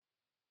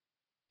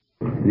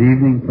Good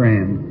evening,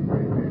 friends.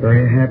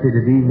 Very happy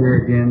to be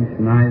here again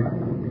tonight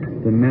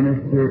to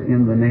minister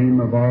in the name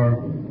of our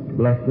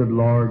blessed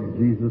Lord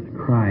Jesus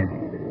Christ.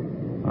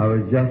 I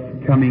was just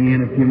coming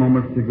in a few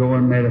moments ago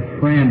and met a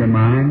friend of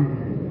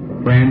mine,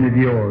 a friend of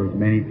yours.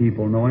 Many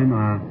people know him.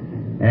 I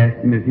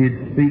asked him if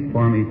he'd speak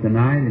for me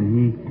tonight, and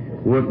he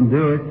wouldn't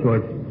do it, so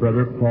it's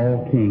Brother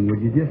Paul King.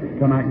 Would you just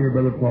come out here,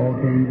 Brother Paul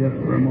King, just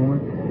for a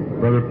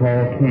moment? Brother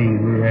Paul King,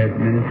 who has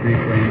ministry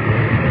friends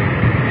here.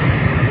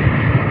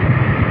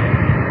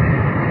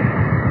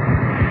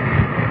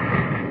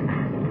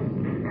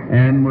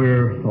 And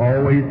we're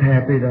always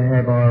happy to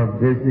have our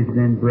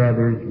visiting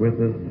brothers with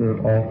us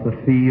off the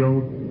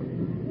field.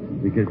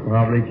 We could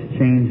probably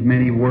exchange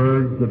many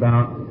words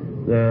about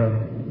the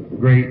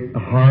great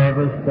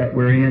harvest that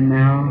we're in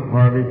now,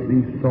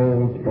 harvesting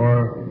souls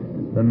for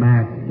the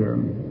Master.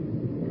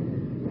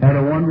 Had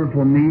a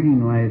wonderful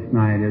meeting last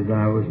night, as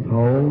I was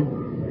told.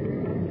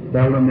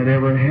 Seldom it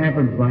ever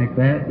happens like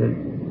that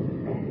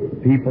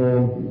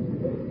people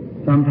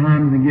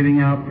sometimes in giving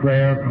out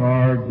prayer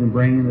cards and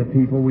bringing the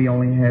people, we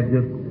only had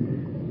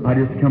I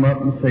just come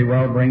up and say,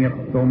 well, bring up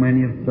so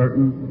many of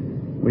certain.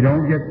 We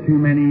don't get too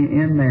many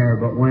in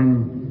there, but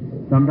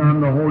when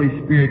sometimes the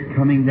Holy Spirit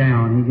coming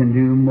down, He can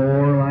do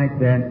more like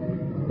that,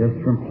 just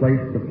from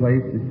place to place.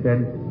 He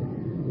said,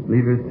 I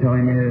believe He was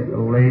telling me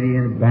a lady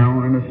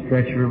bound in a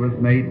stretcher was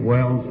made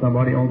well,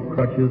 somebody on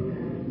crutches,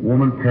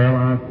 woman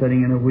paralyzed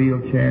sitting in a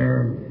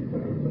wheelchair.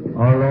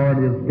 Our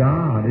Lord is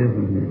God,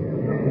 isn't He?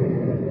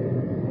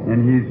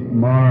 And He's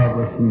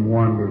marvelous and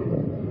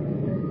wonderful.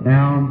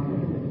 Now,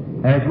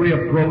 as we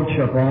approach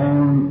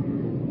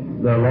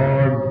upon the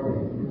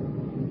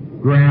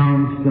Lord's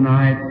grounds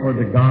tonight for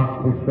the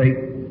gospel's sake,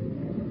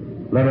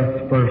 let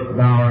us first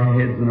bow our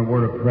heads in a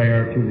word of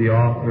prayer to the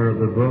author of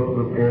the book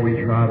before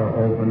we try to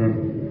open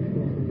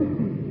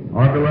it.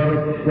 Our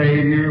beloved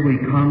Savior, we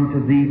come to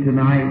Thee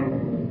tonight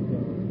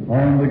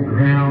on the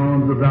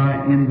grounds of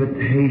Thy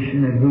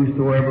invitation that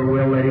whosoever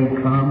will, let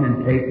him come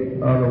and take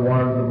of the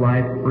waters of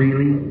life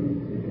freely.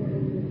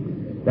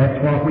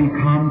 That's what we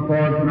come for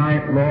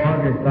tonight,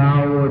 Lord, if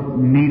Thou would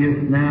meet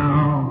us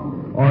now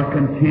or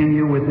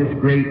continue with this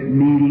great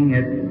meeting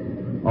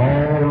that's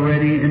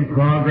already in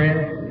progress,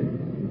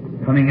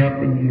 coming up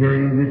and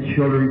hearing the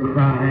children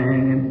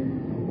crying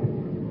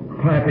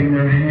and clapping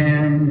their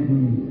hands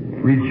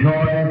and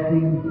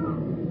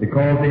rejoicing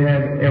because they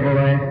have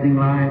everlasting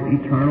life,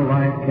 eternal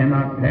life,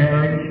 cannot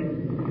perish,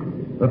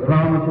 the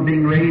promise of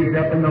being raised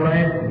up in the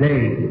last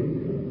day.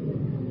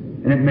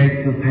 And it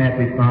makes us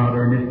happy,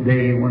 Father, in this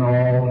day when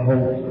all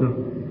hopes of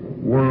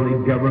worldly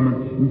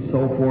governments and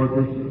so forth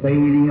is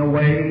fading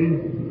away.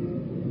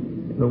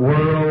 The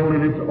world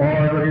in its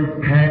order is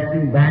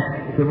passing back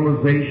to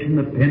civilization.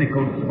 The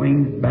pinnacle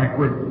swings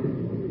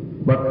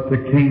backward. But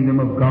the kingdom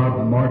of God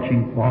is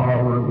marching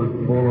forward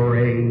with full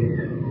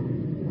array.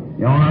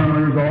 The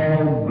armor is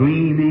all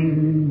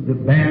gleaming, the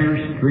banner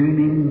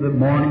streaming, the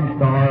morning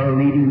star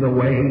leading the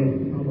way.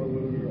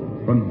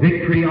 From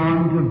victory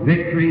on to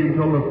victory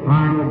until the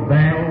final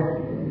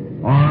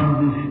battle, arms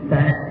are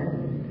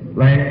stacked,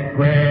 last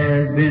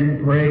prayer has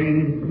been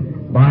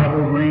prayed,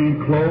 Bibles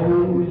laying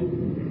closed,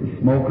 the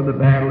smoke of the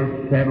battle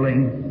is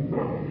settling,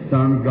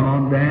 sun's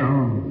gone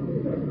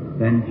down,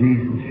 then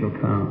Jesus shall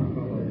come.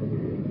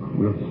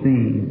 We'll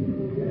see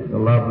the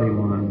lovely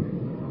one.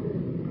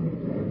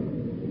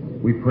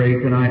 We pray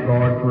tonight,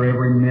 Lord, for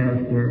every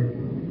minister,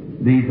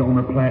 these on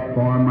the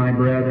platform, my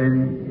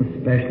brethren,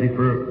 especially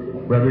for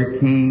Brother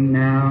King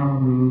now,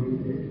 who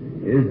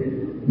is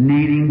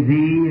needing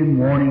Thee and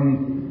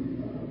wanting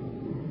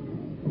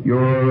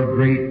Your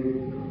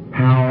great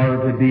power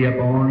to be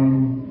upon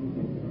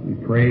him. We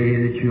pray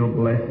that You'll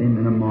bless him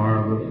in a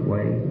marvelous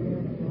way.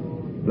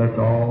 Bless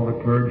all the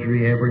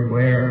clergy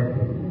everywhere,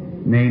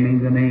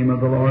 naming the name of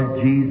the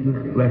Lord Jesus.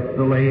 Bless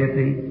the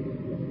laity,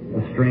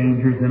 the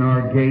strangers in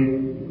our gate.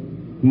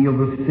 Heal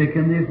the sick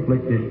and the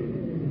afflicted.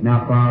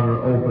 Now,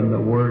 Father, open the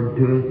Word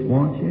to us,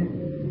 won't You?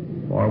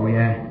 For we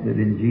ask it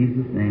in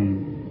Jesus'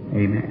 name.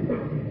 Amen.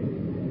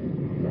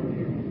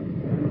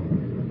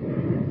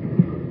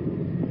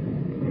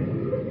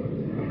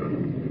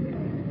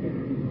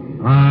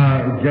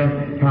 I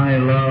just kind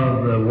of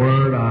love the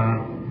Word.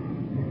 I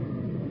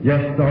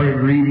just started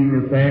reading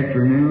this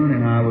afternoon,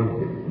 and I was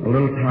a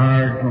little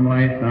tired from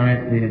last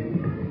night. The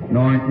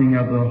anointing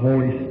of the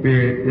Holy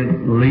Spirit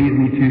didn't leave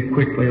me too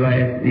quickly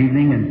last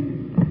evening,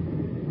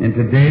 and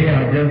today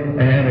I just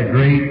had a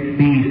great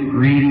feast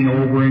reading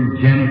over in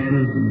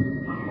Genesis,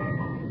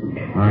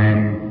 and I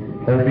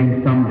am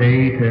hoping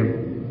someday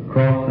to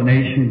cross the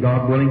nation,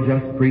 God willing,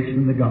 just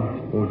preaching the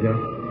gospel,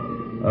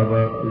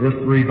 just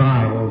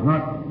revival,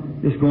 not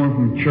just going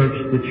from church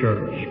to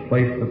church,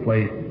 place to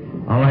place.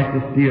 I like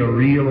to see a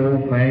real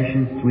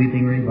old-fashioned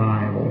sweeping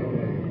revival,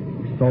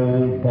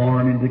 souls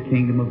born into the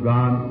kingdom of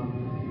God.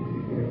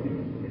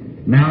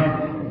 Now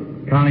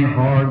it's kind of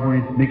hard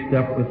when it's mixed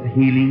up with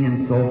healing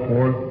and so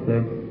forth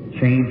to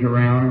change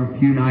around. And a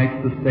few nights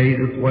to stay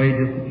this way,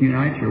 just a few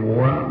nights, you're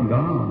wore out and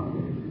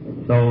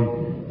gone.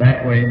 So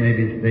that way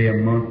maybe stay a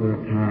month at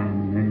a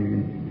time, and then you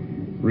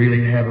can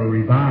really have a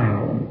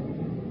revival.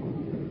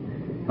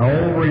 Now,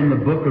 over in the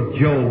book of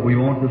Job, we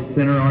want to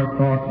center our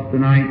thoughts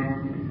tonight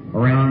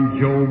around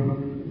Job,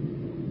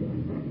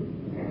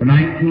 the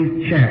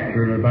 19th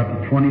chapter, and about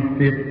the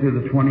 25th to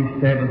the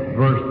 27th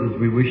verses.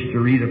 We wish to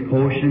read a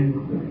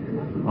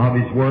portion of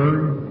His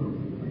Word,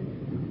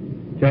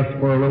 just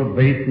for a little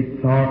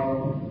basic thought.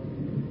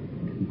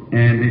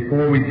 And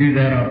before we do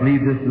that, I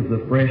believe this is a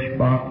fresh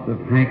box of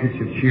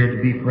handkerchiefs here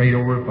to be prayed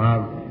over if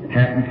I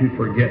happen to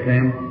forget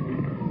them.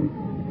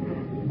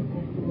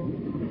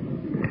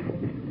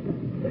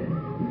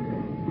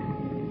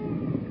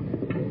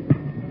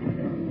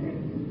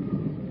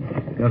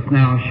 Just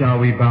now, shall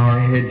we bow our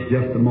heads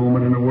just a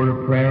moment in a word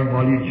of prayer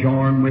while you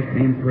join with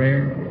me in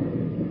prayer?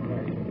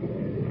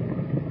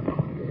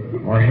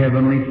 Our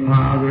Heavenly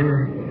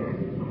Father,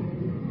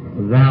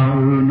 Thou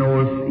who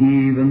knowest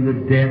even the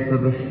death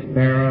of a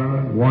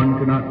sparrow, one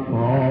cannot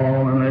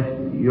fall unless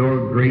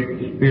Your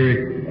great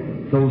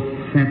Spirit, so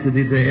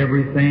sensitive to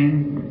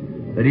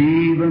everything, that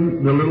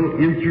even the little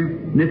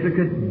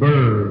insignificant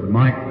bird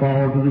might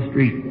fall to the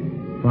street,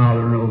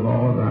 Father knows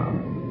all about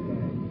it.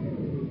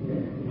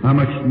 How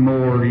much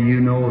more do You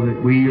know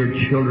that we, Your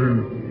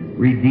children,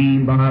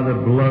 redeemed by the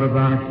blood of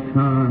Thy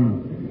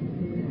Son,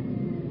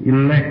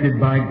 elected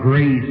by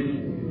grace,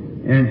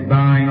 and is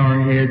bowing our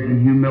heads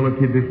in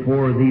humility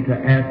before Thee to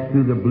ask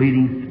through the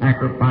bleeding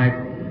sacrifice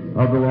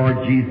of the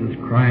Lord Jesus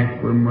Christ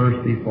for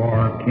mercy for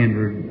our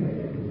kindred.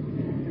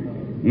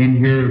 In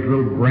here is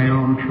little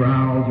brown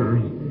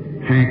trousers,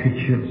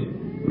 handkerchiefs,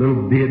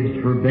 little bibs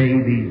for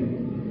babies.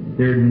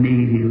 They're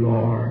needy,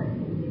 Lord.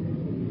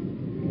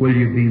 Will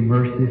You be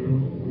merciful?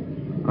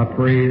 I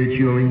pray that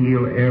You'll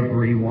heal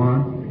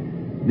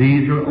everyone.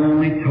 These are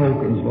only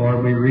tokens,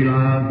 Lord. We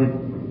realize that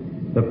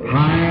the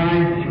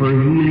price for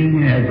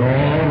healing has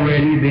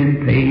already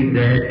been paid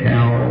there at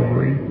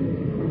Calvary.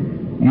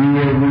 You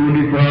were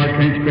wounded for our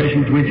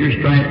transgressions, with Your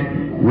stripes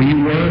we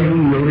were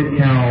healed at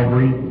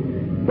Calvary.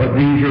 But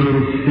these are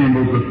little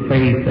symbols of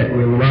faith that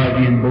we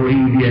love You and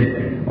believe You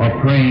and are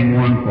praying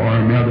one for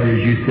another.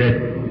 As You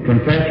said,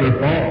 confess your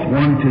faults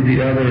one to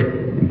the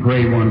other and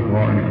pray one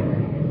for another,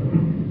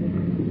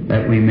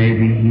 that we may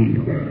be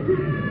healed.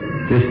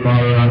 This,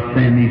 Father, I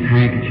send these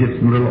handkerchiefs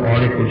and little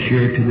articles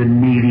here to the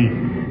needy,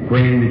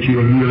 praying that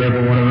You'll heal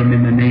every one of them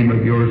in the name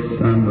of Your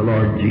Son, the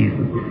Lord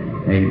Jesus.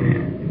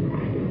 Amen.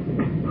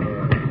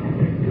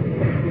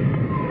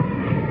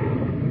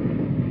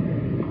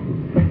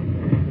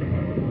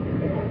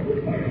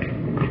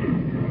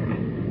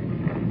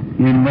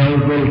 In those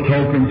little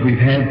tokens, we've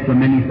had so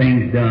many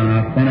things done.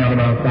 I've sent out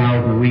about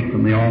 1,000 a week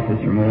from the office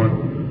or more.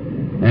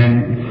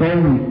 And so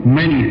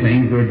many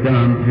things are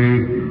done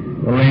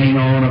through the laying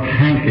on of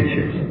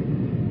handkerchiefs.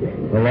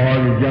 The Lord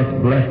has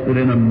just blessed it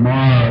in a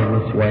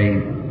marvelous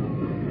way.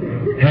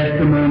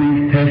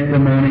 Testimonies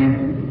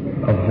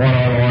of what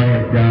our Lord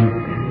has done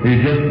through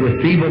just the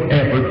feeble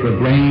efforts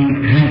of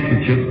laying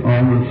handkerchiefs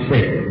on the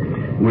sick.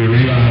 We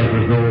realize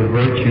there's no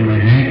virtue in a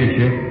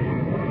handkerchief,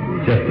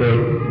 just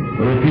a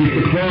little piece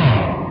of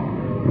cloth,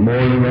 more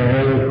than the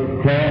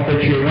whole cloth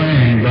that you're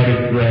wearing, but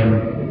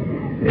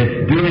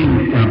it's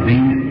doing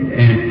something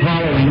and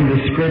following the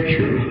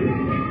Scriptures.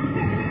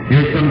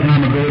 Here some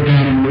time ago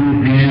down in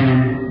Louisiana,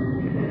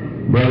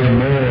 Brother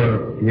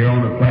Moore here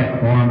on the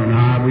platform and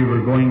we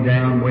were going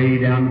down, way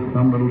down to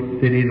some little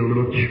city, the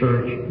little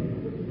church,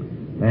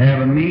 to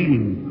have a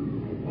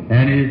meeting.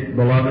 And his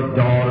beloved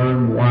daughter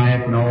and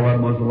wife and all of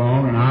them was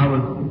along, and I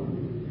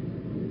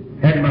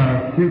had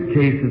my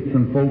suitcase that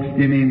some folks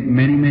gave me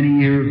many, many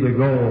years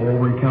ago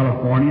over in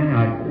California.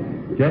 I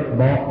just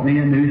bought me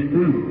a new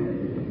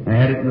suit. I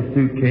had it in the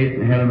suitcase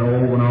and had an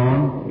old one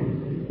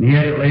on. And he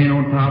had it laying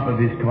on top of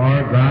his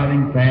car,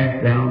 driving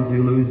fast down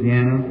through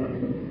Louisiana.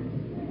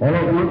 All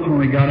at once, when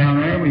we got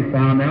down there, we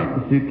found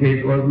out the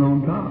suitcase wasn't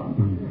on top.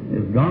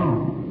 It's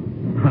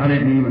gone. I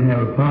didn't even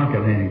have a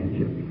pocket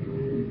handkerchief.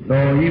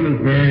 So he was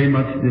very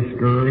much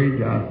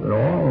discouraged. I said,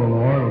 oh, the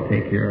Lord will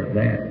take care of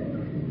that.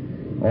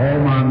 All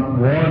my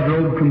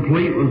wardrobe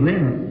complete was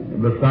in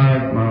it,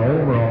 besides my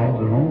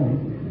overalls at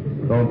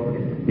home. So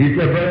he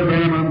said, Brother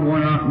Branham, I'm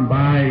going out and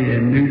buy a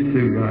new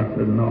suit. I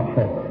said, no,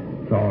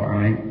 it's all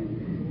right.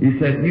 He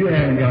said, you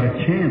haven't got a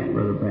chance,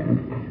 Brother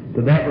Branham.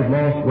 So that was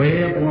lost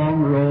way up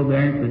along the road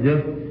there. So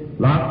just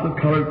lots of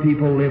colored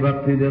people live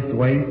up through this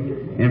way.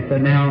 And so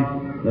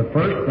now, the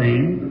first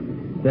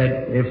thing,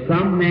 that if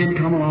some man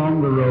come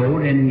along the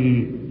road and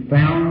he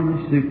found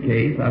the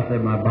suitcase, I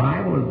said, my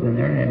Bible is in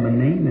there, it had my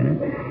name in it.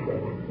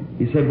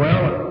 He said,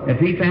 well, if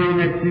he found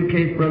that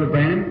suitcase, Brother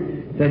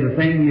Branham, said the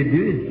thing you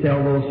do is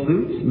sell those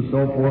suits and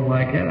so forth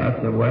like that. I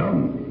said, well,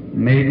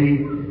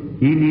 maybe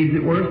he needs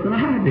it worse than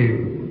I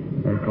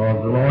do,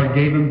 because the Lord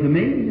gave them to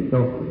me,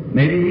 so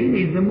maybe he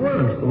needs them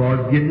worse. The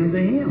Lord's given them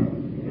to him.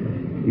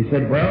 He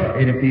said, well,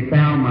 and if he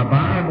found my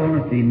Bible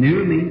and if he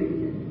knew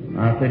me,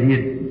 I said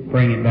he'd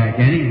bring it back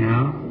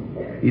anyhow.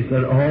 He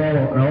said,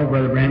 oh, no,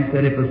 Brother Branham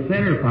said if a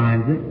sinner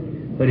finds it,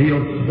 that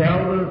he'll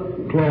sell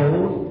the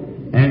clothes,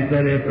 and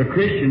said if a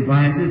Christian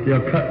finds it,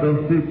 they'll cut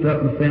those suits up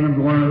and send them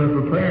to one another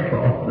for prayer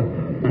cloth.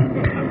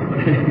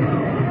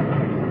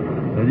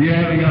 But you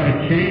haven't got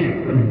a chance.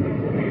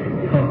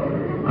 So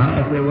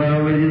I said,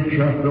 well, we'll just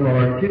trust the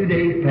Lord. 2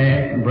 days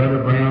passed, and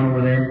Brother Brown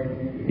over there,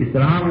 he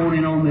said, I want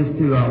in on this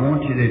too.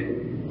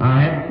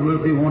 I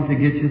absolutely want to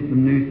get you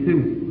some new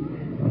suits.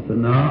 I said,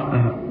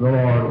 no, the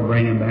Lord will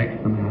bring him back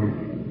somehow.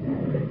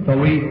 So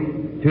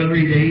 2 or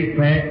 3 days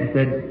passed. He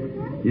said,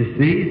 you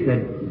see, he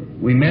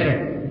said, we met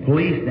a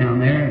police down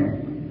there,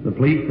 and the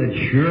police said,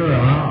 sure,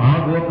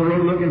 I'll go up the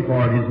road looking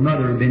for it. His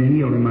mother had been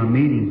healed in my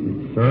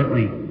meetings. It's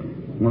certainly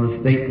one of the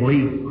state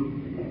police.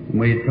 And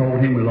we had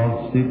told him we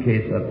lost a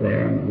suitcase up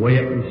there, way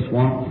up in the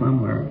swamp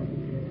somewhere.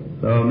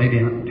 So maybe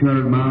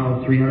 200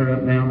 miles, 300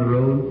 up down the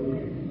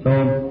road. So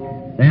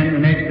then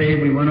the next day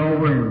we went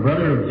over, and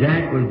Brother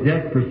Jack was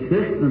just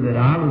persistent that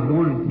I was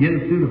going to get a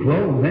suit of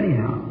clothes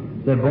anyhow.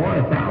 Said,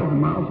 boy, 1,000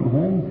 miles from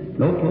home,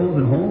 no clothes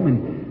at home,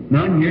 and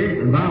none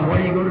here. And what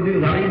are you going to do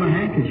without even a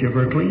handkerchief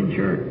or a clean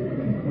shirt?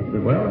 I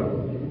said, well,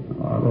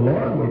 the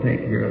Lord will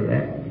take care of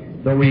that.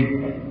 So we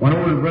went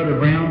over to Brother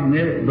Brown,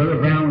 and Brother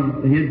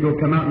Brown, he's going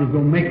to come out and he's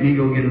going to make me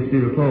go get a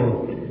suit of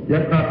clothes.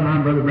 Just about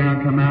time Brother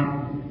Brown come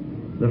out,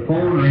 the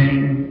phone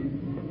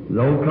rang.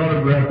 The old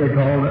colored brother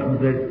called up and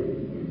said,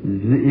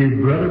 is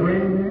Brother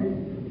Brown there?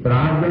 But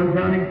I've done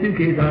found his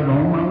suitcase. I was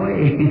on my way.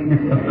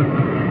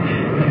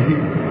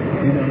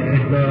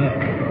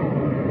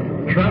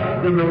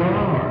 Trust in the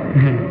Lord.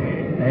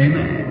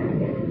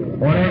 Amen.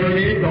 Whatever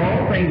it is,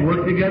 all things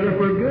work together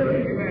for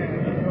good.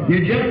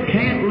 You just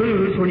can't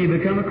lose when you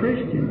become a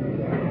Christian.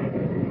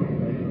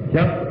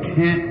 Just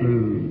can't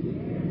lose.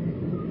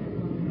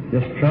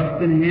 Just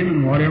trust in Him,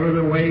 and whatever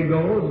the way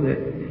goes,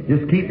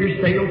 just keep your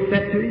sails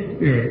set to His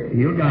Spirit.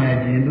 He'll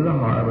guide you into the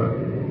harbor.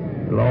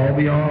 It'll all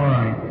be all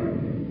right.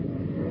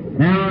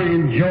 Now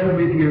in Job,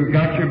 if you've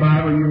got your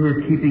Bible, you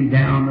were keeping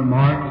down the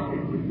marks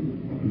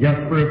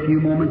just for a few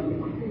moments,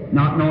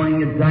 not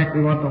knowing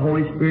exactly what the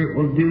Holy Spirit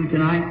will do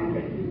tonight.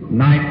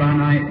 Night by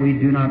night, we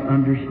do not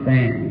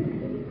understand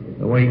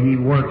the way He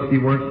works. He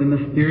works in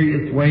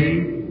mysterious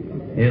ways,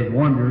 His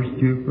wonders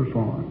to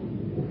perform.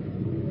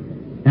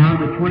 Now,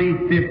 in the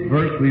 25th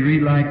verse, we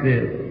read like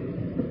this: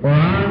 For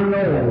I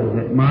know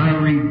that my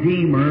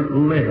Redeemer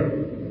liveth,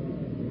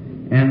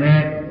 and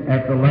that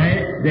at the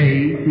last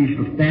days He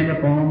shall stand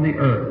upon the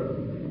earth.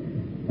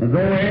 And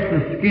though as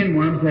the skin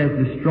worms has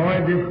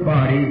destroyed this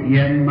body,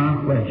 yet in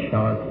my flesh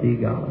shall I see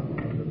God.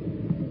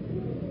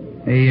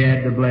 He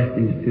add the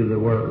blessings to the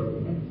Word.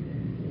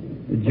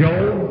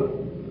 Job,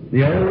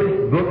 the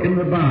oldest book in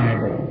the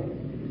Bible,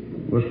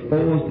 was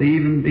supposed to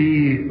even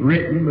be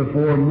written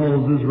before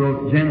Moses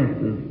wrote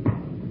Genesis.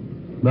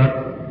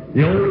 But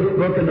the oldest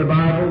book in the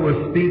Bible was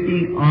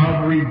speaking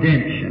of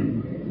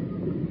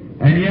redemption.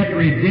 And yet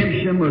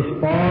redemption was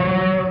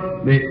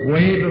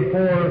way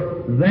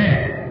before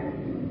that.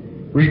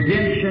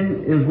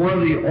 Redemption is one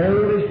of the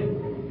oldest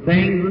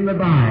things in the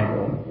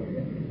Bible.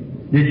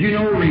 Did you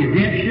know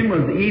redemption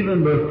was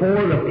even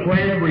before the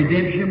plan of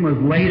redemption was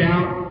laid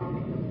out,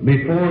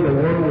 before the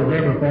world was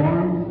ever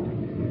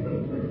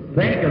formed?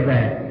 Think of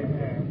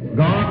that.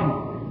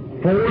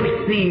 God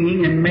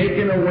foreseeing and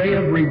making a way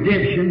of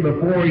redemption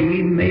before He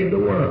even made the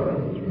world.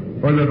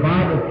 For the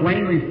Bible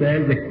plainly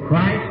says that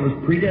Christ was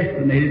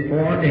predestinated,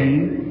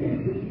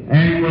 foreordained,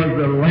 and was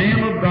the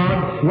Lamb of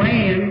God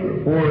slain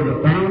before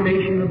the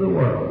foundation of the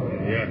world.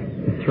 Yes.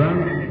 That's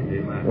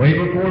right. Way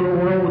before the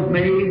world was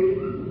made,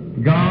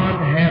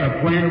 God had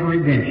a plan of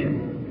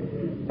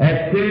redemption.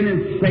 As soon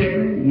as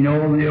Satan, you know,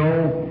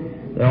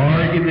 the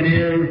argument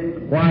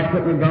is, why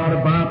couldn't God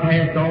have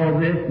bypassed all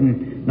of this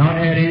and not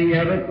had any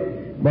of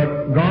it?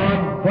 But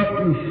God put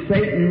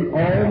Satan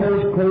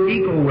almost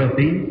co-equal with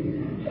Him.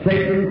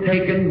 Satan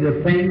taken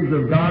the things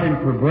of God and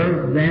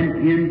perverted them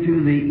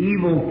into the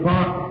evil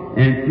thought,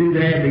 and through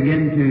there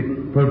began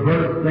to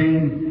pervert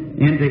things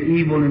into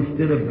evil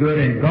instead of good.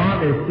 And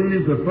God, as soon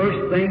as the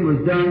first thing was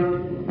done,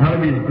 out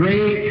of His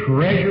great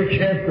treasure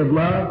chest of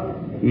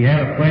love, He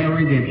had a plan of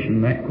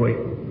redemption that quick.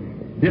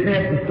 Didn't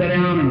have to sit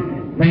down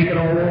and think it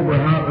all over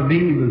how it would be.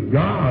 He was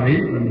God,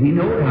 and He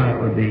knew how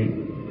it would be.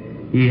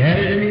 He had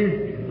it in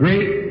His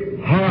great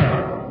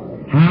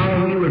heart,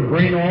 how He would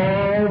bring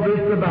all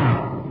this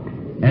about.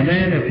 And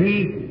then if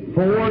He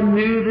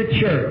foreknew the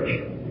church,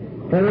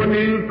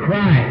 foreknew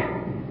Christ,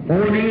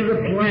 foreknew the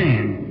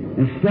plan,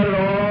 and set it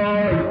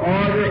all in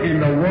order in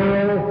the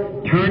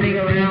world turning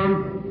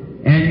around,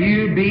 and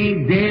you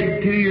being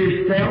dead to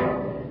yourself,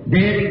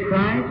 dead in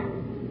Christ,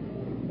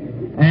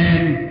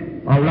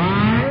 and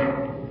alive,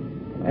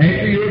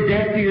 after your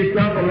death to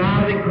yourself,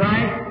 alive in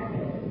Christ,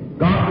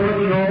 God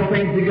working all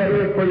things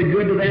together for the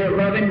good of them that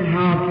love Him,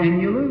 how can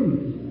you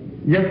lose?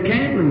 You just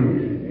can't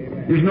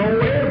lose. There's no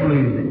way of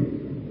losing.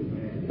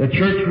 The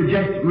church would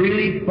just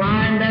really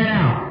find that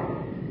out.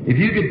 If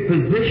you could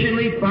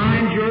positionally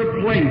find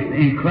your place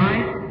in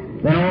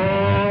Christ, then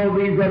all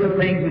these other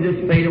things would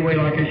just fade away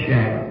like a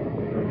shadow.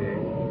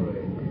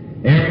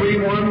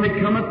 Everyone that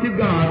cometh to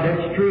God,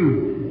 that's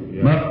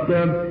true, must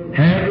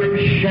have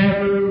their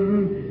shadows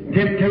and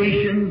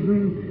temptations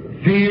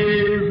and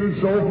fears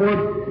and so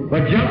forth,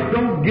 but just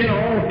don't get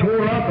all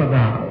tore up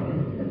about it.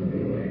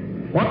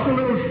 What's a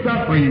little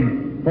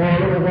suffering for a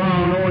little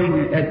while,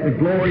 knowing that the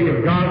glory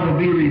of God will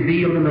be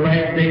revealed in the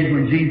last days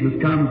when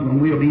Jesus comes, when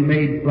we'll be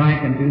made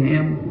like unto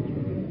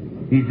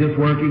Him. He's just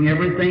working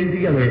everything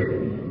together.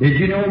 Did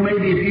you know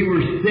maybe if you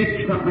were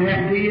sick, something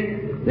happened to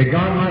you, that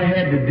God might have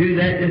had to do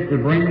that just to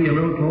bring you a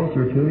little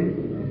closer to Him?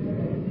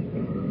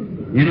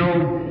 You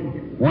know,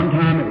 one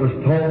time it was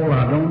told,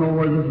 I don't know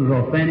whether this is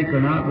authentic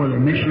or not, whether a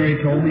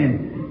missionary told me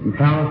in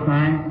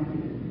Palestine.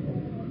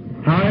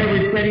 However,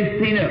 he said he's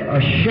seen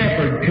a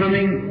shepherd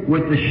coming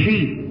with the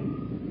sheep.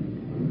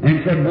 And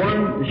he said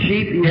one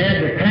sheep, he had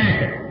to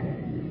pack it.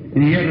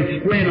 And he had a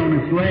splint on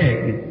his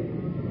leg.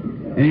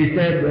 And he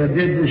said,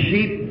 did the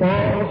sheep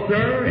fall,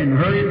 sir, and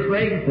hurt his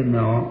leg? He said,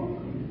 no.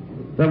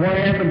 Said, what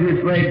happened to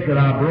his leg? He said,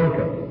 I broke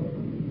it.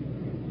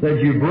 Said,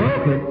 you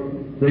broke it?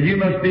 Said, you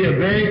must be a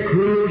very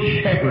cruel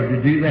shepherd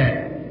to do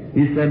that.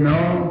 He said,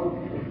 no.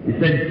 He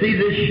said, see,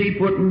 this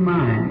sheep wouldn't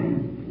mind me.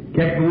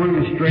 Kept going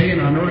astray,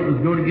 and I know it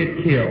was going to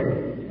get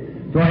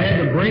killed. So I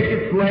had to break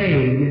its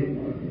leg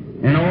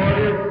in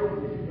order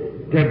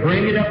to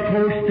bring it up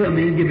close to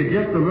me and give it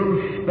just a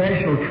little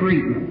special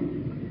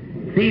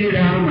treatment. Feed it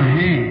out of my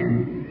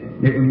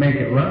hand, it would make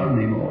it love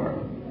me more.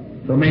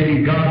 So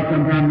maybe God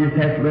sometimes just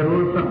has to let a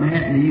little something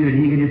happen to you, and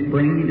He can just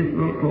bring you just a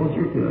little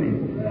closer to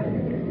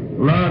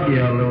Him. Love you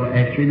a little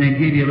extra, and then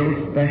give you a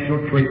little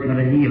special treatment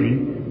of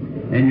healing.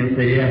 And you'll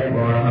say, yes,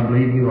 Lord, I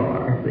believe you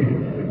are. See,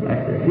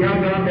 that's it. See how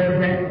God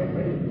does that?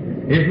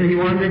 Isn't He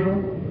wonderful?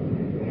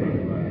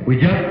 We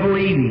just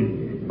believe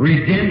Him.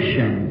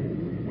 Redemption.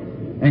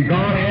 And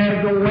God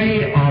has a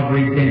way of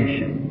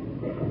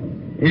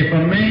redemption. If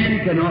a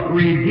man cannot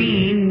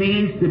redeem,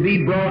 means to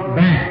be brought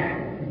back.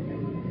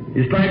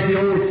 It's like the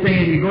old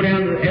saying, you go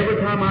down to, every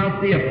time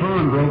I see a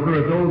pawnbroker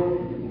with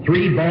those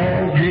 3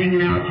 balls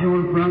hanging out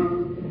showing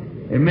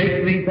front, it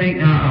makes me think,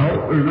 now I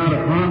hope there's not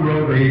a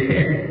pawnbroker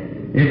here.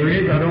 If there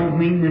is, I don't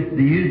mean this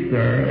to you,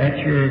 sir. That's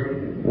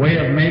your way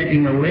of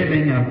making a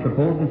living. I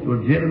suppose it's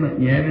legitimate,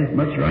 and you have as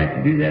much right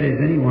to do that as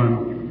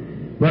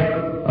anyone. But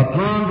a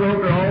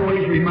pawnbroker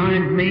always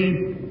reminds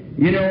me,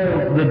 you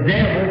know, the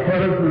devil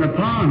put us in a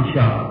pawn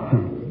shop.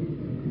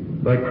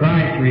 But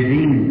Christ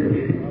redeemed us.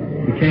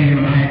 He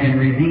came back and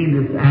redeemed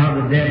us out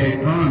of the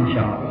devil's pawn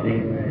shop,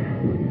 see.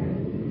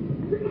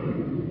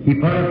 He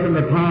put us in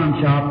the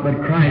pawn shop, but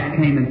Christ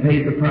came and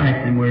paid the price,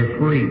 and we're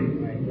free.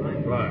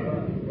 Right.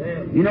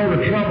 You know,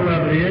 the trouble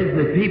of it is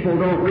that people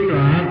don't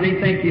realize, they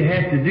think you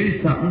have to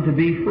do something to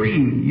be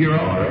free. You're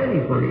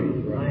already free.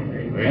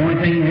 The only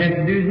thing you have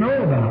to do is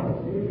know about it.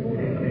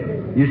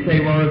 You say,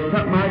 well, it's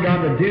something I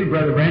got to do,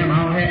 Brother Branham.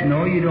 I'll have to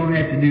know. You don't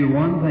have to do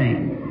one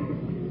thing.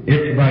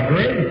 It's by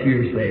grace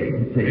you're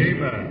saved. See?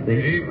 Amen.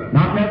 See? Amen.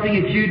 Not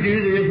nothing that you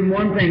do. There isn't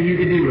one thing you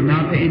can do, but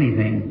not to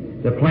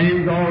anything. The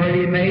plan's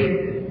already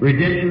made.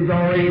 Redemption's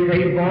already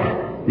paid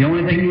for. The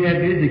only thing you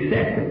have to do is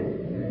accept it.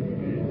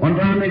 One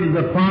time there was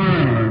a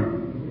farmer.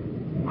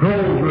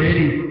 Crows were in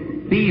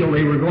his field.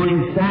 They were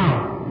going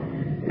south.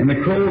 And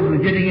the crows were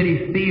getting in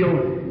his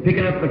field,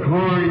 picking up the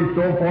corn and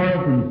so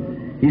forth.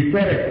 And he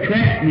set a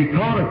trap and he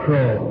caught a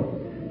crow.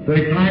 So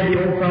he tied the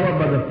old fellow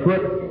by the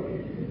foot,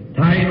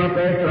 tied him up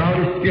there, said, I'll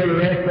just scare the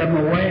rest of them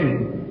away.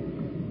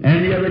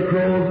 And the other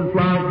crows would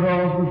fly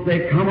across and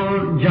say, come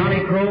on,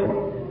 Johnny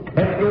Crow,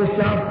 let's go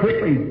south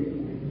quickly.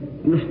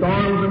 The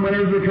storms and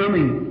winters are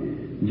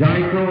coming.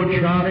 Johnny Crow would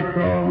try to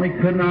crawl and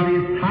he could not. He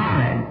was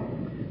tied.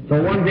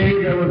 So one day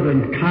there was a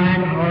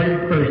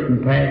kind-hearted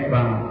person passed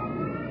by.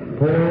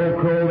 Poor old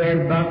crow there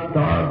was about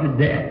starved to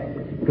death.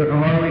 Couldn't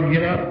hardly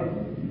get up.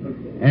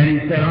 And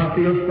he said, I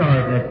feel sorry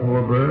for that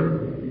poor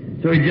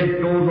bird. So he just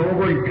goes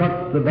over and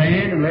cuts the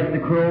band and lets the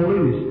crow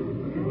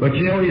loose. But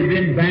you know, he'd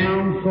been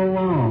bound so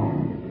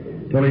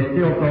long till he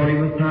still thought he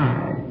was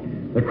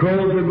tied. The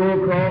crows would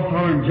go across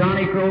hollering,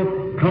 Johnny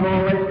Crow, come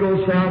on, let's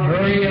go south.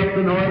 Hurry up,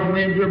 the north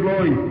winds are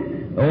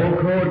blowing. The old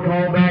crow would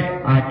call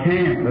back, I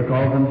can't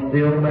because I'm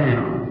still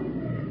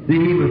bound. See,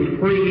 he was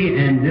free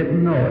and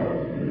didn't know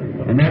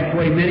it. And that's the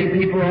way many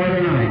people are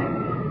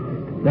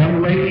tonight.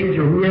 Them ladies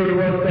or whoever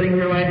was sitting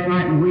here last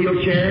night in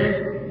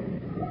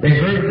wheelchairs, they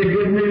heard the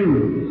good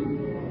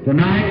news.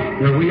 Tonight,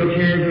 their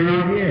wheelchairs are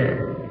not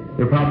here.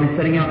 They're probably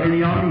sitting out in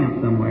the audience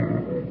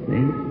somewhere.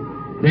 See?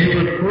 They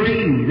were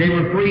free. They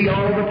were free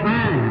all the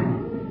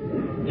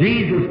time.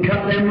 Jesus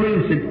cut them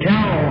loose at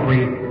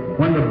Calvary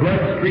when the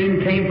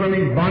bloodstream came from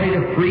His body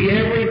to free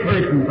every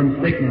person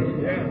from sickness.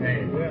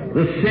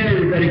 The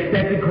sinners that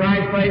accepted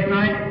Christ last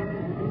night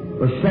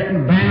was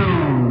sitting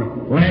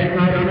bound last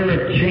night under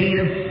a chain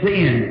of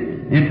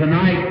sin, and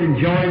tonight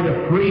enjoying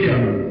the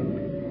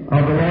freedom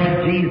of the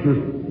Lord Jesus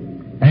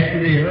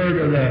after they heard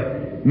of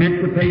the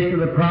emancipation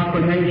of the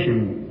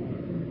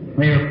proclamation.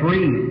 They are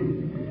free.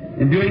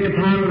 And during the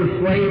time of the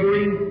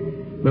slavery,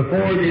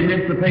 before the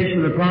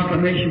emancipation of the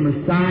proclamation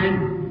was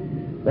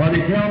signed, well,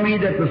 they tell me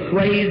that the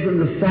slaves in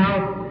the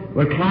South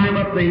would climb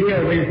up the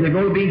hill. They're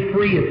going to be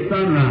free at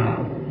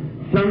sunrise.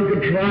 Some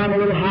could climb a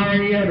little higher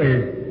than the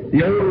others.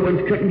 The older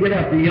ones couldn't get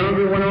up. The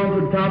younger went on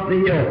to the top of the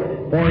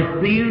hill. For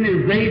as soon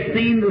as they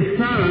seen the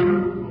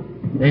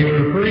sun, they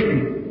were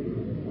free.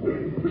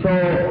 So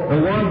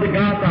the ones that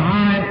got the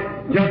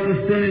high just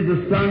as soon as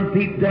the sun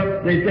peeped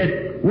up, they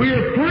said,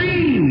 "We're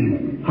free!"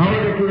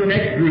 Hollered it to the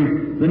next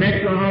group. The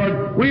next one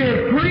hollered,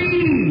 "We're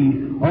free!"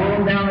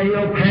 On down the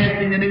hill,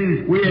 passing the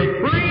news, "We're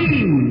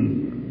free!"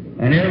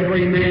 And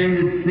every man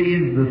that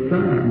sees the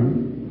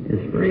sun is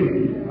free.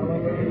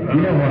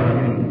 You know what I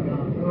mean?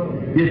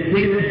 You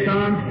see the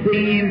Son,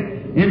 seen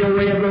in the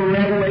way of the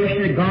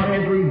revelation that God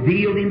has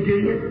revealed Him to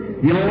you.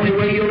 The only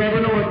way you'll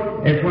ever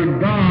know it is when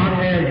God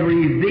has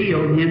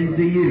revealed Him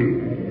to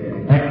you.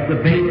 That's the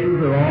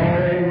basis of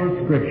all the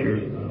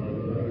Scriptures.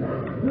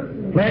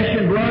 Flesh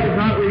and blood has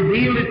not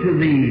revealed it to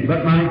thee,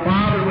 but my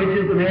Father which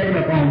is in heaven,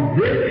 upon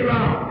this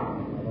rock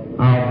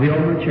I'll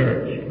build the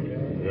church.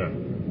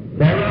 Is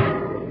that right?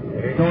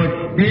 So it's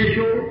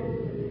spiritual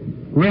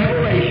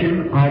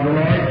revelation of the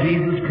Lord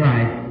Jesus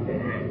Christ.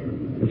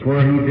 That's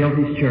where He built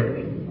His church.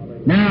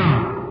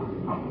 Now,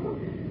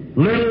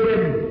 little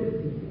did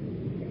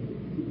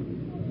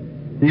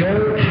the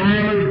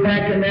old-timers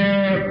back in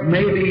there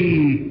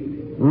maybe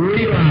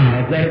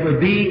realize that it would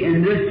be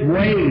in this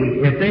way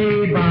if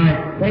they, by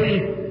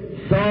faith,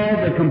 saw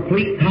the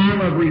complete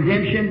time of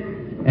redemption,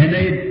 and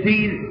they'd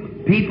see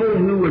people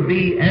who would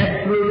be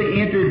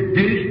absolutely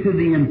introduced to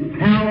the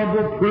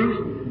infallible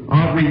proofs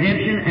of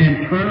redemption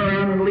and turn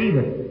around and leave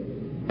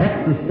it.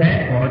 That's the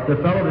sad part, the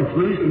fellow that's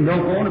loose and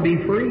don't want to be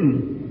free.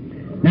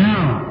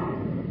 Now,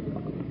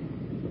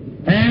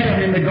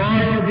 Adam in the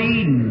Garden of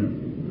Eden,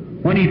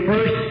 when he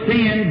first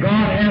sinned,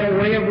 God had a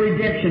way of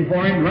redemption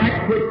for him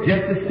right quick,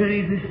 just as soon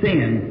as he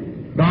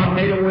sinned. God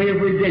made a way of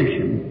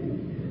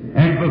redemption.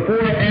 And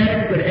before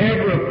Adam could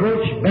ever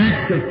approach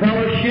back to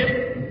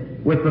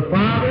fellowship with the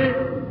Father,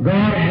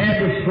 God had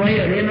to slay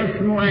an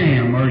innocent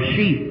lamb or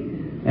sheep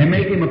and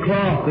make him a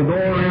cloth to go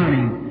around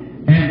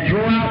him and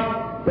throw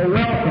out the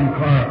welcome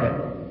carpet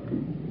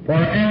for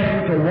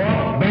Adam to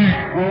walk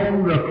back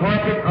on the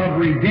carpet of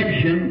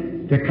redemption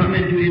to come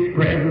into His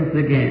presence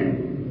again.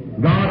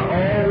 God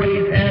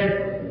always has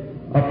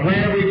a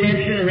plan of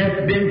redemption, and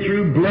that's been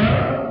through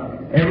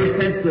blood ever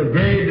since the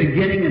very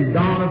beginning and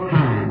dawn of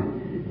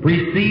time,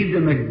 perceived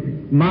in the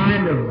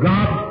mind of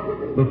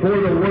God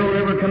before the world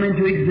ever come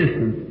into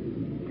existence.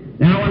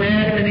 Now when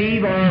Adam and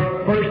Eve,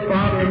 our first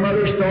father and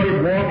mother,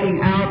 started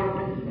walking out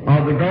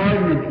of the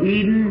Garden of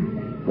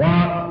Eden,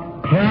 while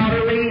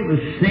cloudily the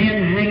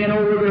sin hanging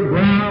over their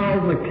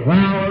brows, the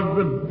clouds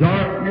of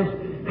darkness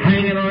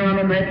hanging around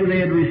them after they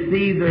had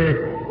received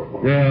the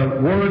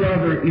word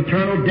of their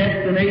eternal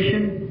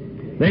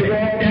destination, they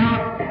walked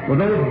out with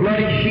those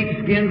bloody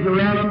sheepskins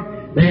around them.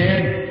 They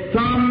had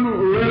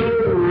some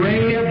little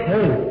ray of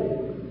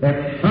hope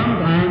that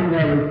sometime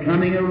there was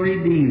coming a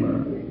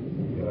Redeemer.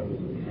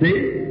 See?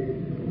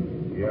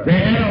 They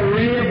had a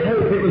ray of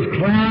hope. It was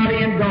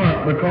cloudy and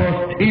dark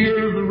because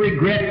tears of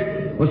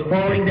regret was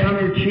falling down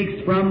their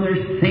cheeks from their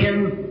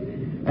sins,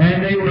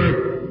 and they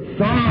were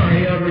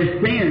sorry of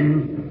their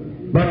sins,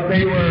 but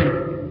they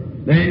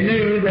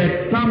knew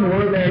that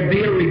somewhere there'd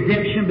be a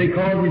redemption,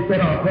 because He said,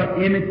 "I'll put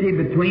enmity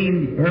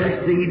between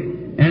her seed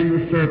and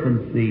the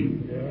serpent's seed."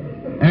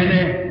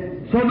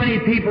 And so many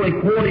people, in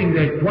quoting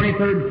the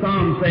 23rd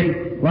Psalm, say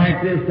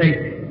like this,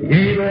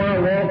 "Yea, though I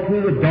walk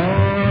through the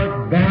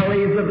dark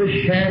valleys of the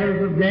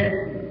shadows of death."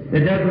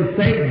 It doesn't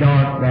say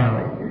dark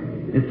valley.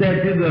 It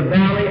says through the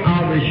valley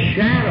of the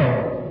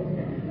shadow.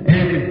 And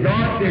if it's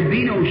dark, there'd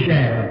be no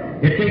shadow.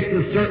 It takes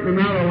a certain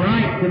amount of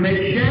light to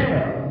make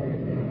shadow.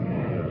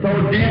 So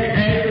death,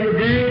 at the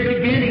very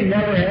beginning,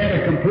 never had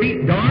a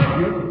complete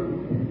darkness.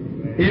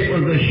 It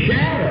was a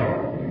shadow.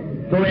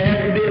 So there has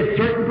to be a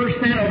certain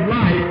percent of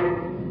light.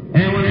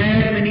 And when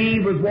Adam and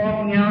Eve was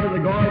walking out of the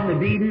Garden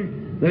of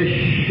Eden, the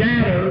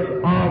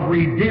shadows of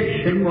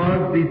redemption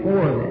was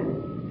before them.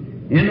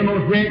 In the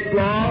Mosaic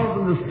laws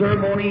and the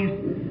ceremonies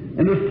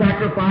and the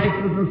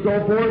sacrifices and so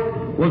forth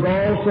was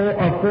also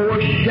a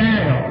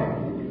foreshadow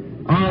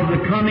of the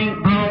coming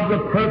of the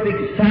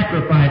perfect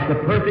sacrifice, the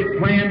perfect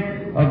plan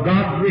of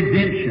God's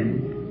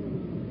redemption.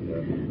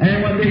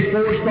 And when they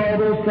forced all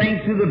those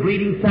things through the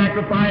bleeding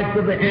sacrifice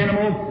of the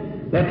animals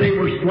that they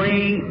were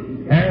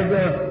slaying as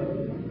a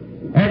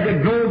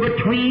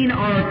go-between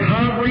or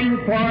covering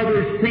for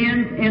their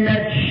sins, in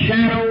that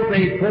shadow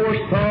they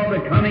foresaw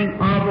the coming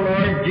of the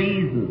Lord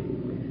Jesus.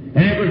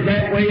 And it was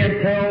that way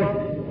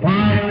until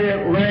finally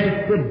at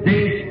last the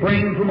day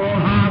spring from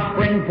on high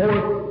sprang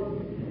forth,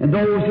 and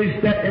those who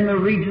stepped in the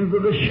regions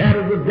of the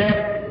shadows of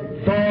death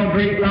saw a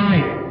great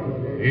light.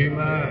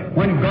 Amen.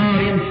 When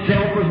God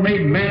Himself was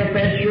made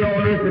manifest here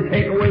on earth to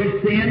take away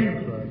sin,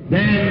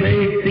 then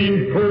they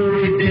seen full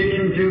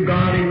redemption through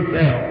God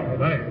Himself.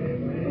 Right.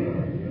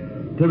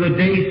 Till the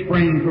day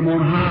spring from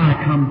on high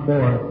come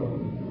forth.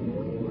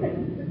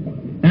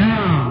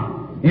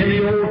 Now, in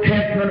the Old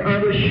Testament are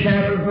the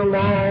shadows, the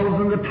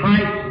laws, and the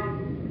types.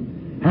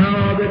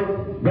 How that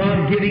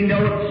God giving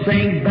note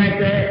sayings back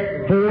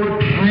there,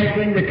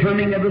 foretyping the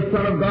coming of the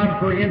Son of God.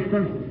 For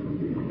instance,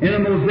 in the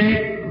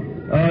Mosaic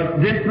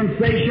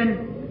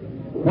dispensation,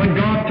 when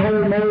God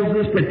told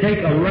Moses to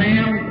take a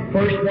lamb,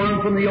 first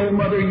one from the old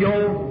mother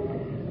ewe,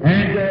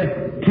 and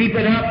to keep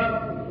it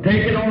up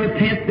Take it on the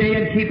 10th day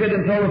and keep it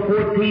until the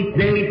 14th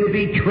day to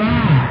be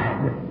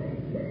tried,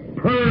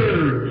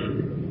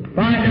 purged,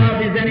 find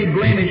out if there's any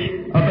blemish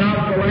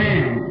about the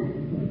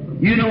lamb.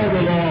 You know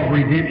the law of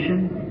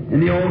redemption in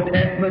the Old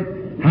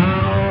Testament,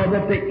 how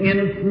that the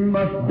innocent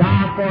must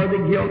die for the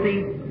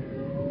guilty,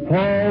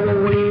 all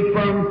the way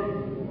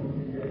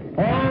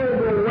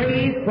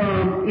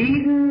from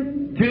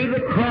Eden to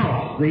the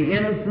cross. The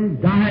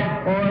innocent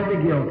died for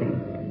the guilty.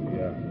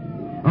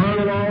 Under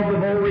the laws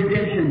of old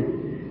redemption.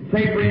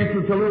 Say, for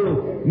instance, a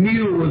little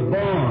mule was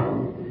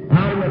born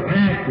out of the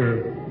pasture,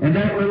 and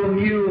that little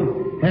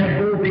mule had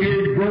both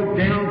ears broke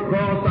down,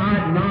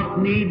 cross-eyed,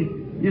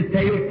 knock-kneed, his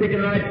tail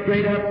sticking right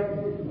straight up.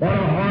 What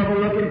a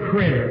horrible-looking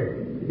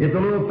critter. If the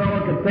little fellow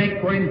could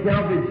think for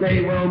himself, he'd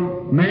say, well,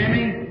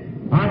 Mammy,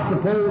 I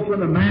suppose when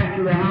the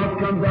master of the house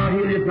comes out,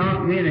 he'll just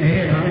knock me in the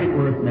head. I ain't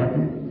worth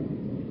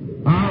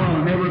nothing.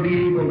 I'll never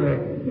be able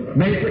to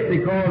make it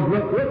because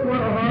look what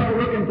a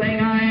horrible-looking thing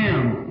I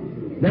am.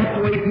 That's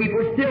the way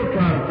people still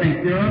try to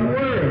think they're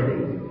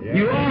unworthy. Yeah.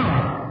 You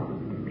are.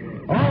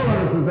 All of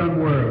us is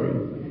unworthy.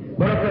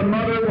 But if the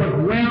mother was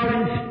well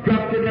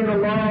instructed in the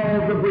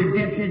laws of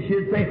redemption,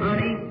 she'd say,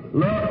 honey,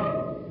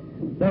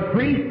 look, the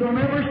priest will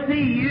never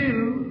see you,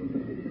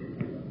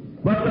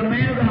 but the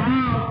man of the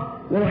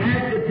house will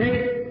have to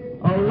take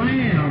a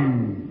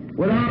lamb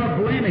without a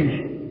blemish,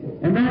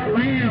 and that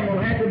lamb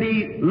will have to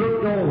be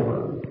looked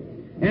over,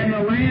 and the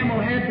lamb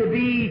will have to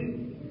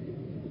be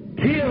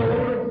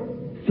killed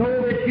so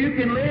that you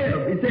can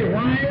live. You say,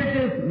 why is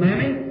this,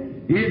 Mammy?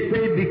 You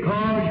say,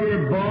 because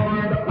you're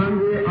born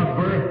under a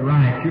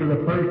birthright. You're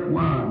the first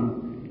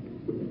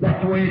one.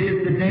 That's the way it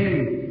is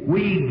today.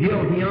 We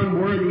guilty,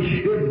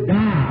 unworthy should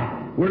die.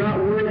 We're not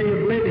worthy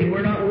of living.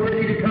 We're not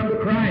worthy to come to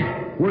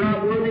Christ. We're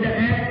not worthy to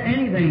ask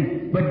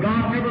anything. But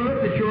God never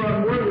looked at your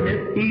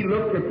unworthiness. He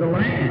looked at the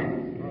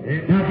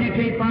Lamb. Now, if you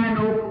can't find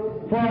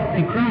no fault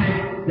in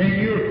Christ, then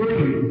you're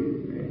free.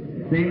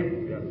 See?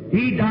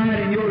 He died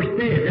in your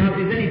stead. Now, if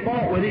there's any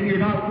fault with Him, you're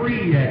not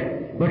free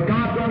yet. But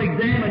God don't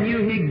examine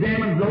you, He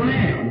examines the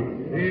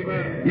Lamb.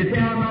 Amen. You say,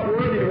 I'm not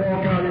worthy to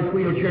walk out of this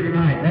wheelchair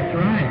tonight. That's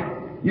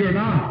right. You're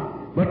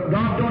not. But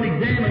God don't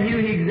examine you,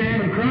 He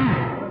examines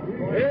Christ.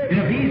 And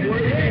if He's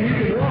worthy, then you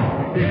can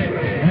walk.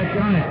 That's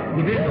right.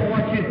 Depends on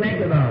what you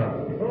think about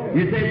it.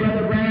 You say,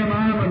 Brother Branham,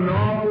 I'm an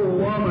awful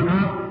woman.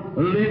 I've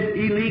lived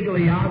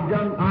illegally.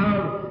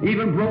 I've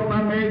even broke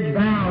my marriage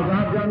vows.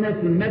 I've done this.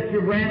 And Mr.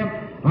 Branham,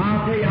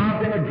 I'll tell you,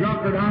 I've been a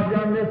drunkard, I've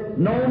done this.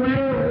 No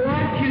matter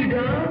what you've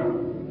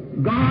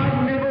done,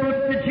 God never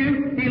looks at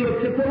you, He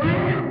looks at the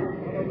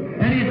Lamb.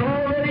 And He's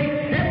already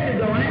accepted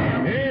the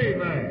Lamb.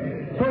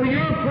 Amen. So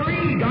you're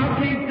free.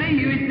 God can't see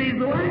you, He sees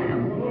the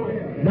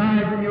Lamb.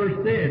 Dies in your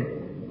stead.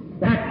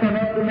 That's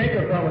enough to make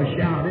a fellow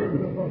shout,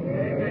 isn't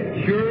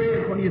it?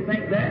 Sure is when you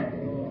think that.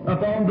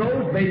 Upon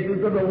those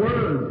bases of the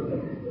Word.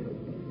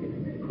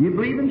 You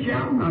believe in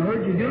shouting? I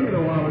heard you doing it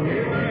a while ago.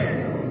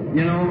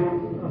 You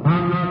know,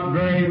 I'm not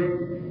very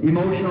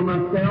emotional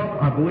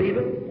myself. I believe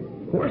it.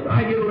 Of course,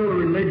 I get a little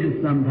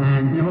religious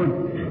sometimes. You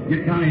know,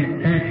 you're kind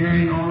of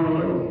carrying on a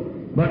little.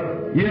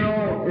 But, you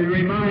know, it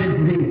reminds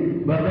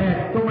me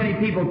that so many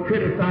people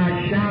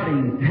criticize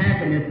shouting,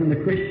 happiness in the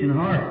Christian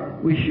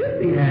heart. We should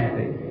be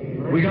happy.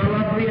 We got a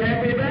lot to be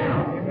happy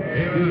about.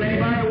 If anybody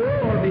in the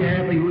world ought to be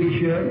happy, we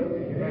should.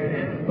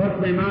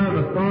 Especially I have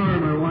a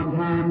farmer one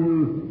time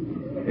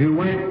who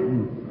went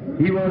and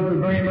he wasn't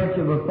very much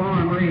of a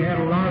farmer. He had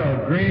a lot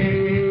of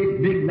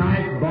great, big,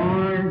 nice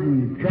barns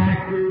and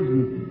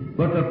tractors,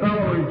 but the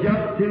fellow was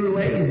just too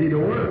lazy to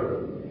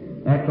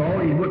work. That's all.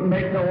 He wouldn't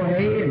make no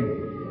hay.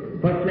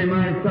 And but they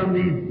might have some of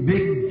these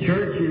big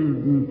churches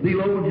and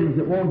theologians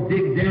that won't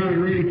dig down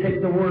and really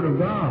take the Word of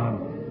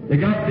God. They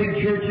got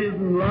big churches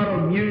and a lot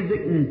of music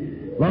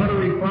and a lot of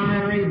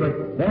refinery,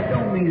 but that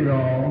don't mean it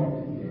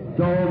all.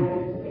 So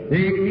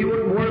he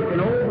wouldn't work, and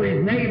over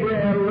his neighbor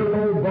had a little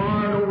old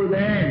barn over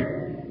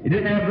there. He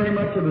didn't have very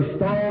much of a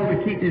stall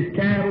to keep his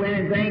cattle in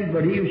and things,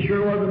 but he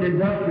sure was an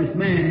industrious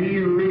man. He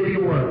really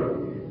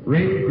worked.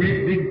 Raised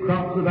great big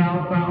crops of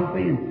alfalfa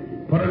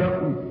and put it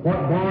up in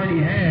what barn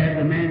he had,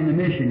 the man in the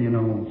mission, you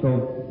know. So,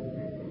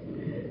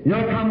 you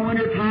know, come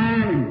winter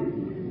time,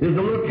 and there's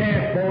a little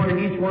calf born in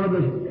each one of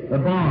the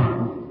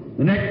barns.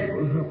 The next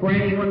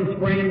spring, when the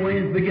spring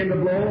winds begin to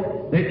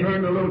blow, they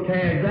turn the little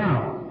calves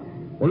out.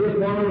 Well, this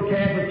one little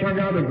calf had turned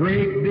out a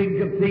great big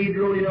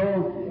cathedral, you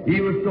know. He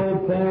was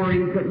so poor he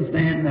couldn't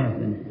stand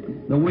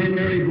nothing. The wind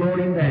nearly blew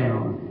him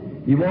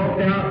down. He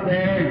walked out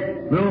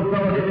there, and little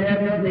fellow didn't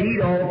have nothing to eat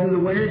all through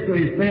the winter, so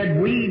he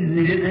fed weeds, and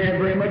he didn't have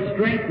very much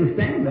strength to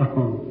stand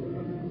on.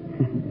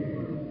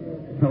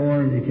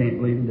 Orange, you can't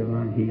believe in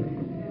divine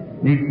healing.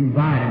 Needs some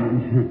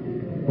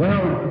vitamins.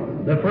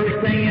 Well, the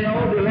first thing you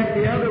know, they let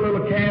the other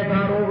little calf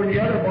out over in the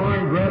other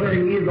barn, brother,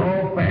 and he was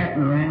all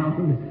fatting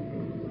around.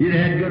 He'd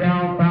had good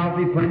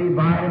alfalfa, plenty of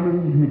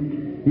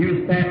vitamins. He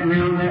was fatting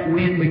around that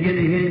wind,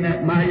 beginning to hit him,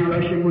 that mighty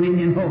rushing wind,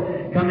 you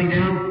know, coming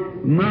down.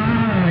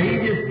 My, he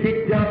just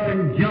kicked up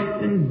and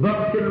jumped and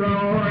bucked and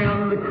all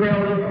around the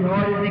crevice as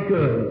hard as he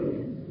could.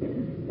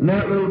 And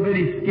that little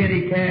bitty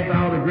skinny calf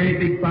out of a great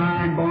big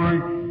fine barn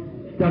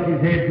stuck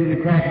his head through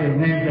the crack of his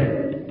hand and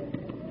said,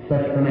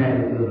 such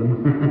fanaticism.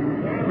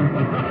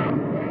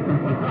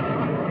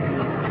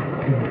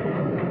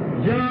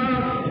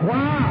 Just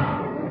why?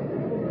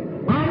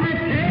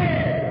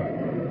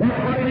 Underfed. That's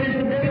what it is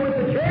today with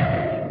the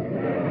church.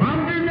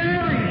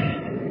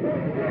 Undernourished.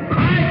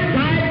 Christ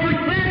died for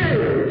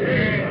sinners.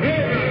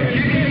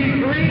 You can be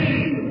free.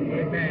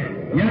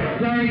 Yes,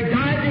 sir. He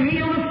died to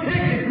heal the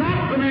sick. It's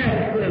not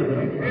fanaticism.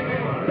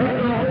 That's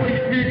the Holy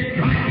Spirit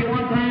strike you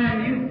one time,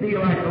 you feel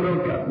like a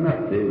little cutting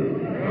up too.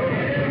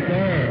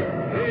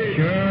 Sir.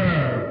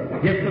 Sure.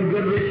 Get some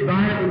good rich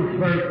vitamins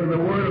first from the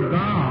Word of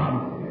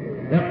God.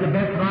 That's the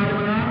best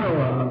vitamin I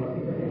know of,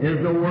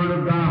 is the Word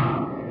of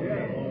God.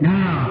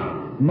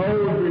 Now,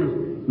 Moses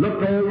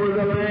looked over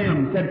the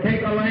lamb, said,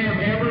 take a lamb,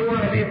 every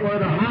one of you, for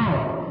the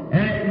house,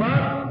 and it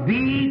must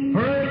be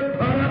first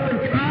put up and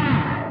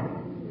tried.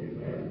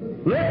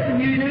 Listen,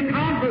 you new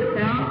converts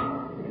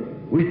now.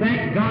 We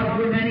thank God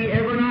for many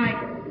every night.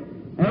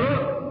 And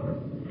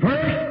look,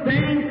 first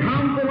thing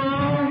comes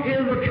along is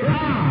a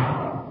trial.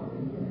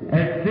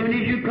 As soon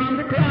as you come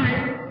to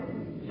Christ,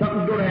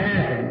 something's going to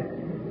happen.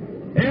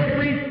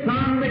 Every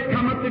son that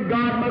cometh to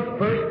God must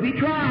first be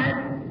tried.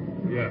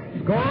 Yes.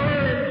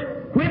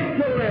 Scourged,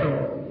 whipped a little.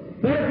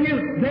 But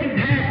if things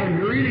happen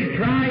to really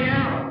try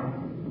out.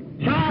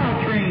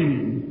 Child training.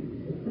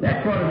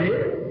 That's what it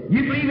is.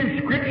 You believe in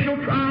scriptural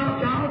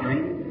child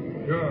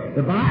training? Sure.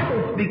 The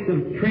Bible speaks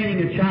of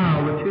training a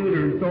child, a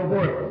tutor, and so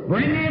forth.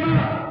 Bring him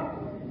up.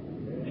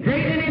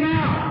 Straighten him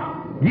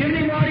out. Give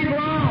him what he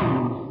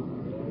belongs.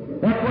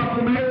 That's what's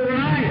the matter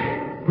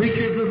tonight.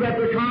 Preachers is let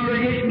their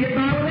congregation get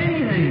by with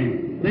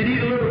anything. They need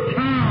a little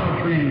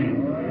child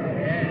training.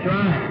 That's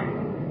right.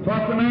 That's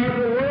what's the matter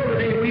with the world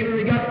today.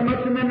 We got so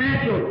much in the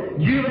natural.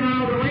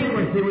 Juvenile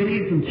delinquency, we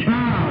need some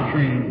child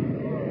training.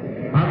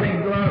 I think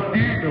there's a lot of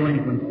parent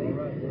delinquency.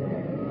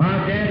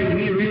 My daddy,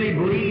 he really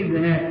believed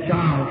in that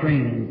child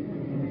training.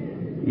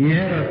 He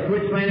had a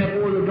switch laying up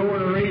over the door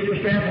and a razor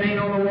strap hanging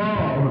on the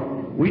wall.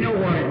 We know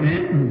what it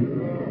meant.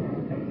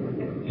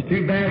 It's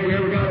too bad we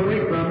ever got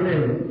away from it,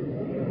 isn't it?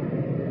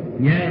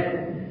 Yes.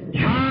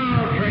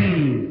 Child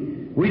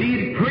training. We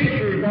need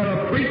preachers that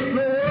will preach the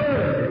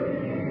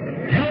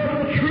Word. Tell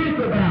us the truth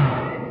about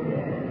it.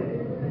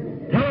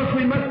 Tell us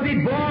we must be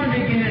born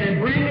again and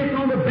bring us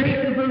on the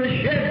basis of the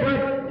shed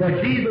blood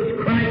to Jesus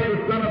Christ, the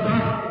Son of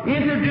God.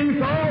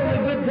 Introduce all the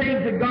good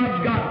things that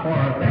God's got for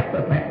us. That's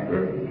the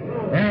factor.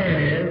 There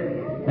it is.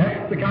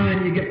 That's the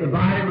kind you get the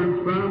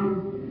vitamins from.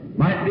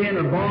 Might be in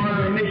a barn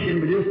or a mission,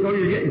 but just so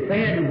you're getting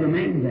fed is the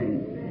main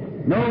thing.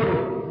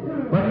 Notice.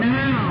 But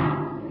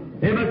now,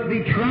 it must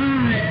be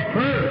tried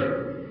first.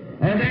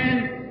 And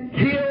then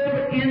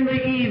killed in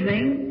the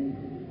evening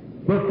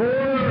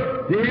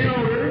before the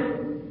elders.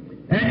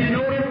 And you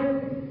notice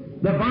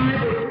the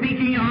Bible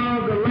speaking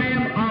of the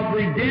Lamb of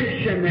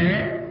redemption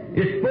there,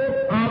 it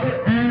spoke of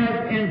it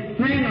as in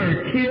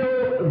singular,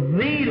 kill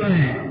the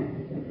Lamb.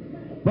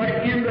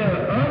 But in the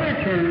other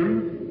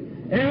terms,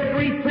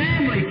 every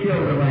family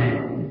killed a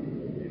lamb.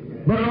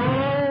 But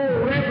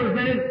all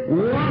represented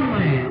one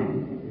lamb.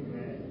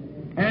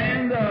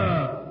 And the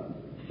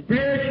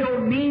spiritual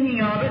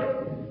meaning of it,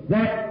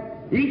 that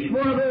each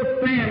one of those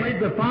families,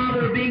 the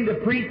father being the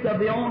priest of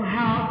their own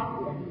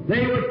house,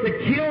 they were to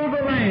kill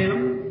the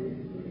lamb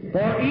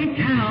for each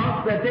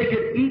house that they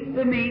could eat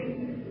the meat,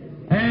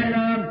 and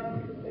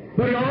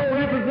but it all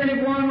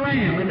represented one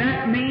lamb, and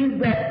that means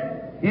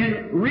that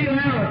in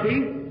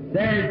reality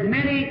there's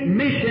many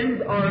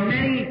missions or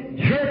many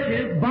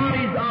churches,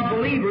 bodies of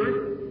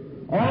believers,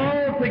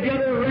 all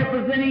together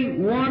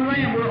representing one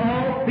lamb. We're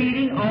all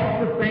feeding off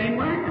the same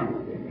lamb.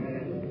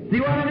 See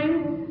what I mean?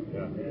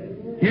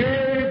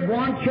 Here's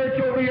one church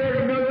over here,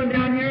 another one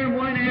down here, and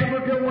one in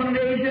Africa, one in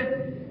Asia.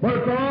 But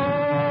it's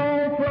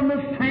all from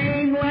the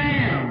same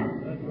Lamb.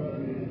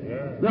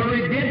 The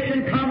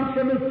redemption comes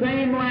from the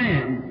same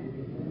Lamb.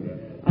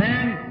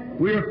 And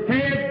we're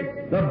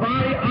fed the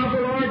body of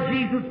the Lord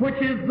Jesus,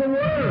 which is the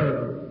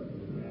Word.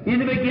 In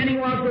the beginning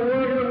was the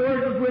Word, and the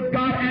Word was with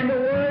God, and the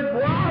Word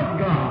was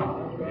God.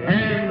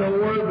 And the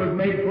Word was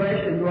made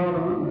flesh and dwelt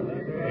among us.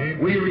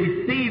 We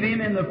receive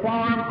Him in the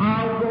form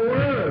of the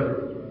Word.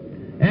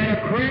 And a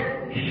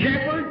correct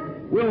shepherd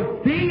will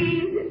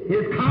feed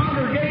his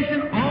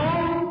congregation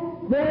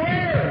on the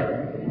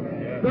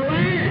Word, the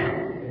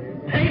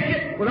Lamb. Take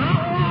it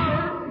without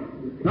water,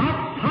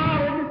 not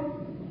solid.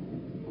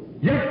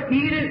 Just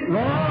eat it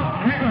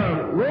raw,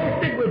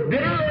 roast it with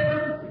bitter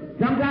herbs.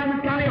 Sometimes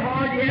it's kind of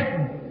hard. You have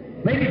to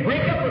maybe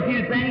break up a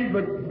few things,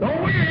 but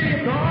don't worry,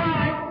 it's all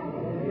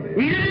right.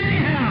 Eat it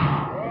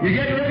anyhow. You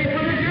get ready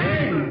for the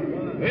journey.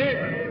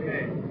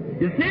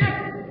 You see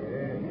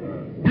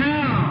it?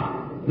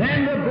 Now,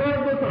 then the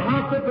blood was the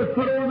hyssop was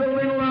put over the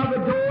lintel of the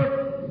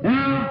door.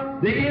 Now,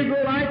 the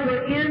Israelites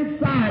were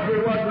inside.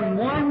 There wasn't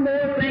one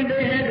more thing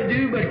they had to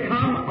do but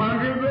come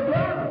under the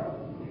blood.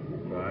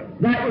 Right.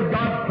 That was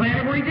God's plan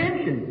of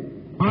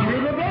redemption. Under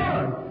the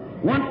blood.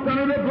 Once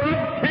under the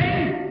blood,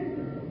 saved.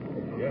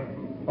 Yeah.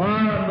 I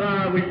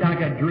wish I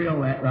could drill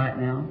that right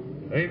now.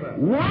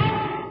 Amen.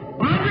 Once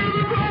under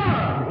the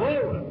blood.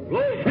 Whoa.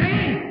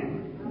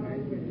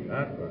 Saints.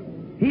 That's right.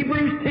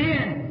 Hebrews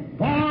 10,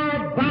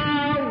 for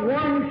by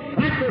one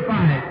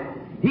sacrifice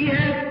he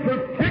has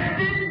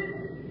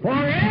perfected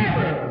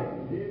forever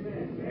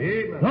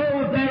Amen.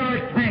 those that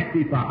are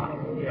sanctified.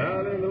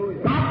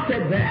 Hallelujah. God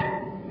said that.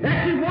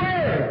 That's His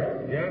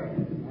Word.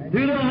 Yes.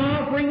 Through the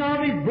offering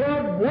of His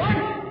blood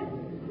once,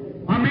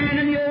 a man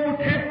in the Old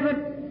Testament,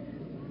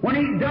 when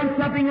he'd done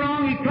something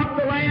wrong, he took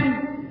the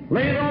lamb,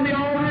 laid it on the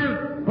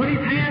altar, put his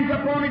hands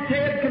up on its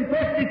head,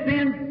 confessed his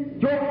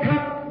sins, throat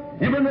cut,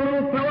 and when the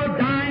little fellow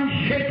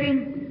dying,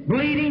 shaking,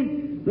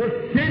 bleeding,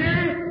 the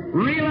sinner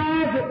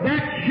realized that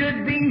that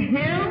should be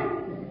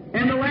him,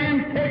 and the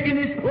lamb's taking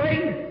his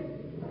place.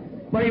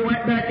 But he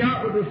went back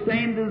out with the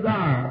same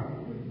desire.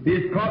 He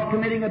was caught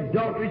committing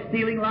adultery,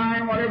 stealing,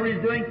 lying, whatever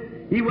he's doing.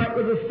 He went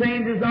with the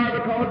same desire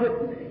because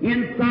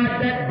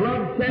inside that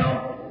blood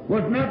cell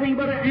was nothing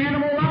but an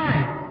animal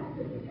life.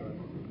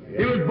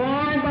 It was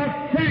born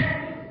by sex,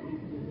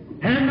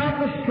 had not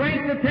the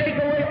strength to take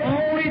away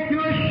only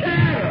through a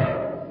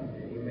shadow.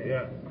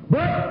 Yes.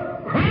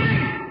 But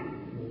Christ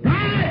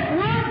died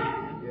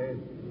once, Yes.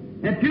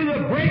 and through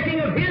the breaking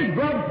of His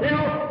blood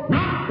cell,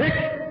 not sex,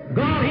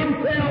 God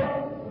Himself,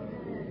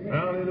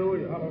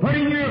 Hallelujah.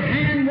 putting your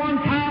hand one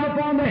time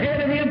upon the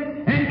head of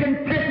Him and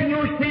confessing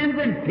your sins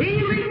and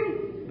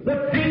feeling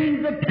the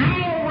pains of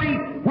Calvary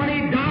when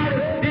He died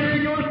of sin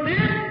in your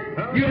sin,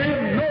 you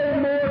have no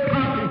more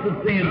conscience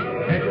of sin.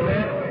 After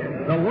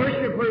that, the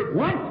worshiper,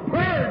 once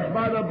purged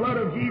by the blood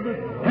of Jesus,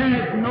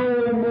 has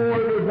no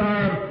more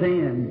desire of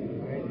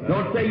sin.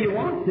 Don't say you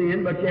want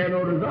sin, but you have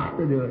no desire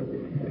to do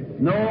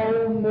it.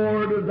 No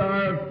more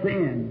desire of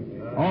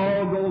sin.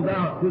 All goes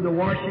out through the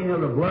washing of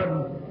the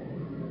blood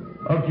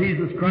of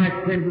Jesus Christ,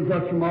 cleanses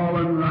us from all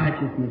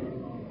unrighteousness.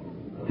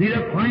 See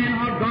the plan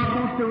how God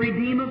wants to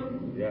redeem us?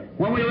 Yes.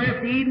 When we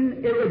left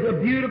Eden, it was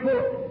a beautiful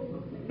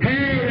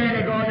pair there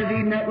in the Garden of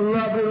Eden, that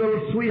lovely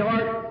little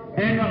sweetheart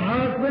and the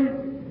husband.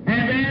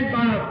 And then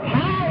by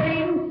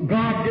falling,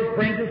 God just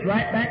brings us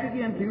right back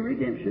again to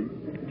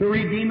redemption, to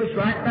redeem us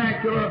right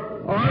back to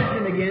our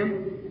origin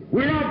again.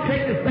 We're not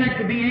taking us back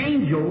to be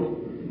angels,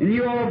 and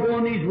you all go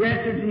in these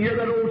restaurants and hear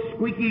that old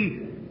squeaky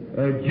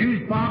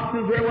juice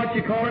boxes, or what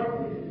you call it,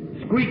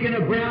 squeaking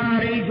a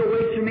brown-eyed angel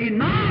waits for me.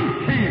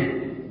 Nonsense!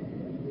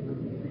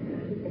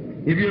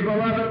 If your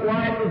beloved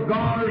wife is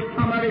gone or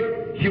somebody,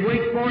 she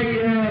waits for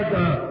you as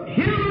a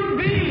human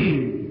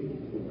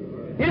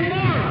being.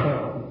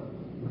 Immortal.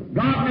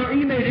 God never,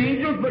 He made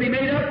angels, but He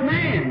made us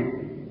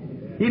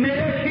man. He made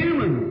us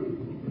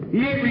human. He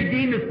ain't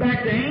redeemed us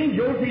back to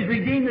angels. He's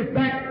redeemed us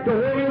back to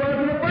where we was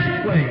in the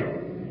first place.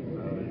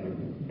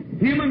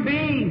 Human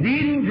beings,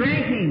 eating,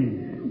 drinking.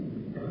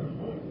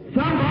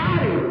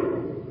 Somebody.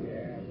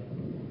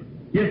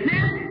 You see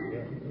it?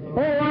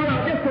 Oh, why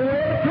not? Just a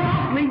word of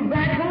talk leads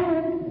back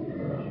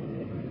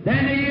home.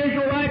 Then the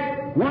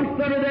Israelites, once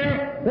stood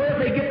there, well, if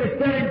they get to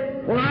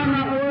studying, well, I'm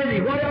not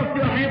worthy. What else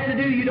do I have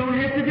to do? You don't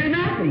have to do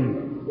nothing.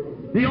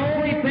 The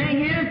only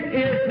thing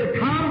is to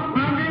come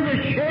under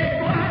the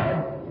shed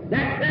blood.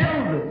 That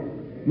settles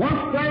it.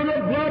 Once under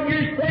the blood,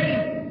 you're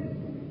saved.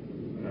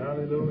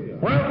 Hallelujah.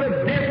 Well, the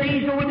death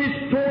angel with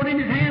his sword in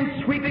his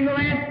hand sweeping the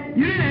land,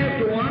 you didn't have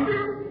to wonder.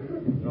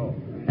 No.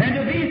 And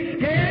to be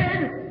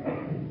scared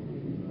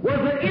was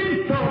an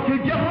insult to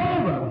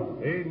Jehovah.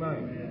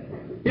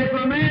 Amen. If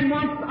a man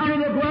once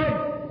under the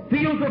blood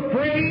feels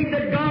afraid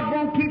that God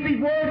won't keep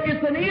His word,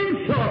 it's an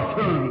insult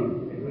to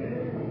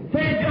him.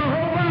 Say,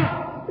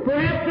 Jehovah,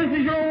 perhaps this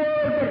is your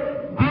word,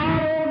 but I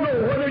don't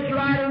know whether it's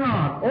right or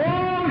not.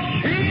 Oh,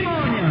 shame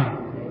on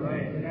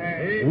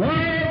you.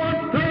 Why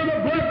once under the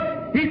blood,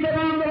 He said,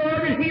 I'm the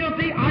Lord who heals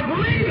thee. I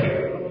believe it.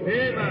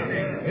 Amen.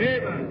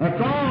 Amen.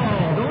 That's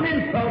all. Don't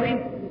insult Him.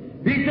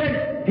 He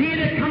said, He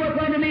that cometh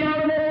unto me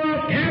out of the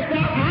world cast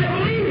out. I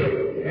believe it.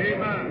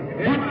 Amen.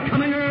 Once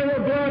coming out of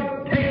the blood,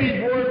 take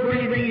His word for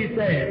anything He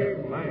says.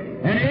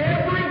 And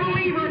every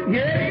believer,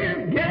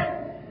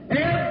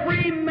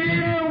 every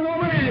man or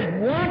woman has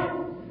once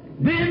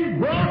been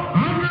brought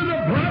under the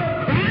blood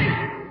of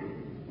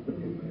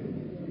Christ.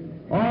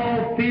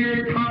 All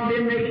fear and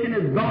condemnation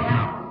has gone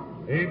out.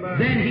 Amen.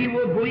 Then he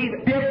will believe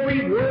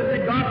every word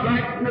that God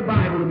writes in the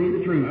Bible to be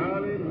the truth.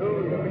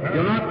 Hallelujah.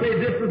 You'll not say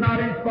this is not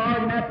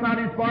inspired and that's not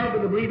inspired,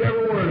 but to believe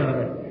every word of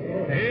it.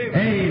 Amen.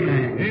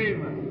 Amen.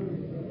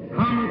 Amen.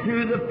 Come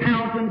to the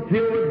fountain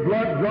filled with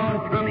blood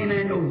drawn from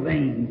Emmanuel's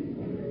veins.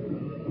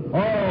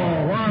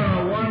 Oh, what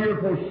a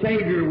wonderful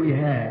Savior we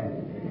have.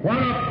 What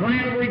a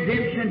plan of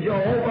redemption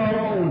Jehovah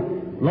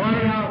alone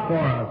laid out for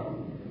us.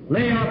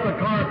 Lay out the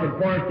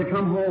carpet for us to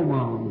come home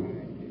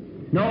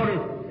on.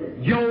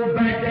 Notice, Job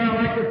back there,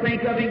 I like to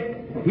think of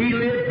him. He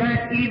lived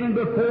back even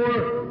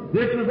before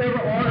this was ever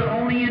ordered,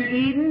 only in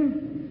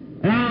Eden.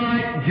 And I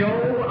like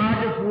Job.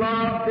 I just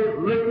love to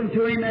listen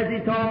to him as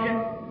he's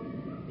talking.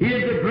 He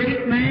is a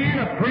great man,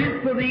 a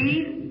prince of the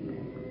East.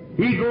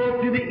 He'd go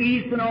up to the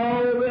East and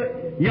all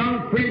the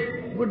young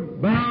priests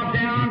would bow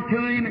down to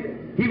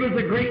him. He was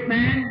a great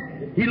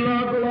man. He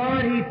loved the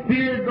Lord. He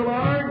feared the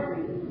Lord.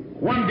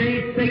 One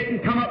day Satan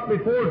come up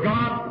before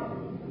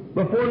God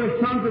before the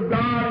sons of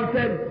God and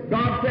said,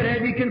 God said,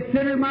 have you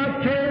considered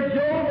my servant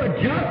Job, a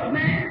just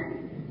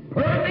man?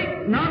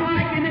 Perfect, none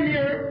like him in the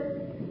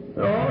earth.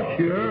 Oh,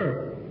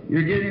 sure.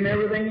 You're getting him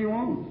everything he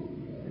wants.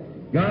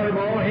 Got him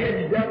all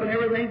hedged up and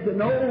everything, so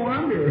no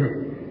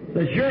wonder.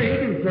 So sure, he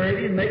can serve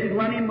you and make you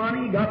plenty of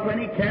money. He got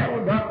plenty of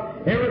cattle,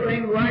 got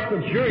everything right.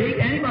 So sure,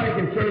 anybody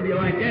can serve you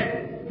like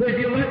that. So if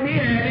you let me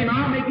have him,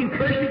 I'll make him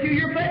curse you to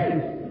your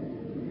face.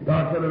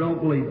 God said, I don't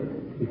believe it.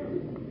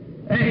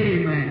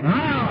 Amen.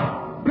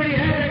 How could he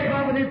have that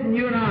confidence in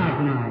you and I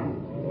tonight?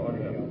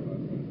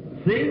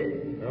 See?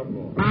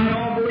 I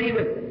don't believe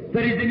it.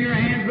 That he's in your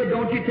hands, but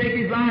don't you take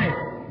his life.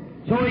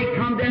 So he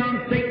come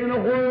down, Satan in a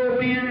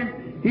whirlwind,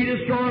 and he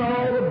destroyed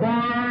all the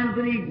barns,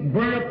 and he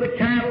burned up the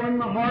cattle and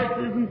the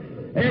horses and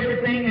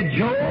everything. And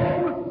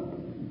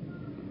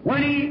Job,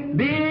 when he,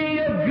 being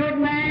a good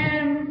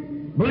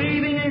man,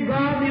 believing in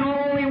God, the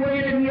only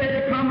way that he had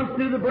to come is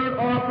through the burnt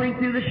offering,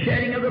 through the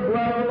shedding of the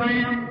blood of the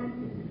Lamb.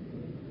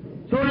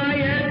 So now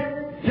he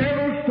had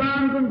several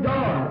sons and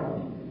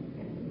daughters.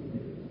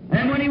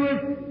 And when he was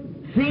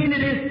seeing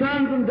that his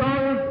sons and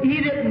daughters,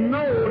 he didn't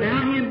know,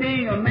 now him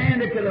being a man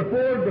that could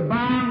afford to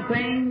buy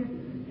things,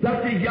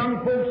 such as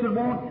young folks would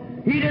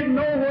want, he didn't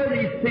know whether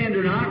he sinned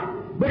or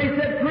not, but he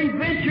said,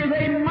 peradventure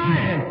they might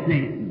have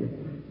sinned.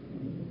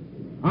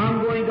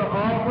 I'm going to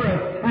offer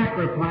a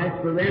sacrifice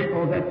for them,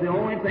 because that's the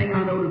only thing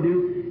I know to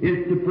do,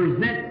 is to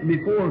present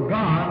before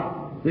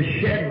God the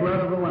shed blood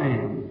of the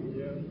Lamb.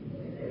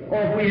 Oh,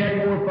 if we had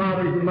more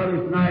fathers and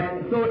mothers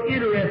tonight so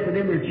interested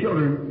in their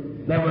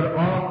children that would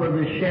offer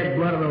the shed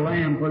blood of the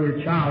Lamb for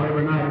their child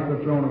every night at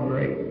the throne of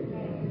grace.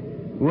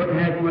 We wouldn't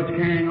have so much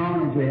carrying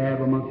on as we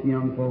have amongst the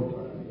young folks.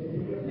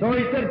 So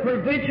he said,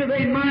 peradventure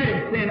they might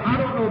have sinned. I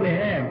don't know they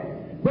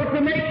have. But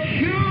to make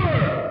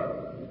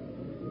sure,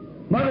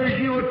 mothers,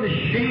 you know it's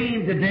a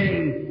shame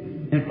today,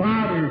 and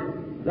fathers,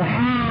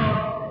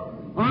 how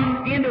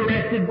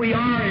uninterested we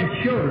are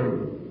in children.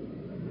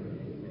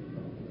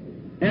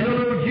 And the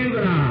little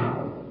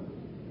juveniles.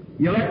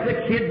 You let the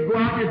kids go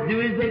out and just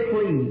do as they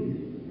please.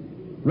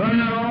 Run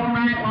out all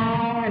night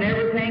long and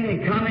everything,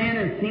 and come in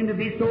and seem to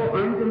be so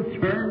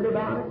unconcerned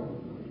about it.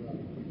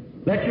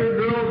 Let your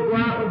girls go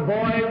out with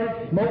boys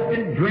that smoke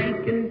and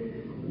drink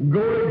and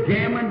go to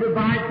gambling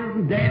devices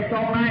and dance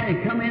all night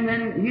and come in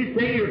and you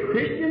say you're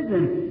Christians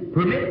and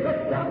permit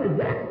such stuff as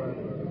that.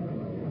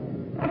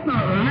 That's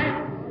not right.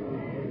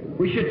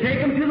 We should take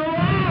them to the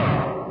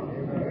Lord.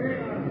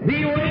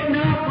 Be waiting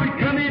up and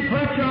come in,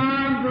 put your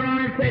arms around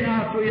her and say,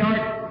 now,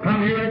 sweetheart,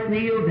 come here, let's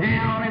kneel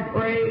down and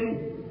pray.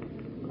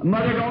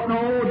 Mother don't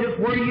know just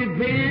where you've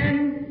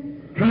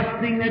been,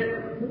 trusting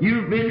that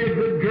you've been a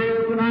good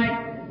girl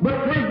tonight,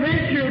 but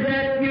peradventure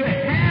that you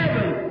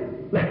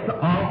haven't. Let's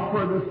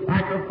offer the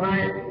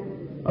sacrifice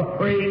of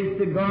praise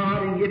to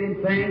God and give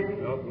Him thanks.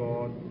 Help,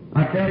 Lord.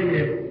 I tell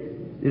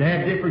you, you'd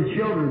have different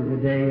children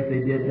today if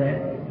they did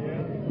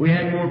that. We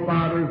had more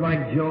fathers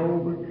like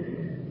Job.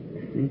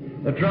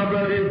 The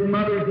trouble is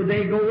mothers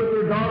today go with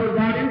their daughters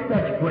out in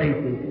such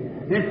places.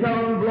 And some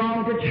of them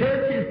belong to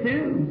churches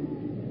too.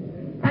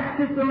 That's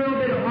just a little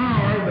bit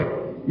hard,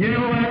 but you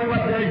know that's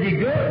what does you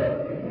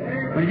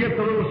good. When it gets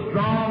a little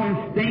strong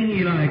and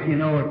stingy like, you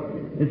know,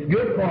 it's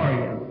good for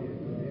you.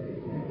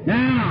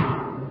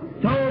 Now,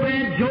 so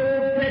then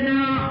Job said,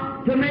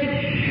 now, to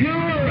make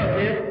sure of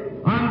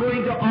this, I'm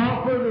going to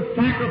offer the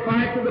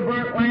sacrifice of the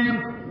burnt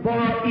lamb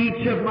for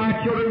each of my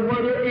children,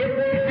 whether if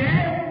they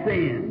have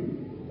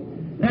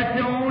sinned. That's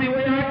the only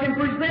way I can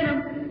present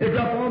them, is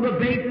upon the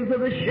basis of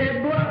the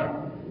shed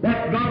blood.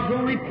 That's God's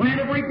only plan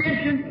of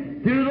redemption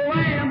through the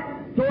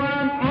Lamb. So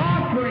I'm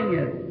offering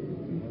it.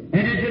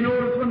 And did you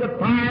notice when the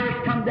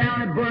fires come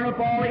down and burn up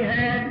all he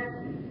had?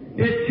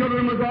 His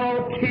children was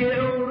all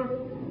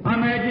killed. I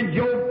imagine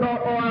Job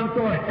thought, oh, I'm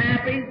so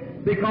happy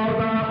because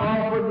I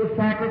offered the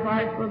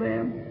sacrifice for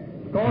them.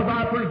 Because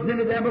I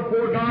presented them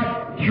before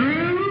God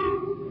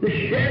through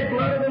the shed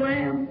blood of the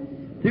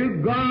Lamb.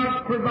 Through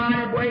God's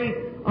provided way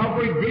of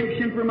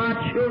redemption for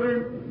my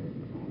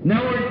children.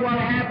 Notice what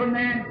happened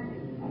then.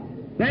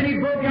 Then he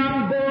broke out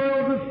in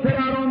boils and set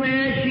out on the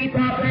ash heap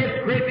out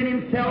there, scraping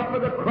himself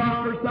with a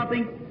crock or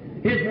something.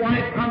 His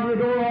wife comes to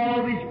the door,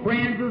 all of his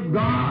friends is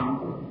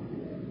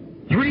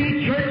gone.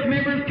 3 church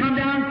members come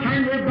down,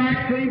 turned their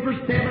back to him for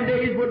 7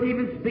 days, wouldn't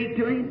even speak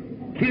to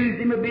him, accused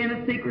him of being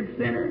a secret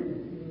sinner.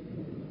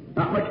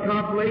 Not much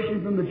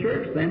consolation from the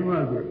church then,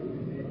 was there?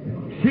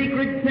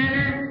 Secret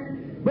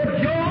sinner.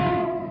 But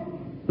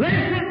Job,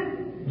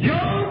 listen,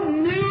 Job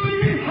knew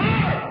in his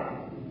heart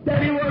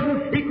that he was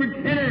a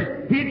secret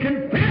sinner. He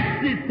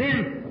confessed his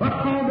sin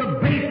upon the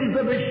basis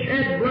of the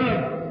shed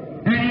blood.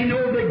 And he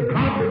knows that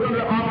God was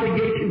under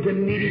obligation to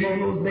meet him on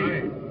those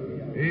bases.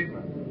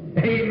 Amen.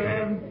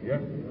 Amen.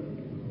 Yes.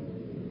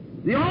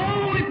 The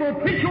only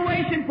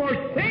propitiation for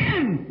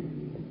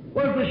sin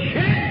was the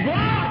shed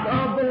blood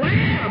of the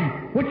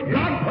Lamb, which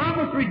God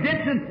promised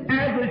redemption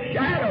as a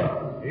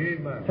shadow.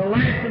 Amen. To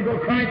last until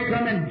Christ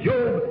come, and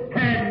Job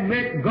had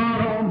met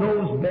God on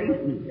those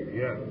bases.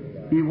 Yes.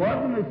 He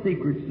wasn't a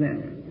secret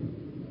sinner.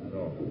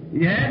 No.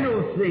 He had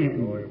no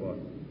sin. No, he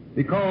wasn't.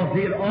 because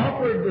he had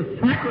offered the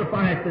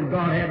sacrifice that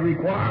God had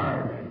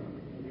required.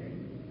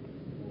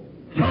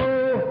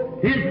 So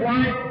his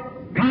wife,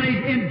 kind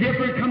of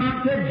indifferent, come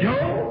out and said,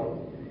 Job,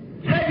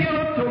 said you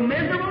look so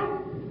miserable.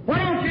 Why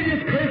don't you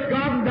just curse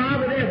God and die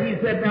with death? He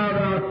said, now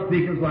thou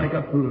speakest like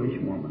a foolish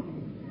woman.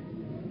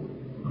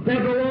 Said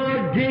the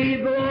Lord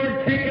gave, the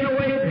Lord taken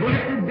away,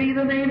 blessed be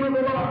the name of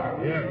the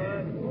Lord. Yes.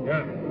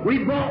 Yes. We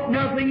brought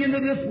nothing into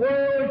this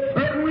world,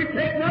 certainly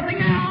take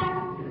nothing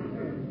out.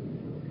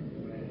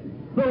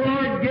 The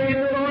Lord gave,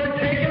 the Lord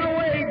taken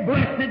away,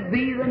 blessed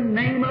be the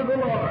name of the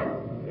Lord.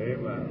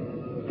 Amen.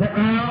 Said,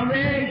 now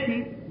there is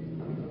she.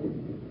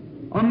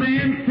 A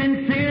man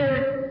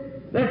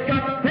sincere that's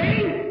got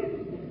faith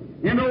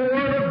in the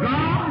Word of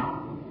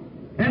God,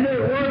 and the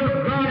Word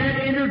of God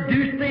had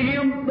introduced to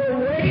him the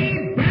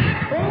way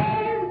back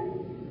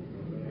home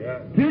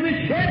to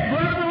the shed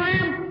blood of the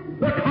Lamb,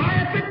 the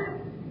carpet,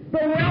 the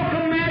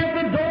welcome mat at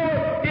the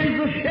door is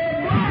the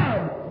shed blood.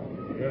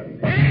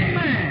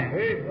 Amen.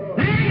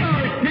 They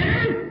are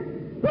sinners.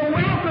 The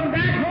welcome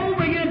back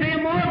home again to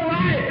immortal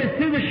life is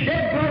through the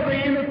shed blood of the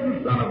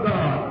innocent Son of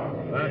God,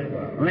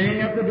 laying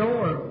at the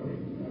door.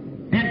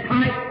 And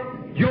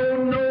tight,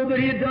 Job knew that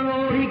he had done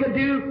all he could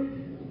do.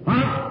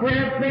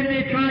 Perhaps maybe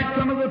they tried,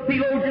 some of the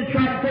theologians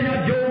tried to say,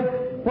 now Job,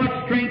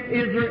 what strength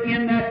is there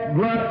in that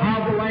blood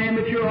of the Lamb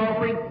that you're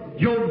offering?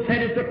 Job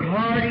said it's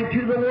according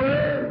to the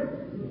Word.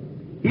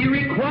 He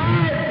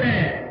required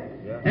that.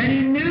 And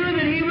he knew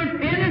that he was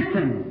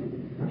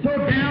innocent. So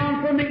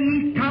down from the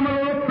east come a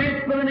little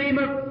prince by the name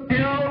of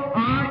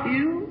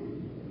Elihu.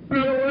 In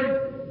other words,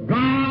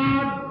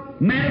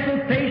 God's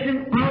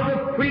manifestation of the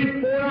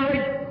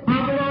pre-foreknowledge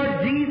of the Lord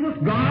Jesus,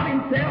 God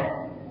Himself.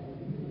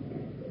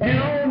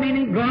 El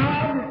meaning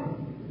God,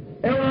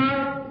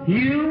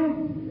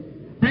 Elihu,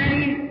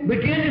 and he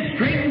began to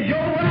straighten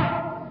Job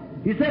up.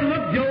 He said,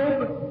 look,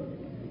 Job,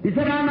 he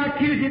said, I'm not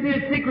accusing you of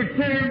being a secret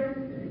sinner,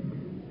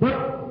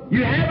 but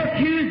you have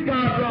accused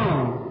God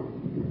wrong.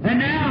 And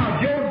now,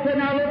 Job said,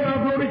 now look,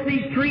 I've noticed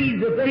these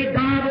trees, if they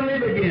die, they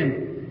live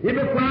again. If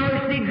a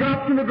flower seed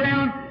drops in the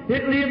ground,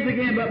 it lives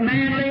again. But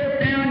man layeth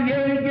down,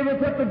 yea, he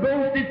giveth up the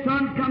ghost, his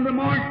sons come to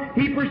morn,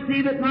 he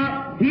perceiveth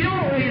not, he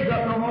don't raise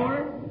up no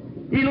more.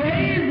 He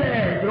lays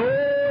there, so, oh,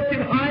 it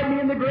should hide me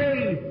in the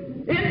grave.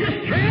 In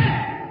distress,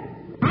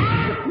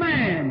 honest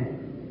man,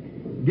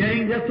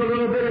 getting just a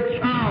little bit of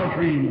child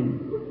training.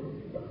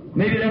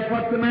 Maybe that's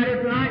what's the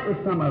matter tonight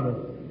with some of us.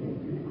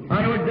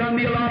 I know it done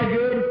me a lot of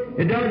good.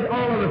 It does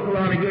all of us a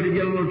lot of good to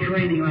get a little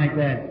training like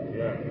that.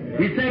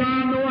 He said,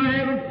 I know I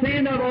haven't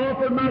sinned. I've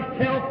offered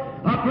myself.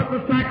 I put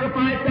the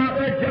sacrifice out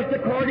there just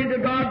according to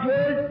God's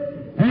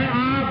Word. And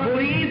I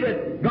believe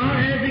that God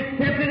has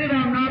accepted it.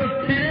 I'm not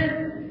a sinner.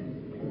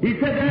 He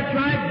said, that's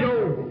right,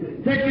 Job.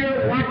 Said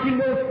you're watching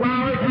those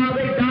flowers, how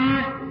they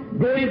die,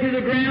 go into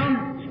the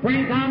ground.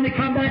 Springtime, they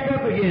come back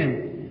up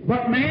again.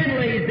 But man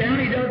lays down,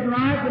 he doesn't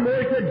rise. The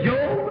Lord said,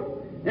 Job,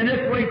 and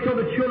this way so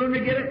the children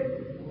will get it.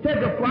 Said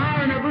the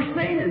flower never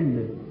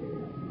sinned.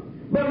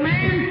 But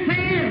man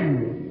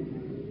sinned.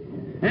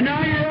 And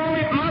now you're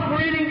only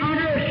operating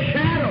under a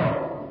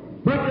shadow.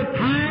 But the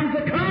times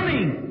are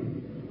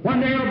coming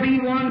when there'll be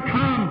one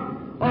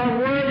come, a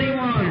worthy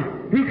one,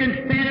 who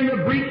can stand in the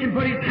breach and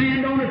put his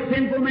hand on a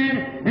sinful man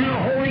and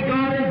a holy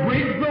God and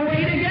bridge the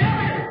way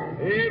together.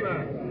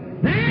 Amen.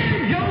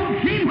 Then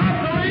Job seen what the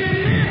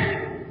Lamb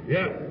meant.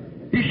 Yes.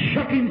 He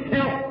shook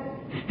himself,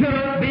 stood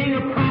up being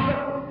a prophet.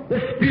 The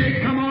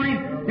Spirit come on him.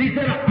 He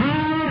said,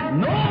 I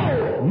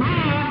know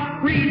my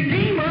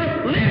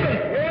Redeemer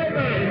liveth.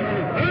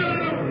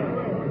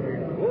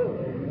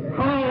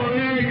 Oh,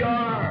 there you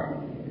are.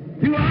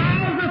 2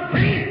 hours of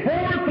faith,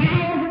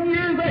 4,000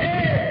 years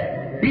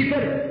ahead. He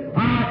said,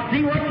 I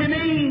see what you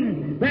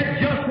mean.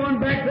 That just one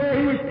back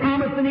there who was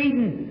promised in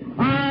Eden.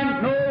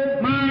 I know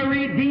my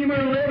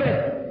Redeemer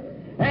liveth.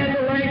 And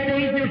the last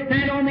days he'll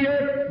stand on the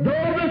earth.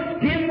 Though the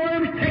skin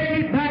worms take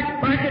me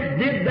back, like it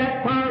did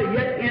that fire,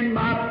 yet in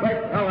my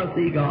flesh shall I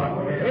see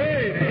God.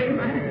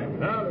 Amen.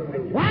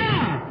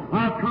 Why?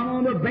 I've come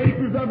on the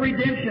basis of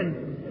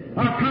redemption.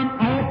 I've come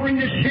offering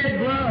the shed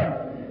blood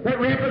that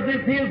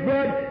represents His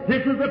blood.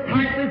 This is the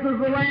type, this is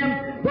the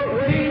Lamb. But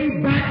way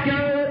back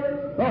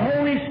there, the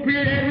Holy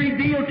Spirit had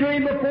revealed to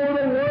him before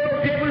the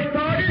world ever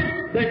started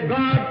that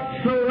God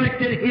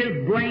selected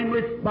His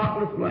blameless,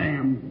 spotless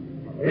Lamb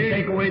to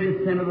take away the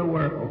sin of the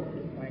world.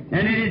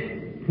 And in His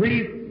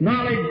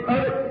pre-knowledge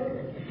of it,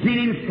 seen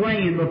Him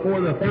slain before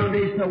the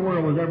foundation of the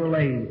world was ever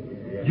laid.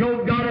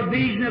 Job got a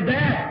vision of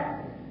that.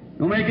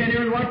 Don't make any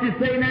difference what you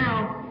say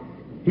now.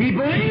 He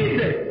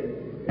believed it.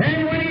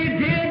 And when he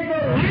did, the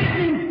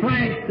lightning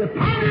flashed, the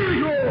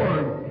thunders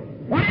roared.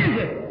 What is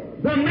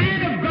it? The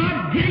man of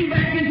God getting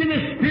back into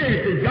the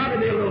Spirit. There's got to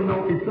be a little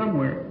notice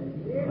somewhere.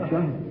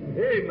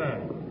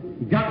 Amen.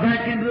 He got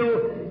back into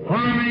the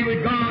harmony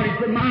with God. He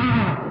said,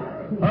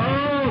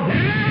 oh,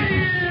 there he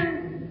is.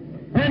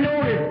 And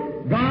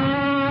notice,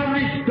 God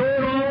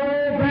restored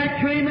all back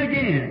to him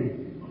again.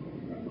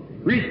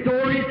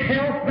 Restored his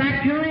health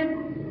back to him.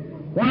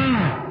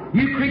 Why?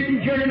 You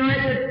Christians here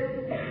tonight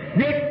that's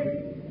sick,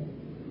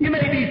 You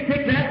may be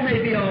sick, that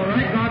may be all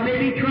right. God may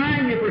be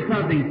trying you for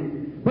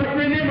something. But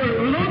remember,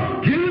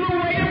 look to the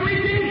way of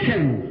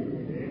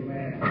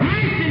redemption.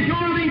 Christ is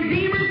your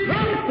Redeemer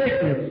from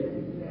sickness.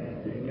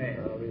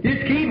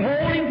 Just keep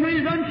holding to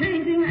His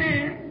unchanging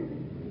hand.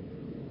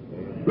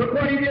 Look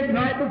what He did the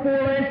night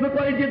before last. Look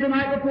what He did the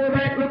night before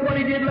that. Look what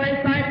He did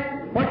last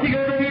night. What's He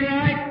going to do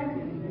tonight?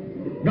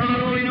 God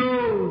only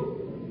knows.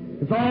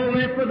 It's all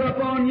left with up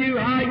on you,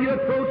 how you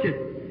approach it.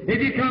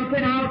 If you come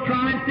saying, I'll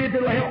try and see if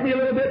it'll help me a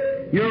little bit,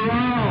 you're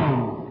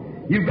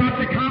wrong. You've got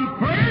to come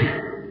first,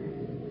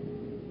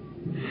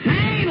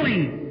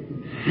 sanely,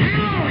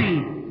 soundly,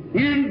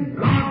 in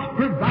God's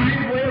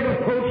provided way of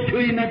approach to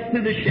Him. That's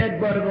through the shed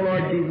blood of the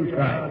Lord Jesus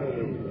Christ.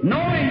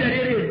 Knowing that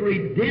it is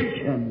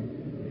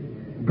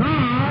redemption.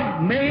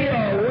 God made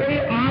a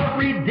way of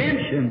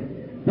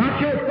redemption. Not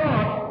your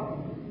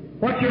thoughts,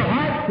 what your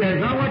heart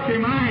says, not what your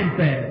mind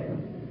says.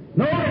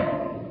 Notice,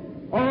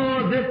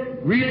 oh, this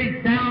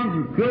really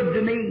sounds good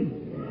to me.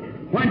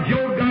 When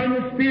Job got in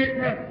the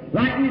Spirit,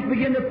 lightnings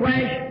began to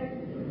flash,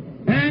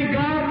 and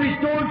God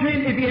restored to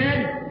him. If he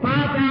had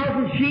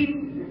 5,000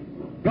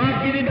 sheep,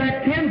 God gave him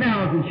back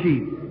 10,000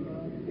 sheep.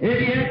 If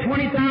he had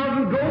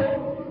 20,000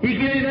 goats, He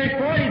gave him back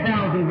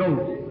 40,000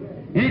 goats.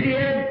 And if he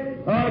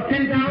had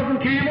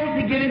 10,000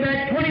 camels, He gave him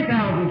back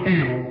 20,000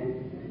 camels.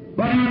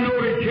 But I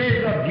notice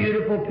here's a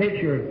beautiful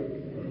picture.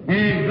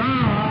 And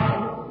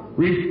God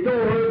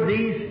restored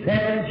these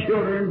 7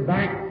 children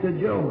back to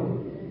Job.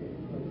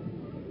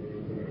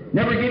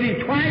 Never give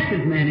him twice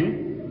as many.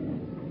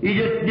 He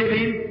just gave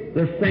him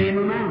the same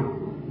amount.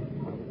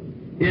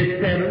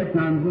 His 7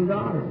 sons and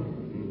daughters.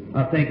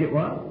 I think it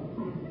was.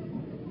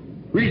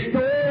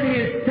 Restored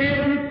his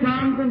 7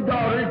 sons and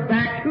daughters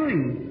back to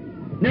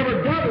him.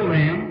 Never doubled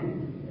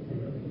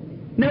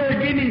them. Never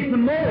gave him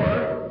some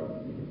more.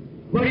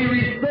 But He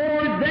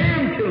restored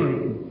them to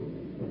him.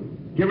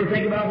 Did you ever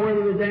think about where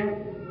they was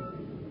at?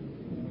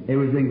 It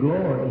was in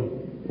glory,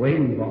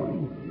 waiting for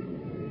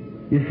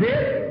him. You see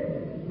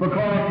it?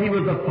 Because he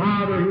was a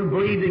father who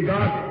believed in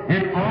God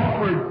and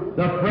offered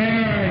the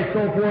prayer and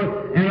so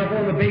forth, and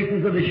upon the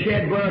basis of the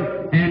shed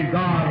blood, and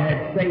God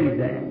had saved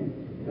them.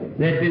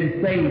 They'd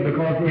been saved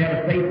because they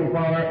had a faithful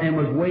father and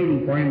was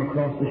waiting for him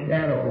across the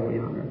shadow over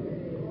yonder.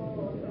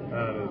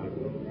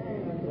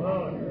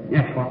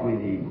 That's what we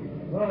need.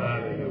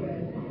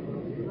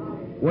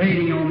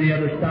 Waiting on the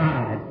other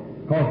side,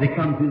 because they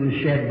come through the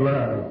shed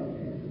blood.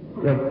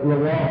 The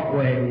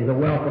walkway, the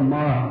welcome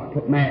mat,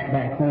 put Matt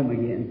back home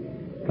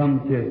again. Come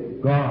to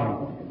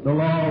God. The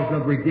laws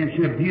of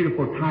redemption, a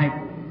beautiful type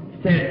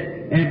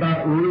said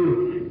about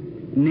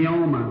Ruth,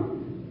 Naomi,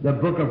 the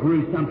book of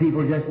Ruth. Some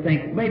people just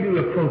think, maybe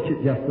we'll approach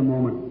it just a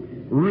moment.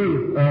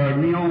 Ruth,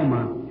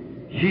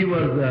 Naomi, she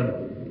was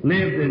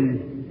lived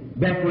in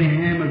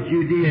Bethlehem of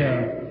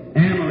Judea.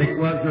 Amalek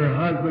was her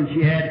husband.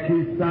 She had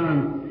 2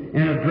 sons.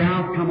 And a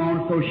drought come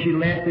on, so she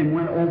left and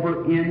went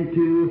over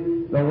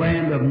into the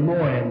land of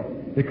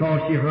Moab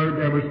because she heard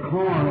there was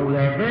corn over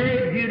there. A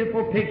very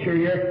beautiful picture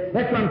here.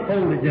 Let's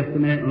unfold it just a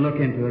minute and look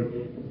into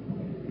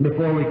it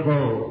before we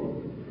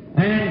close.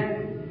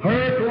 And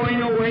her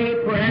going away,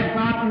 perhaps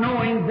not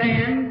knowing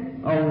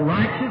then, a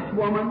righteous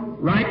woman,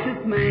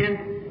 righteous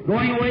man,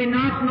 going away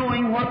not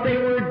knowing what they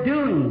were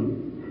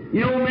doing.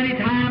 You know, many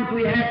times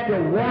we have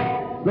to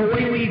walk the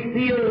way we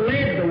feel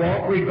led to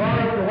walk,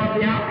 regardless of what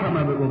the outcome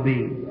of it will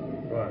be.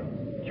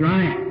 That's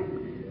right.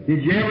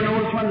 Did you ever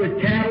notice when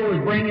the cattle was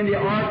bringing the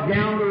ark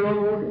down the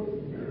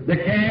road? The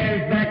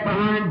calves back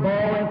behind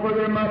bawling for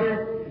their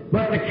mother,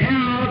 but the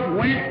cows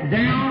went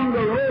down the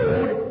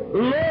road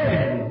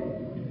lowing.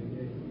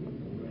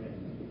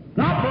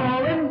 Not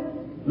bawling.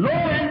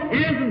 Lowing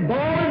isn't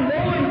bawling,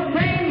 lowing,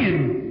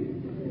 singing.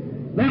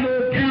 Them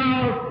old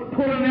cows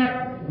pulling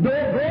that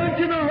door, going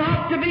to the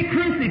rock to be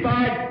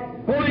crucified,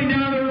 going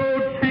down the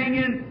road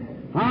singing,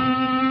 I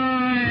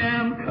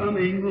am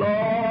coming,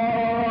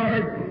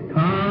 Lord.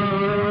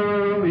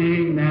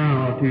 Coming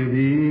now to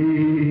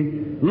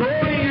Thee.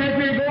 Lowing as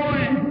you're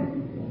going.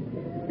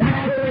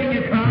 That's the way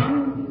you come.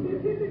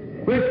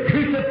 With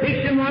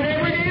crucifixion,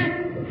 whatever it is,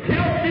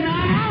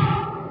 self-denial.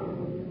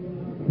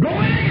 Go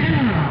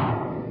anyhow.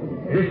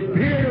 The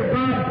Spirit of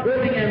God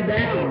pulling him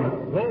down.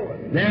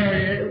 There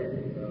it is.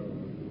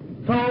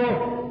 So,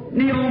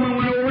 Naomi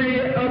went over to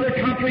the other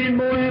country in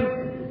Moab,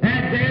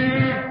 and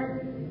there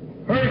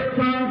her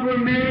sons were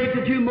married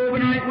to 2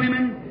 Moabite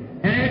women.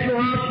 And after a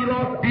while, she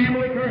lost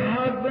Amalek, her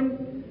husband.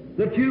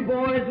 The 2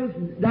 boys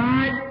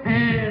died,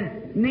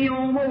 and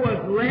Naomi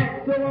was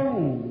left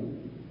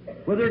alone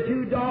with her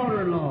 2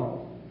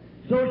 daughters-in-law.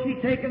 So she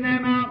taken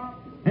them out,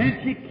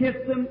 and she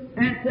kissed them,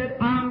 and said,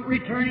 I'm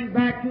returning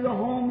back to the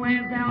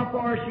homeland now,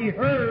 for she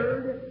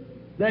heard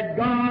that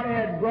God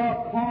had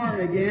brought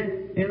corn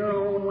again in her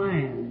own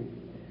land.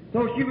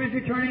 So she was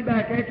returning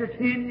back after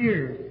 10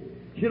 years.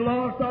 She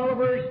lost all of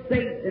her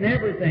estate and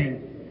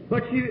everything,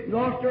 but she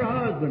lost her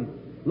husband.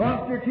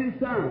 Lost her 2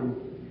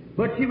 sons.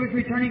 But she was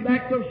returning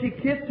back, so she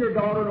kissed her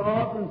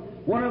daughter-in-law, and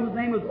one of them's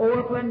name was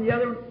Orpah, and the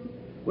other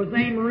was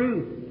named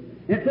Ruth.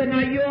 and said, now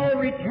you all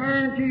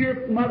return to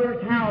your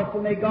mother's house,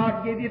 and may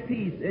God give you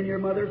peace in your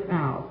mother's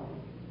house.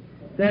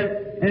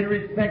 Said, in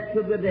respects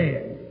of the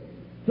dead.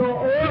 So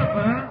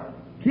Orpah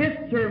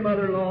kissed her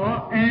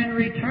mother-in-law and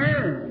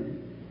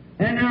returned.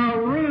 And now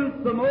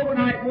Ruth, the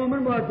Moabite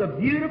woman, was a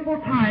beautiful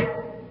type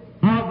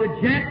of the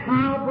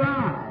Gentile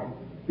bride.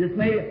 This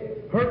may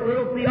hurt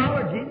little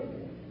theology,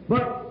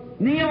 but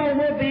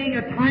Naomi being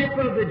a type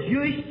of the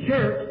Jewish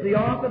church, the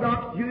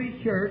Orthodox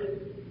Jewish church,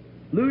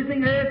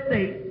 losing her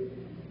estate,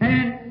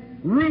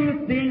 and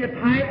Ruth being a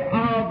type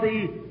of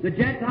the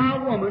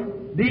Gentile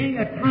woman, being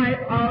a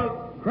type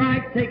of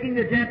Christ taking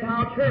the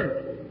Gentile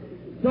church.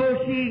 So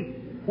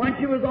when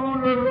she was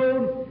on her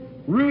road,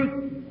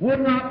 Ruth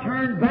would not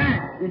turn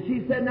back. And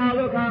she said, now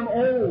look, I'm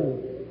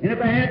old. And if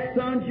I had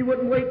sons, you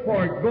wouldn't wait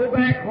for it. Go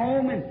back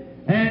home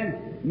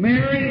and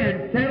marry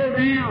and settle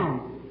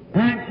down.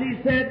 And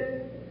she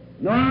said,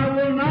 no, I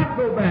will not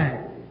go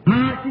back.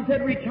 She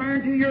said,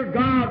 return to your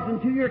gods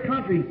and to your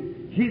country.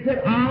 She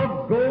said,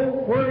 I'll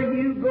go where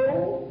you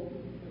go.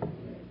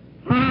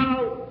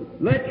 I'll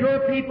let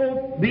your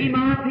people be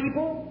my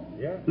people.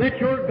 Yeah. Let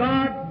your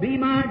God be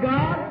my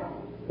God.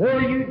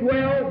 Where you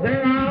dwell,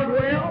 there I'll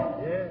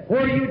dwell. Yeah.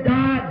 Where you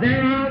die,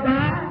 there I'll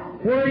die.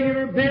 Where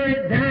you're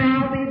buried, there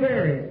I'll be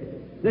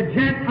buried. The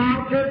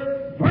Gentile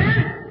church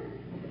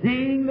first,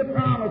 seeing the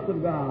promise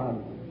of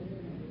God,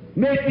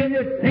 making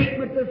the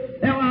statement to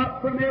sell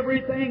out from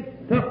everything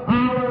to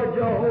follow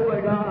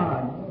Jehovah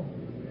God.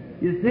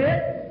 You see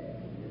it?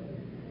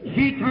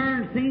 She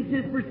turned, seeing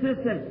she's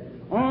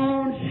persistent.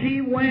 On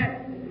she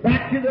went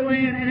back to the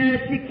land, and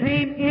as she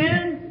came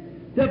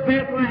in to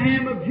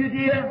Bethlehem of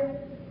Judea,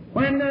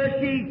 when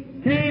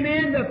she came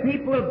in, the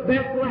people of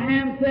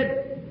Bethlehem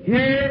said,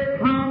 here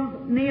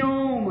comes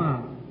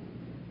Naomi.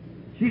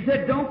 She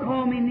said, don't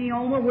call me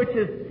Naomi, which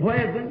is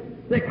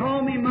pleasant. They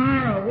call me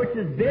Mara, which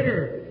is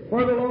bitter,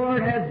 for the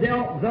Lord has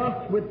dealt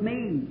thus with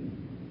me.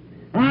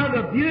 Now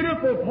the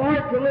beautiful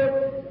part to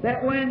look,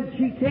 that when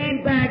she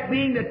came back,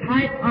 being the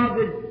type of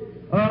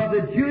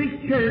the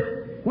Jewish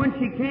church, when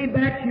she came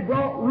back, she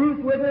brought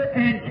Ruth with her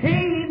and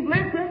came,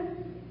 listen,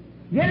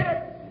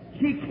 yet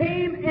she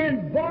came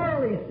in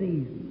barley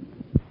season.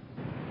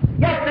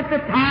 Just at the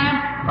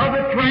time of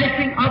the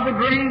threshing of the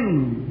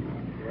grain.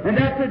 And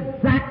that's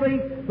exactly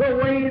the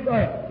way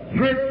the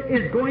church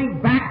is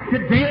going back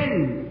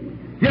today.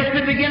 Just at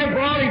the beginning of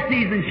barley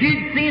season.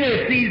 She'd seen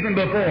a season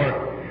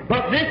before.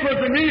 But this was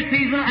a new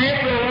season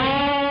after a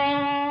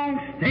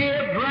long stay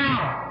of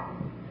drought.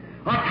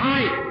 A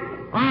type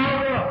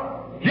of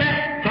the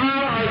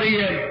Gentile, or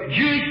the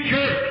Jewish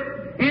church.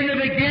 In the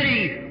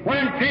beginning,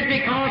 when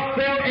Pentecost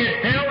fell,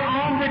 it fell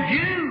on the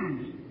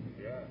Jews.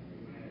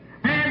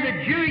 And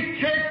the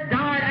Jewish church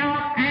died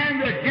out,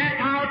 and the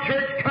Gentile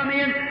church come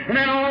in, and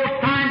then all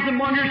signs and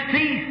wonders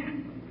ceased.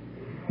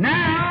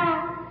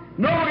 Now,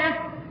 notice,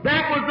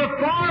 that was the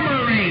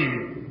former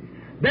rain.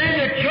 Then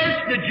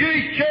the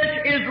Jewish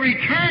church is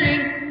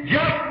returning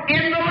just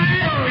in the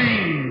latter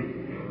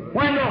rain,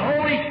 when the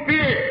Holy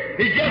Spirit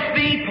is just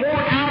being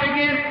poured out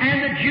again,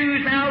 and the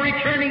Jews now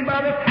returning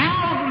by the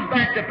thousands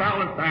back to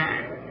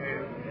Palestine.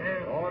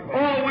 Oh,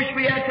 I wish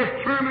we had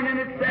this sermon in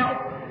itself.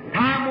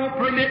 Time won't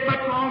permit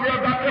much longer.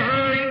 I've got to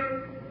hurry.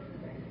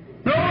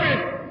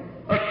 Notice,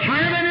 a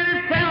sermon in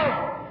itself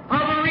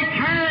of the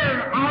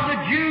return of the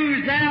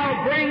Jews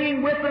now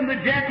bringing with them the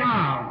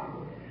Gentiles.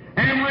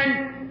 And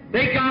when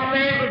they got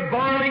there, it was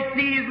barley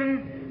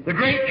season, the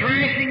great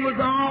threshing was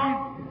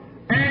on,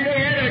 and they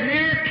had a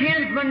near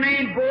kinsman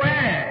named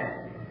Boaz.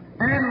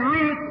 And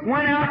Ruth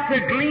went out to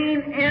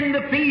glean in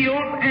the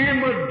field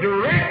and was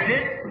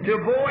directed to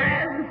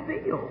Boaz's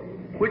field,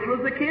 which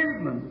was the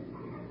kinsman.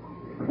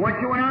 When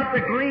she went out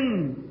to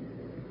glean,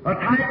 a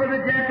type of the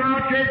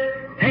Gentile church,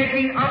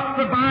 taking up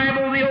the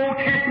Bible, the Old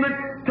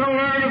Testament, to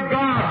learn of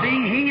God,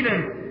 being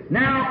heathen,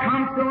 now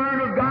comes to learn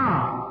of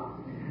God.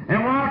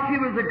 And while she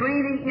was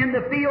gleaning in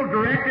the field,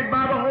 directed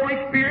by the Holy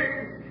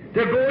Spirit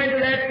to go into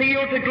that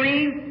field to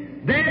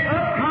glean, then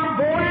up come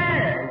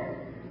Boaz.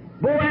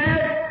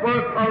 Boaz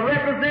was a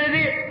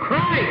representative of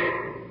Christ,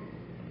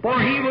 for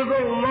he was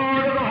the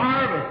Lord of the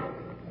harvest.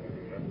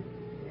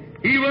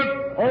 He was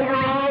over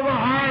all the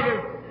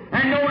harvest.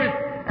 And notice,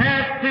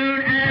 as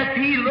soon as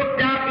he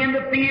looked out in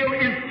the field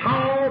and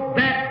saw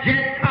that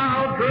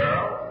Gentile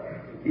girl,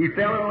 he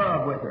fell in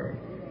love with her.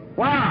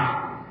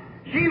 Why?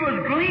 She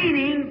was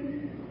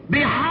gleaning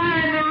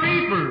behind the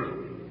reapers.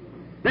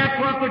 That's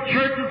what the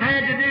churches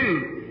had to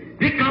do.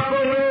 Pick up a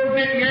little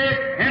bit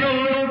here and a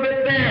little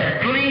bit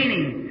there,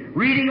 gleaning,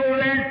 reading over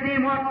there and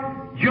seeing what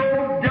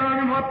Job done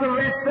and what the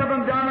rest of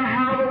them done and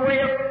how the way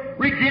of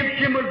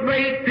redemption was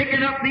made,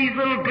 picking up these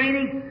little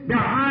gleanings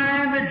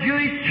behind the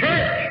Jewish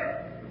church.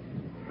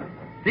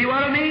 See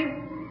what I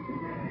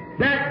mean?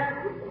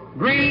 That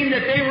grain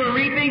that they were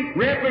reaping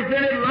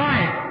represented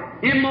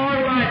life,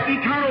 immortal life,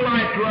 eternal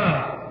life to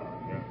us.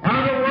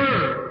 Out of the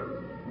Word.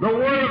 The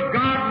Word of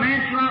God,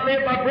 man shall not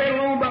live by bread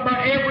alone, but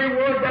by every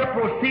word that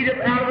proceedeth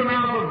out of the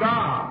mouth of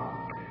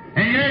God.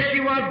 And there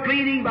she was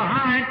gleaning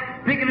behind,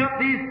 picking up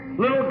these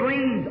little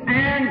gleans,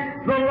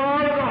 and the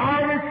Lord of the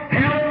harvest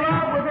fell in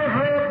love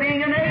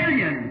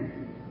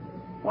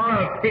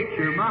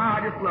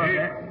just love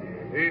that.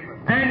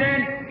 Amen. And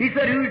then he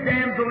said, whose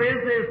damsel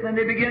is this? And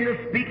they began to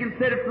speak and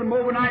said, it's the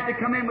Moabite that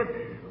come in with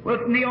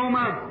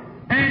Naomi.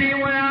 And he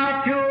went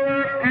out to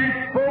her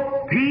and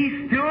spoke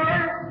peace to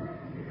her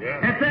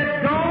and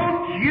said,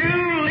 don't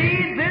you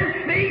leave this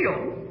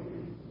field.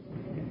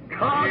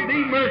 God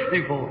be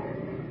merciful.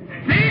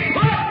 Stay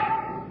put.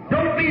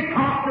 Don't be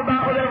tossed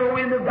about with every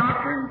wind of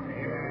doctrine.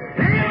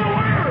 Stay in the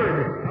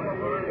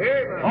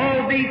Word.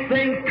 All these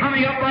things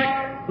coming up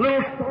like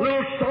little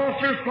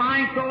saucers,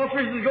 flying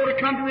saucers, is going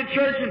to come to the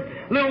church, and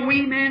little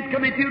wee men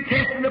coming through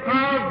testing the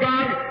power of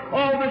God.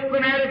 All this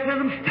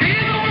fanaticism. Stay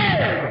in the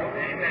Word.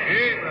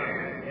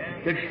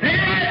 Stay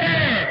right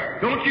there.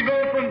 Don't you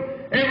go from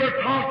ever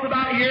tossed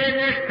about here and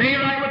there. Stay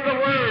right with the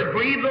Word.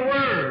 Believe the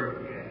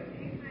Word.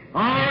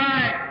 All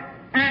right.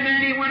 And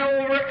then he went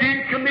over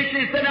and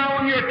commissioned. He said, now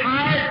when you're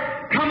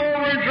tired, come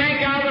over and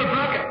drink out of the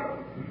bucket.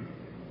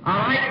 I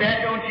like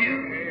that, don't you?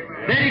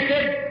 Then he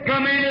said,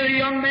 come in to the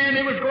young man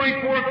that was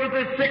going forth with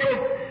the sickle.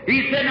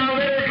 He said, now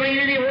let her glean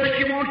any horse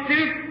she wants to.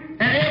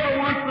 And every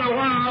once in a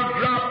while, I'll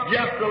drop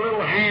just a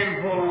little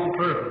handful on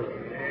purpose.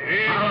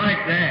 I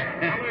like that.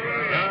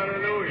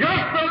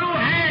 Just a little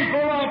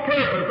handful on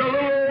purpose. A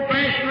little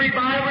old-fashioned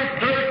revival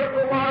stirs up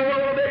the water a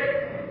little bit.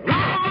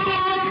 Drop a little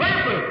on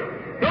purpose.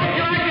 Don't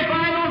you like to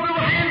find those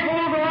little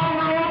handfuls along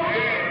the road?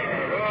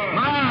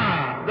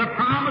 The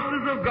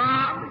promises of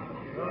God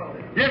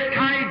just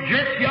kind of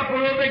drifts you up a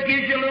little bit,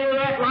 gives you a little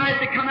of that life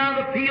to come out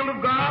of the field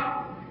of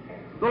God.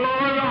 The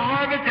Lord of the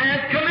harvest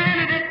has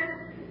commanded it.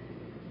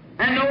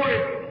 And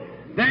notice,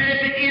 then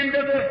at the end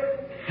of the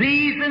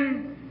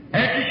season,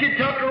 after she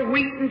took her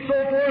wheat and so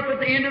forth, at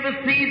the end of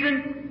the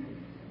season,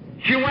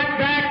 she went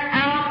back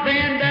out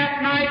then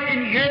that night,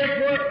 and here's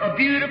what a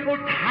beautiful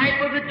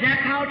type of the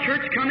Gentile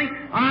church coming.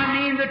 I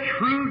mean the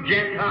true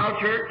Gentile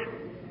church.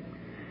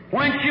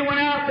 When she went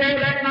out there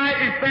that night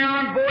and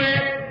found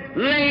Boaz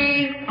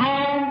laying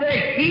on the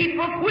heap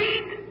of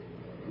wheat.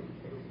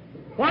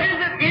 What is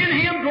it? In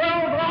him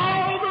dwells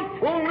all the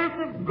fullness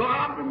of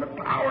God and the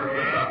powers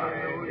of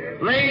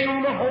God. Laying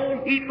on the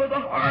whole heap of the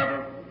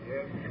harvest.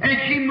 And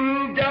she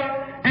moved up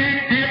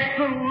and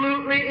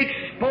absolutely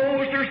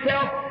exposed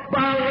herself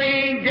by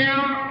laying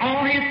down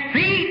on his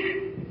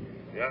feet.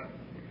 Yeah.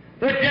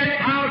 The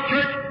Gentile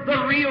church,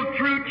 the real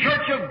true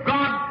church of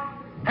God,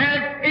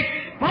 has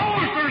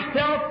exposed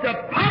herself to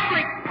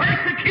public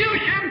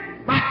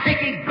persecution by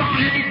taking God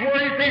at His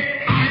word and saying,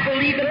 I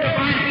believe in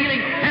divine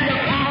healing and the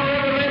power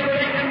of the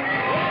resurrection.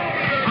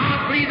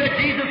 I believe that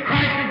Jesus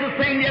Christ is the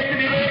same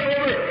yesterday, today, and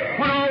forever.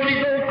 When all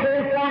these old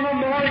cold form of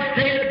morals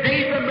say the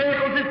days of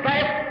miracles is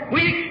past,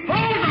 we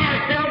expose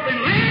ourselves and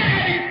lay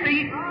at His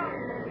feet.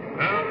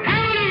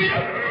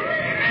 Hallelujah!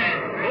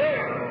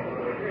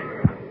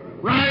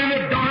 Right in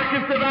the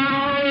darkest of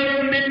hour,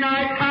 the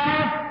midnight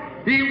hour,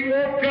 he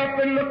woke up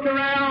and looked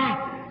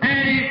around,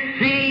 and he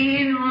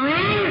seen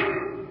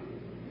Ruth,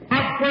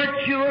 a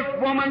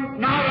virtuous woman,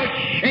 not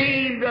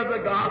ashamed of the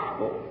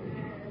gospel,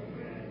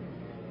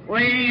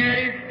 laying at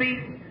his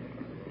feet.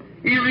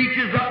 He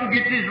reaches up and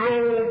gets his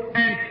robe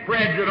and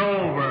spreads it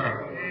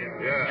over.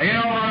 Yeah. You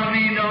know what I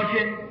mean, don't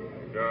you?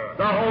 Yeah.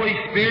 The Holy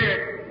Spirit.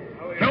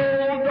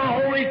 Told the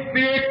Holy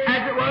Spirit,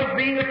 as it was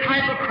being the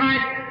type of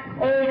Christ,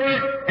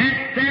 over and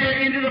sent her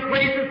into the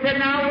place and said,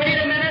 now wait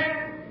a minute.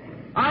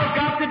 I've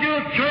got to do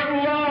a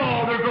certain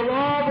law. There's a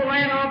law of the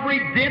land of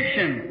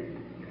redemption.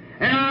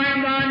 And I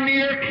am thy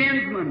near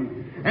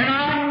kinsman. And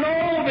I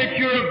know that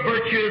you're a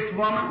virtuous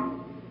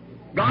woman.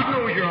 God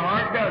knows your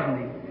heart, doesn't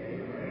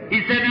He?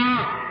 He said,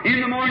 now,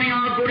 in the morning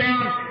I'll go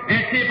down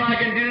and see if I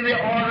can do the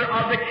order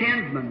of the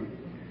kinsman.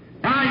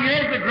 Now,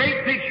 here's the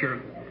great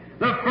picture.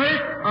 The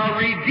first, a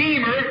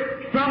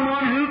redeemer,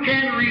 someone who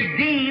can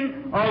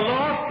redeem a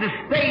lost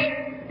estate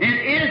in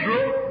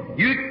Israel.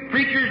 You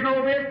preachers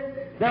know this.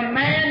 The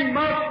man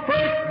must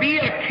first be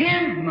a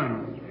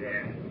kinsman.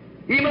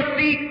 He must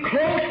be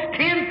close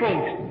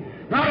kinfolks.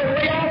 Not a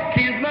way off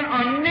kinsman,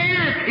 a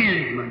near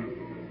kinsman.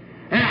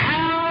 And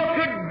how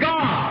could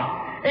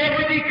God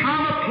ever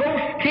become a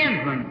close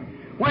kinsman?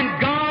 When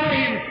God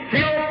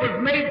Himself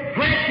was made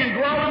flesh and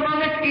dwelt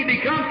among us, He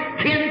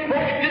becomes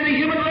kinfolks to the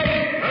human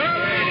race.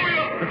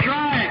 Hallelujah! That's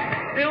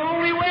right. The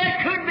only way it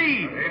could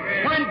be.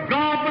 Amen. When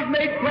God was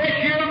made flesh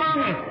here among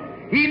us,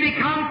 He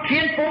becomes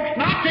kinfolks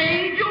not to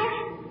angels,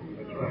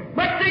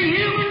 but the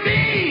human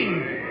being.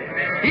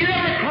 He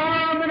never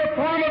climbed in the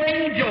form of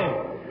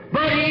angel,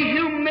 but He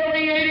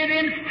humiliated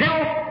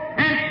Himself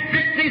and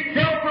stripped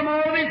Himself from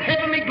all of His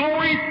heavenly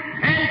glories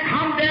and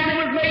come down and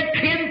was made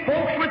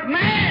kinfolks with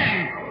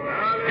man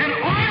in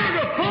order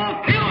to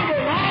fulfill the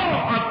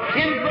law of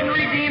kinsman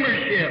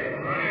redeemership.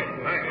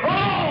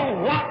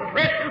 Oh, what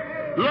precious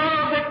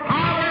love and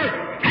power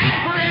has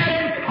for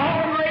Adam's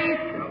fallen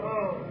race.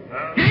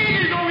 He gave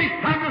His only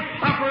Son to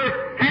suffer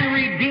and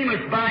redeem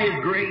us by His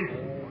grace.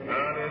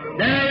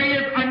 There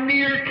is a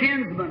near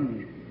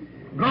kinsman.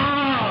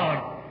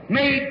 God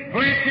made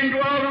flesh and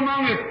dwelt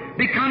among us,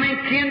 becoming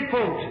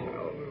kinfolks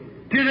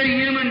to the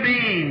human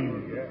being.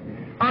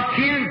 A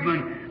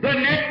kinsman. The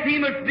next he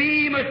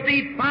must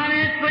be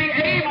financially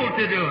able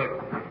to do it.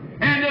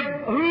 And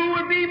the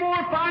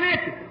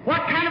financial.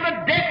 What kind of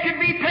a debt could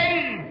be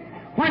paid?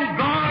 When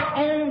God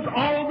owns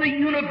all the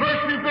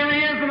universes there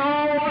is and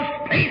all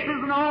the spaces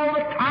and all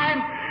the time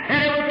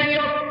and everything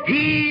else,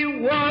 He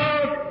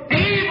was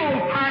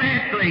able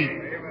financially.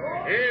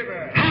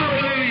 Amen.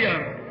 Hallelujah.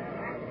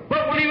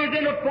 But when He was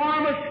in the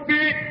form of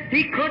Spirit,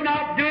 He could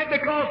not do it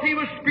because He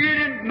was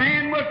Spirit and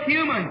man was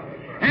human.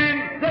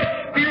 And the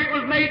Spirit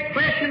was made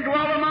flesh and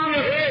dwelt among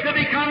us to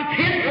become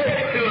kinfolk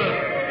to us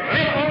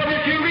in order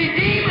to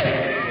redeem us.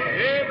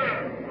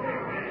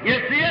 You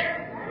see it?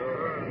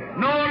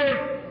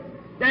 Notice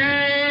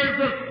there's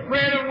a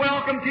spread of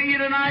welcome to you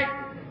tonight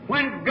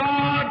when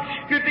God,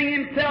 stripping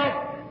Himself,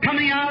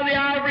 coming out of the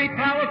ivory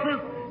palaces,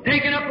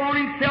 taking upon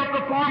Himself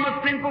the form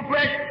of sinful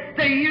flesh,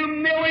 to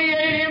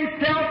humiliate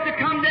Himself, to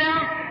come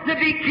down, to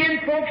be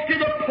kinfolks to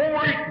the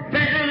poorest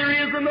beggar there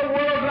is in the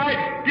world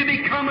tonight, to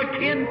become a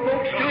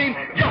kinfolks to Him.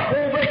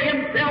 Jehovah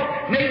Himself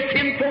made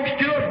kinfolks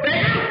to a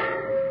beggar.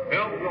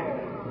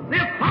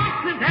 The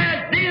foxes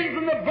have dens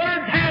and the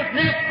birds have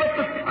nests, but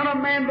the Son of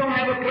Man don't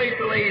have a place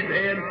to lay His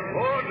head.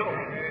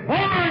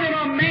 Born in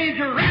a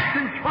manger, wrapped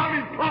in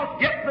swaddling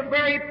cloth, yet the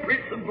very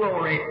Prince of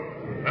Glory.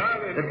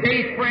 The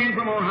day sprang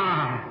from on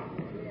high.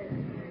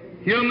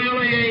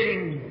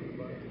 Humiliating,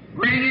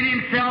 bringing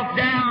Himself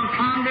down,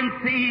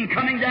 condescending,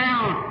 coming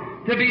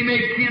down to be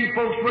made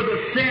kinfolks with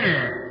a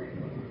sinner.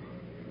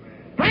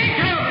 Think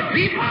of it,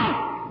 people!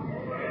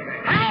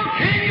 How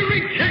can you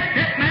reject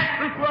that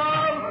matchless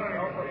love?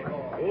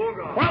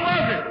 What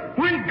was it?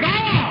 When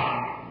God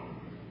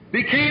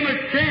became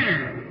a sinner,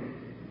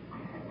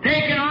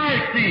 taking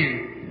our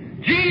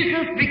sin,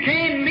 Jesus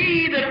became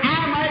me that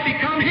I might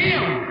become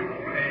Him.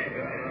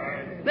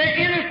 The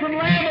innocent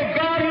Lamb of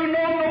God who knew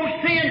no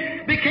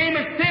sin became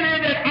a sinner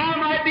that I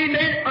might be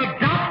made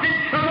adopted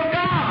Son of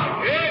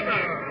God.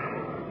 Amen.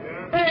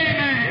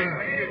 Amen.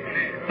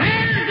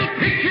 There's a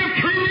picture of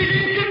true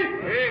redemption.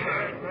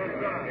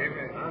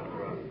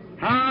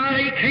 How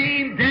He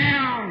came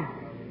down,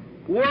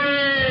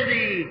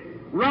 worthy,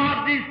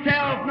 robbed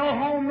Himself, no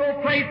home,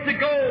 no place to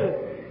go,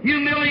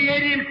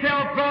 humiliated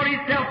Himself, brought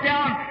Himself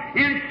down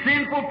in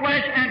sinful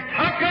flesh and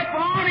took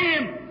upon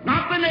Him,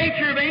 not the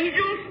nature of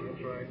angels,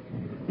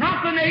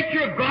 not the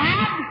nature of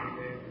God,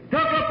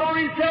 took upon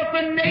Himself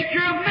the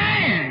nature of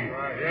man,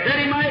 that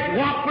He might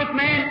walk with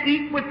man,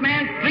 eat with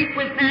man, sleep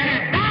with man,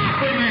 and die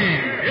for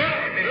man.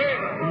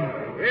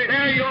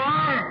 There you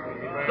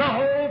are, the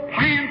whole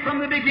plan from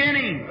the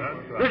beginning,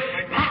 the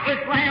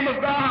spotless Lamb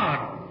of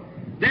God.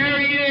 There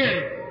He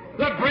is,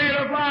 the bread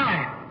of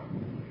life,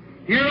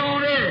 here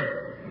on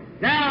earth.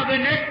 Now, the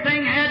next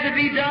thing had to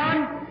be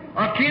done,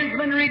 a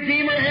kinsman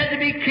redeemer had to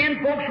be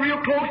kinfolks real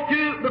close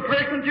to the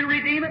person to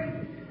redeem it.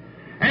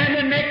 And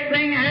the next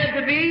thing had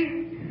to be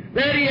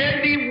that he had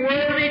to be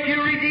worthy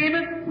to redeem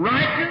it,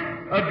 righteous,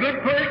 a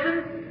good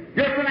person.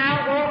 Just an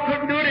outlaw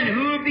couldn't do it, and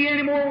who would be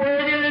any more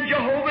worthy than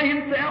Jehovah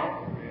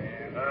Himself?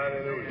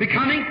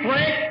 Becoming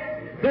flesh.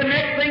 The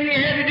next thing he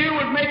had to do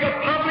was make a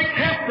public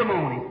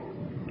testimony.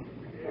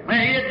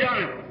 And he had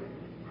done it.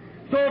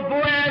 So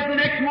Boaz the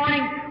next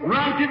morning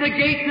ran to the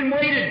gates and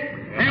waited.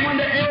 And when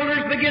the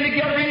elders began to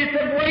gather in, he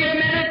said, wait a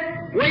minute.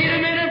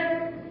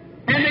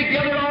 And they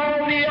gathered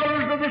all the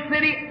elders of the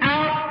city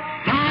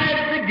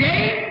outside the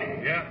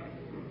gate.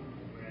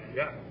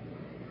 Yeah.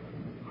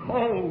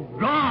 Oh,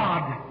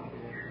 God,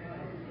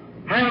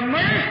 have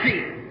mercy.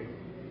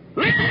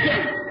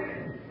 Listen.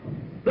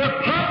 The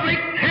public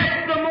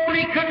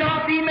testimony could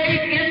not be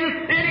made in the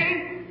city.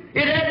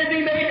 It had to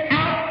be made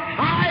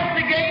outside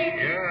the gate.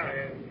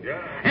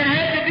 Yeah. And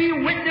had to be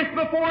witnessed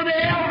before the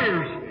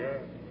elders.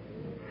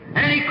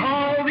 And he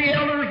called the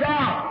elders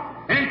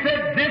out and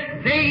said,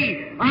 this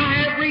day I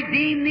have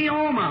redeemed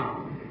Neoma.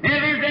 And if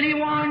there's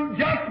anyone,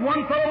 just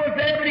one fellow was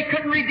there, but he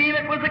couldn't redeem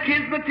it, was a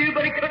kinsman too,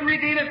 but he couldn't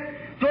redeem it.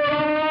 So it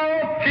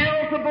all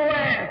fell to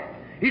Boaz.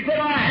 He said,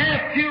 I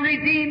have to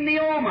redeem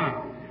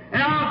Neoma.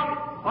 And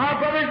our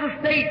brother's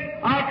estate,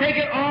 I'll take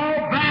it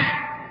all back.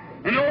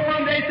 And the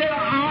one day said,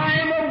 I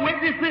am a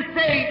witness this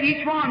day,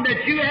 each one,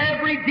 that you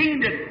have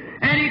redeemed it.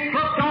 And he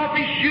plucked off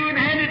his shoe and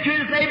handed it to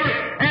his neighbor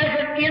as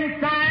an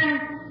ensign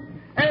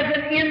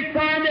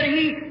that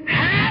he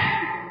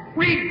had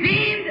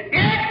redeemed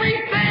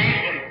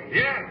everything.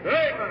 Yeah.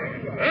 Amen.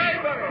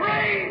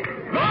 Praise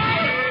God.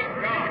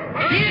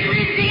 He had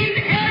redeemed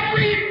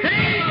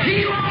everything he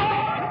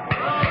lost.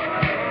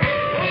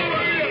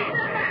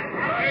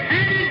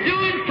 And in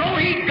doing so,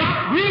 he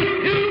got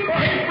Ruth too for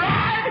his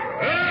bride.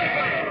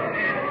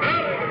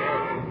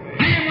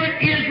 And when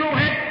Israel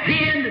had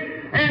sinned,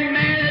 and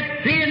man had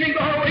sinned and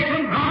gone away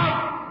from God,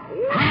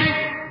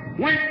 Christ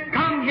went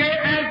come here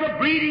as a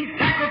bleeding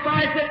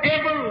sacrifice that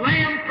ever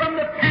lamb from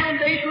the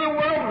foundation of the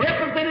world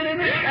represented in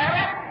the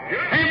shadow.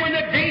 And when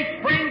the day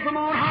sprang from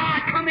on high,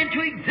 come into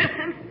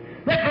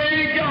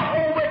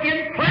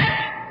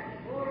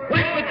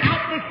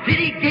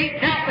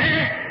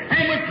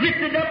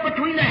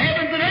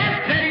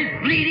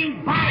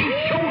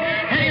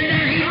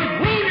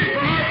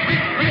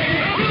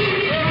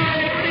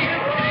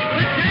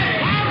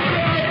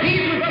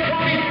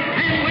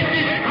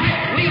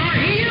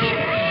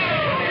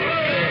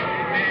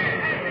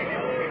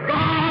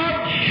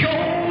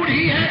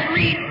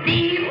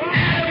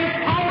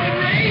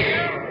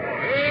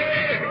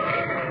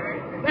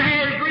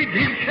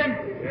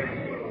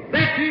redemption.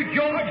 That's who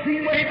George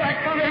seen way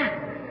back there.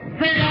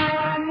 Said,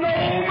 I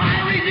know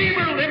my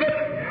Redeemer liveth.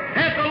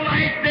 At the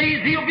last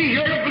days he'll be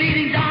here to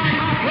bleeding die in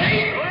my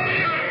place.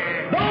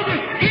 Though the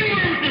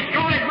skinworms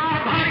destroyed my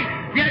body,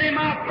 yet in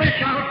my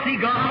flesh I'll see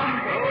God.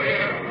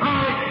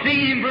 I'll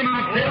see Him for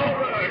myself.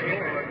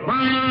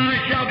 Mine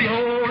eyes shall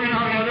behold and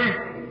not another.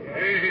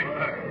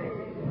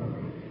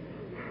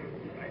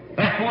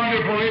 That's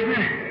wonderful,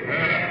 isn't it?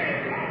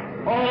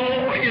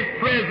 Oh, His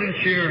presence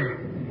here.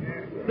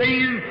 Stay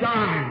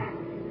inside.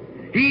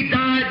 He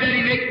died that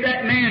He makes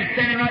that man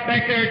standing right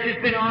back there. It's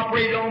just been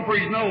operated on for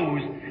his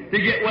nose to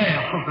get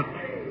well.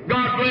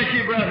 God bless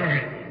you,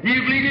 brother. You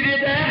believe He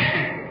did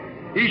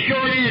that? He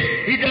sure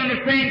did. He done the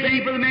same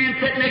thing for the man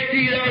sitting next to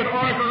you there with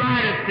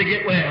arthritis to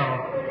get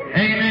well.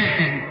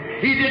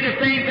 Amen. He did the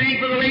same thing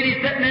for the lady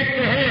sitting next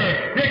to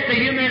her, next to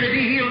him there to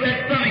be healed of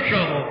that stomach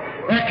trouble.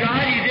 That's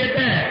right, He did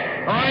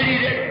that. All right, He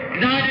did.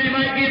 Now He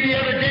might give the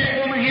other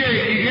deaf woman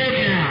hearing. You hear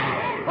me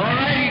now? All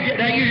right, He did.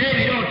 Now you hear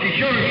me, don't you?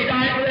 Sure, He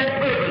died for that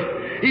purpose.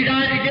 He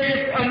died to get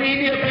us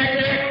anemia back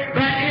there,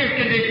 back to His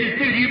conditions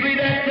too. Do you believe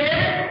that,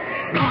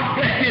 sir? God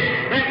bless you.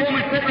 That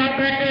woman sitting right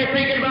back there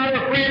thinking about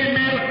her friend in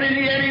Madison,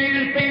 Indiana, in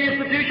the state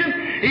institution.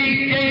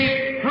 He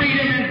gave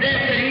freedom and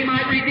death that He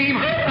might redeem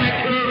her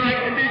back to her right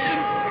condition.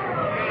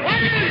 What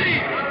is He?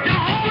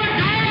 Jehovah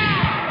Jireh.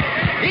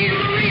 He's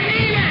the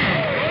Redeemer.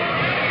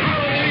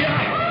 Hallelujah.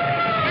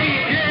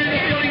 He's here in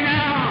the building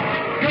now,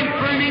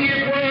 confirming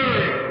His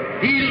word.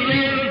 He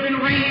lives and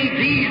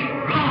reigns. He's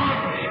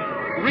God's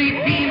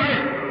Redeemer.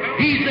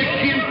 He's the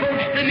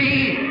kinfolks to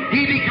me.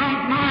 He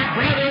becomes my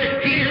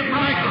brother. He is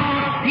my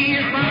God. He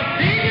is my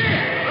Savior.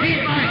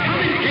 He's my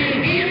coming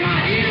King. He is my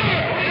healer.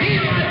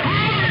 He's my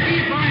Father.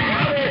 He's my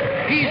mother.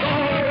 He's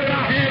all that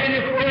I have in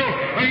this world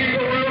or in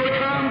the world to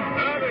come.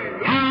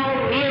 How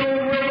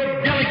little will the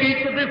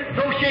delegates of this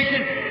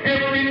association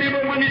ever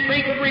remember when they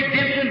think of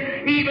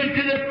redemption, even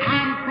to the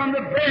time from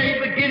the very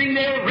beginning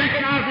they'll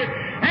recognize it.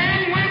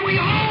 And when we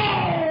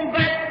all,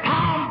 that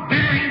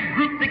palm-bearing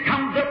group that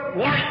comes up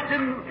washed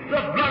in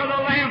the blood of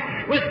the Lamb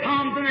with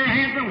palms in their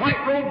hands and white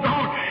robes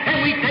on,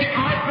 and we take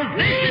our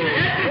position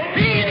at the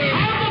feet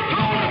of the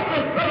throne of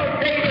the Son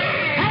of David.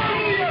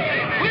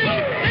 Hallelujah!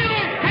 We'll still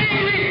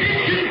sing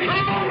redemption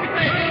songs.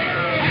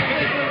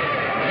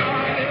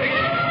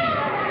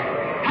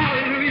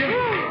 Hallelujah!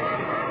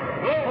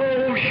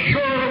 Oh,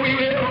 sure we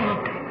will.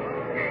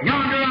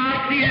 Yonder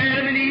I see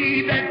Adam and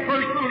Eve, that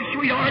first little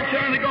sweethearts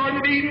there in the Garden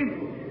of Eden.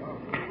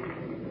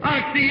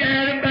 I see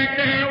Adam back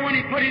there when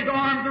he put his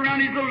arms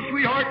around his little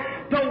sweetheart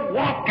to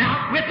walk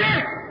out with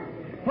her.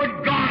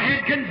 But God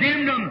had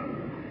condemned him.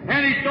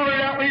 And he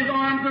started out with his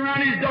arms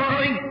around his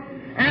darling.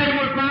 Adam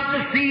was not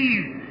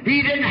deceived.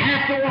 He didn't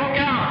have to walk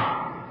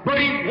out. But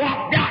he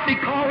walked out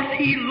because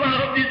he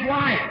loved his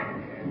wife.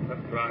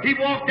 That's right. He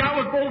walked out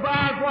with both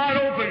eyes wide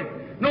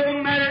open.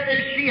 No matter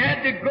if she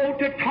had to go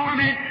to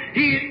torment,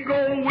 he'd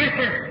go with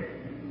her.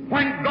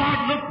 When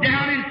God looked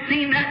down and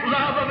seen that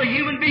love of a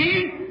human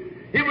being,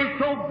 it was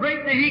so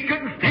great that He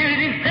couldn't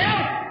stand it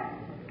Himself.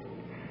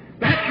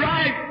 That's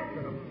right.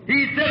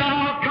 He said,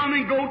 I'll come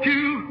and go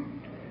too.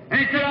 And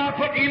He said, I'll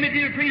put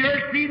enmity between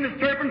her seed and the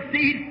serpent's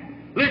seed.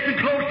 Listen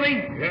closely.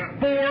 Yeah.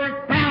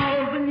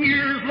 4,000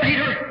 years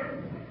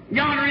later,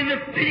 yonder in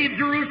the city of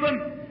Jerusalem,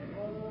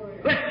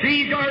 let's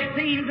change our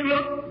scenes and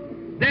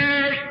look.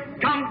 There's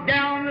come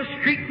down the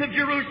streets of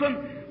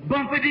Jerusalem,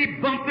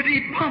 bumpity,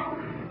 bumpity, bump,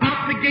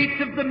 out the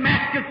gates of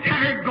Damascus,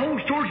 Tanner goes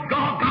towards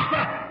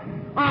Golgotha.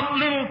 A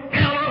little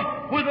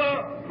fellow with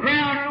a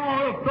crown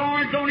of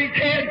thorns on his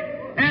head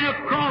and a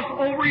cross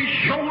over his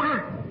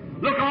shoulder.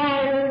 Look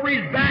all over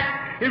his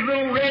back, his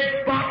little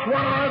red spots.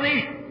 What are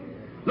they?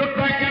 Look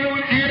back there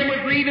when Adam was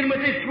leaving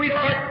with his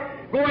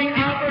sweetheart, going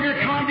out under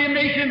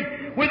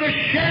condemnation with a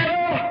shadow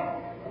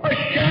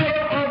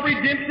of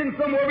redemption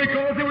somewhere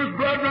because there was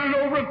blood running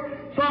over him.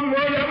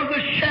 Somewhere there was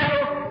a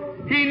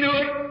shadow. He knew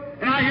it.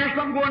 And I hear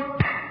something going,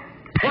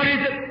 what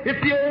is it?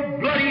 It's the old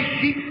bloody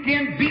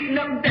sheepskin beaten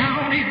up and down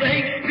on his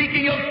legs,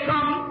 speaking of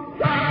some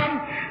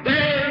time.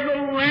 There's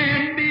a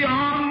land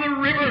beyond the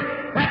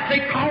river that they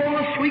call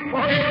the sweet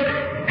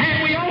forever.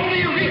 And we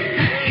only reach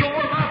that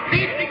shore by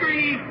faint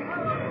degree,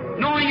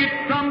 knowing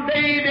that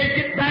someday they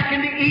get back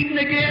into Eden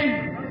again.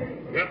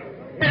 Yep.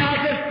 And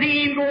I just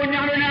see him going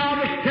yonder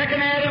now, the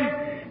second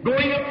Adam,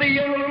 going up the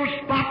yellow little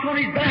spots on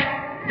his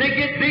back. They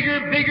get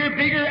bigger, bigger,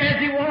 bigger as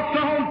he walks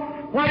on.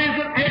 What is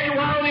it? After a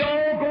while, they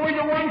all go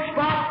into one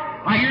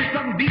spot. I hear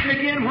something beating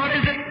again. What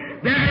is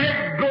it?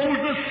 There goes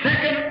the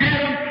second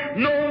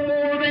Adam, no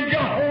more than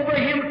Jehovah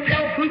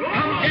Himself, who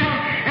comes down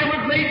and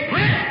was made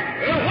flesh.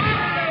 So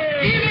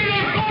what? Even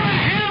to go to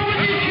hell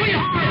with his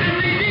sweetheart and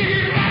redeem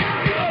his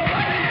bride.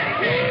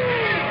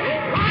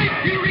 Right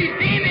to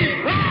redeem his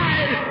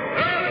bride.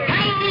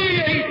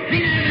 Hallelujah! He's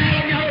seen it in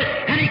Adam yonder,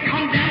 and He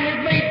come down and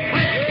was made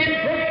flesh in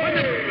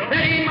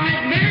that He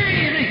might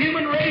marry the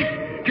human race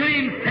to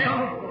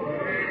Himself.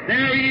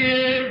 There He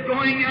is,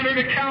 going under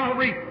to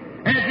Calvary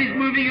as He's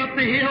moving up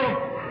the hill,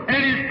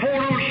 and his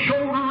total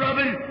shoulder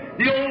rubbing,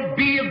 the old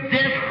bee of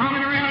death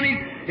humming around Him.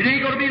 It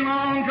ain't going to be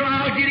long till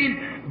I was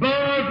getting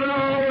buzzing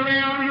all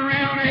around and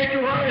around after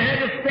a while it had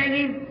to sting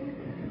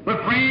him.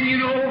 But friend, you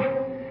know,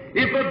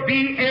 if a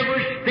bee ever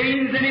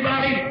stings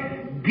anybody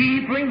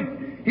deeply,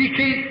 he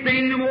can't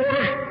sting no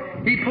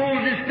more. He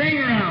pulls his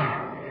stinger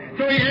out.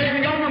 So he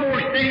hasn't got no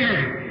more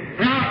stinger.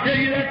 And I'll tell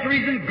you that's the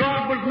reason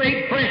God was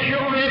made flesh here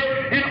on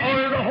earth, in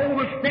order to hold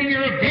the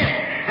stinger of death.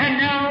 And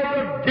now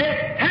the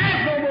death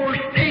has no more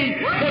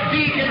sting. The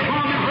bee can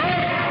hum and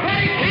hum, but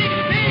he can't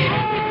sting.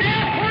 Oh,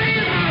 death, where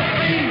is my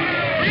sting?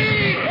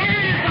 Sting,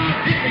 where is my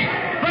victory?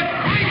 But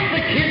Christ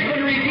the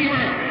kinsman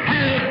Redeemer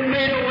has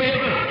made a way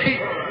of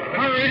escape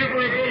for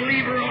every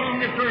believer on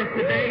this earth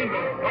today.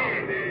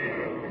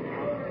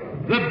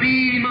 The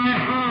bee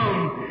might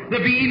hum, the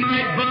bee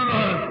might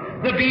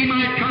buzz, the bee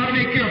might try to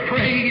make you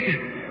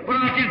afraid. But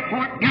I can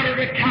point out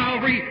to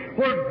Calvary,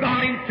 where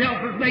God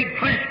Himself was made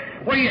flesh,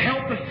 where He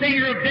helped the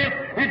Savior of death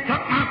and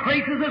took my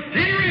place as a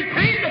sinner and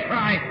paid the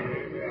price.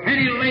 And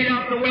He laid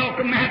out the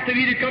welcome mat to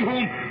me to come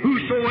home.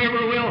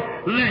 Whosoever will,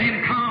 let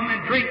him come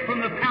and drink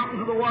from the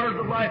fountains of the waters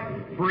of life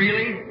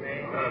freely.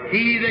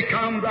 He that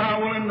comes, I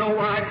will in no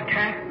wise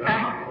cast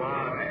out.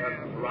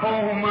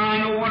 Oh my,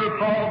 no wonder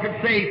Paul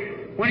could say,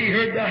 when he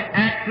heard the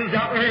axes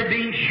out there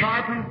being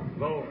sharpened,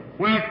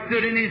 when I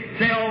stood in his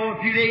cell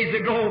a few days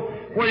ago,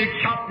 where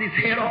they chopped his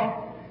head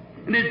off,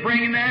 and they're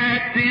bringing the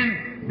axe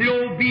in, the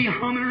old bee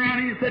humming around,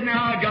 and he said,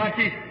 now I got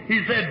you.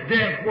 He said,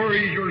 death, where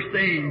is your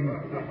sting?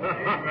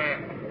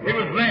 It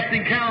was left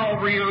in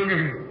Calvary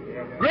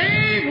yonder.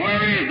 Grave,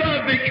 where is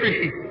thy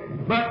victory?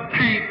 But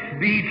thanks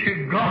be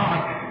to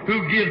God,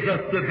 who gives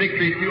us the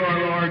victory through our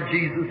Lord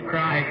Jesus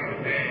Christ.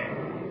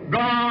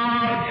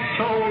 God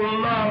so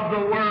loved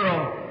the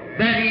world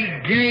that He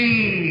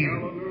gave,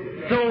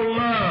 so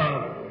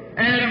loved.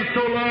 Adam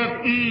so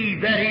loved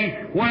Eve that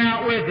he went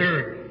out with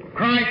her.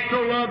 Christ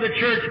so loved the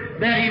church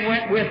that He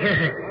went with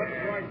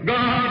her.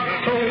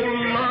 God so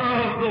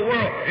loved the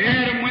world.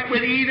 Adam went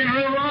with Eve in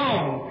her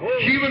wrong.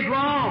 She was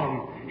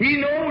wrong. He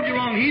knows you're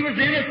wrong. He was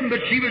innocent, but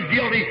she was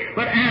guilty.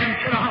 But Adam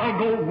said, I'll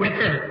go with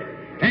her.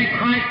 And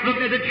Christ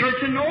looked at the church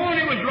and knowing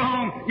it was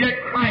wrong, yet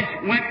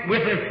Christ went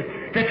with us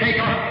to take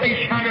our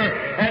place under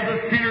as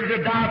a sinner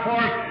to die for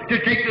us,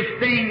 to take the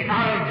sting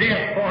out of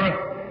death for us.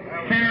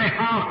 Sinner,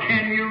 how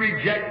can you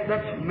reject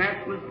such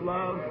matchless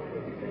love?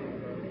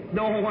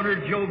 No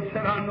wonder Job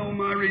said, I know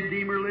my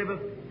Redeemer liveth.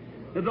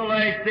 At the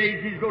last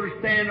days He's going to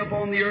stand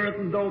upon the earth,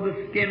 and though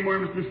the skin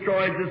worms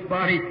destroys this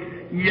body,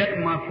 yet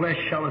in my flesh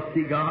shall I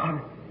see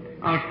God.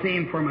 I'll see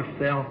Him for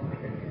myself.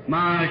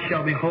 My eyes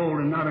shall behold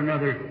and not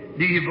another.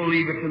 Do you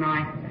believe it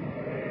tonight?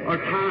 Our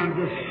times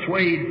are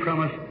swayed from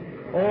us.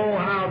 Oh,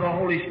 how the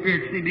Holy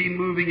Spirit seems to be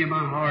moving in my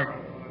heart.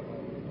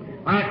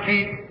 I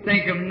can't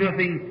think of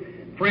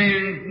nothing,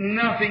 friends,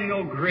 nothing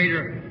no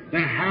greater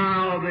than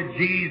how that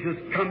Jesus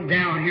come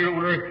down here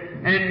on earth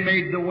and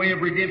made the way of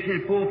redemption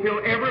and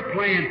fulfilled every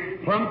plan,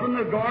 plumb from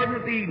the Garden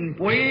of Eden,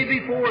 way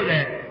before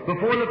that,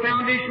 before the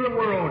foundation of the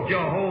world.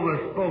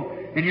 Jehovah spoke,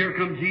 and here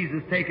comes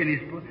Jesus taking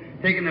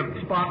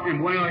the spot,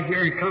 and went out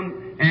here and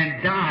come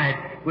and died,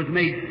 was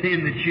made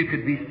sin that you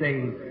could be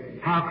saved.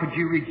 How could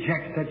you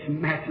reject such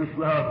matchless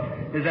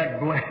love as that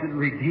blessed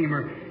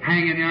Redeemer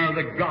hanging there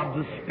with the gobs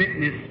of spit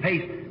in His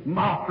face,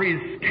 mockery,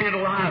 His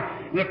scandal eyes,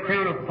 and a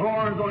crown of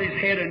thorns on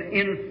His head, an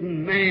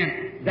innocent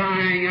man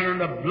dying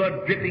under the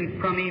blood dripping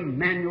from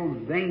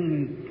Emmanuel's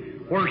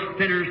veins, where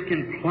sinners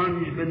can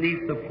plunge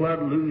beneath the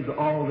flood, lose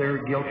all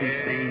their guilty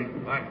stains.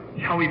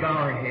 Shall we bow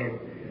our heads?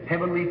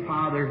 Heavenly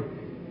Father,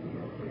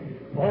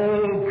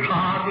 oh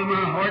God, with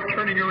my heart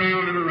turning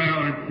around and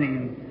around, it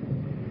seems,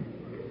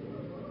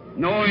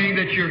 knowing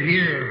that You're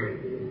here.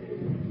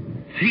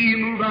 See You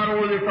move out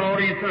over this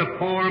audience in the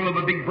form of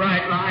a big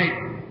bright light,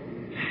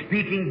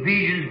 speaking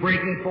visions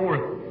breaking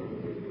forth,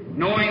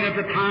 knowing that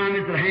the time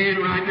is at hand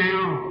right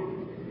now.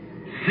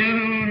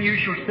 Soon You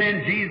shall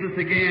send Jesus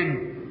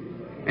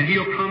again, and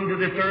He'll come to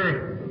this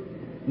earth.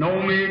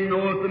 No man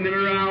knoweth the minute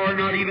or hour,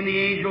 not even the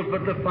angels,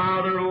 but the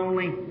Father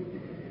only.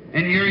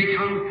 And here He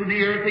comes to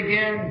the earth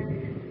again.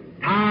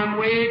 Time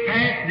way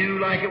past due,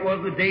 like it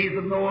was the days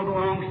of Noah, the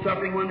long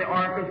suffering, when the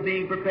ark was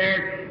being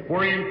prepared,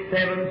 wherein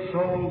 7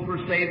 souls were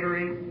saved.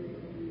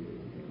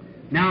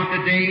 Now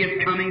today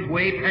His coming's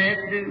way past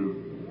due,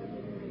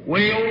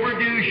 way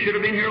overdue. Should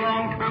have been here a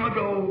long time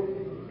ago.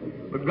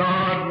 But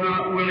God's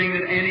not willing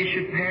that any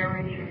should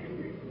perish,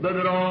 but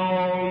that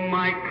all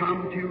might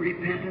come to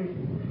repentance.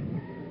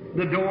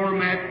 The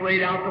doormat's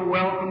laid out, the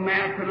welcome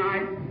mat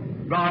tonight.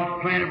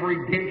 God's plan of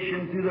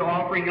redemption through the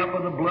offering up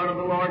of the blood of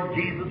the Lord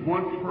Jesus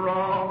once for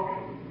all,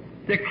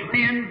 to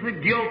cleanse the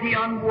guilty,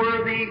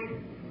 unworthy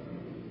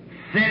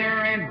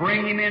sinner and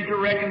bring him into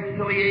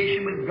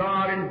reconciliation with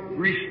God and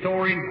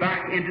restore him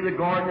back into the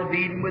Garden of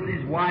Eden with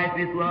his wife,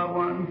 his loved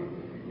ones.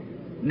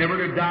 Never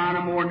to die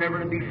no more, never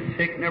to be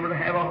sick, never to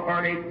have a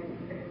heartache,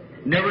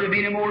 never to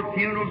be no more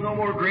funerals, no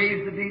more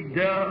graves to be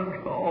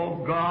dug.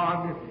 Oh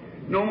God,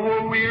 no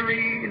more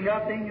weary,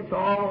 nothing, it's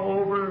all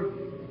over.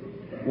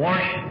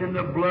 Washed in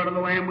the blood of the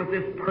Lamb with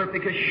this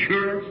perfect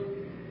assurance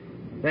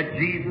that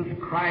Jesus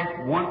Christ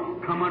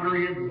once come under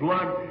His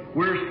blood,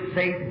 we're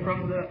safe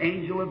from the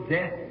angel of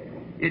death.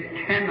 It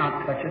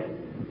cannot touch us.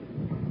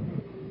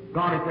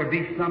 God, if there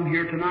be some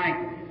here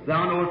tonight,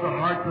 Thou knowest the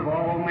hearts of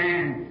all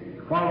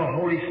men, while the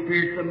Holy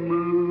Spirit's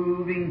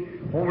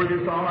moving over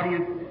this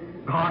audience,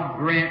 God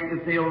grant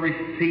that they'll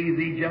receive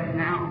Thee just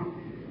now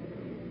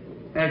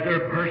as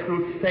their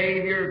personal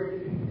Savior.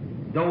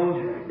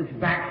 Those that's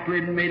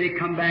backslidden, may they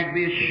come back,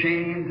 be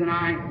ashamed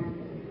tonight.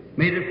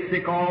 May the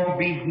sick all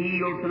be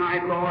healed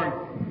tonight,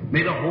 Lord.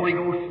 May the Holy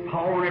Ghost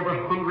fall on every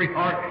hungry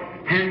heart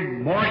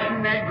and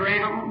moisten that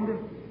ground.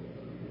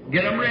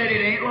 Get them ready,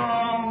 it ain't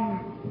long.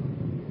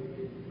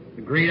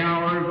 The great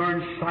hours are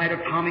in sight,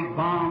 atomic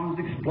bombs,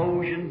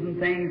 explosions and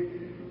things,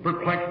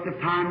 perplexed of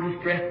time,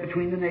 distress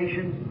between the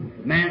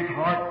nations, man's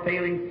heart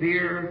failing,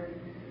 fear,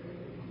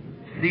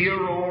 sea a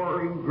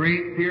roar, and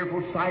great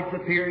fearful sights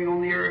appearing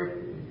on the earth.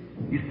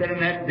 You said in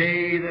that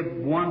day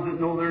the ones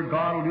that know their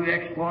God will do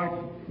exploits.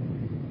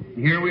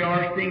 Here we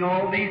are seeing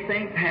all these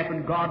things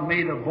happen. God,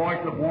 may the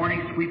voice of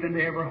warning sweep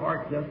into every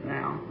heart just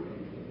now.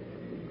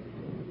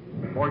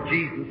 For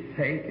Jesus'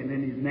 sake and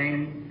in His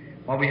name,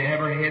 while we have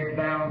our heads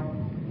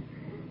bowed.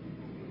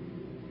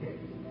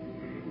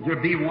 There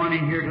be one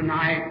in here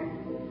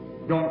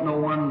tonight, don't know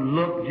one,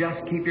 look,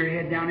 just keep your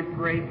head down and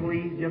pray,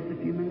 please, just a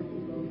few minutes.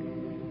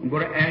 I'm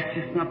going to ask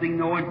you something,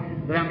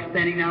 knowing that I'm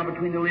standing now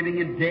between the living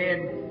and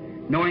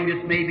dead, knowing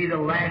this may be the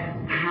last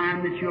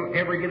time that you'll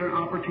ever get an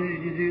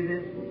opportunity to do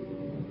this.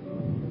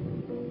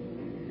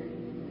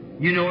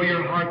 You know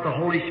your heart, the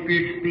Holy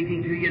Spirit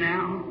speaking to you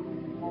now.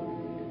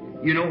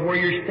 You know where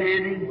you're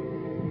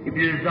standing. If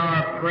you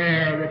desire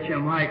prayer that you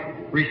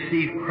might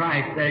receive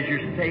Christ as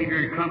your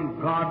Savior, come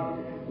God's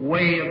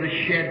way of the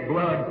shed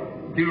blood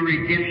through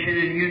redemption,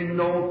 and you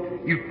know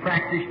you've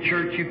practiced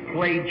church, you've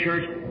played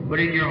church, but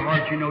in your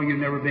heart you know you've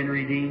never been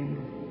redeemed.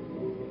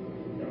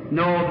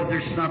 Know that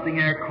there's something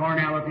there,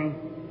 carnality,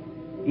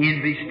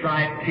 envy,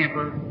 strife,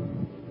 temper.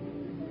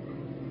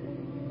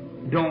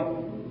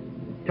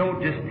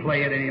 Don't just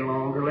play it any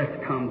longer.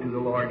 Let's come to the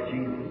Lord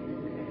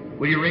Jesus.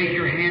 Will you raise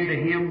your hand to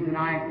Him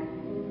tonight?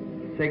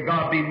 Say,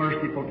 God, be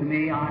merciful to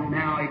me. I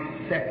now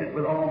accept it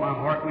with all my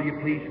heart. Will you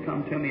please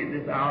come to me at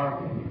this hour?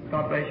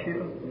 God bless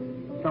you.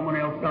 Someone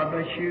else, God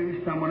bless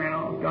you. Someone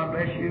else, God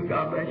bless you.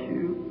 God bless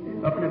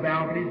you. Up in the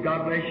balconies,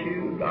 God bless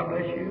you. God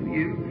bless you.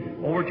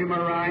 You. Over to my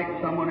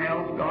right, someone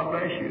else, God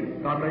bless you.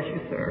 God bless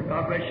you, sir.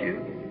 God bless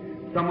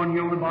you. Someone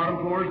here on the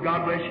bottom floors,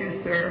 God bless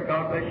you, sir.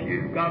 God bless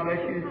you. God bless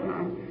you,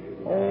 son.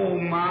 Oh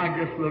my,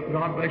 just look,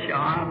 God bless you.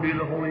 I knew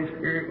the Holy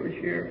Spirit was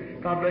here.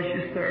 God bless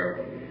you,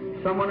 sir.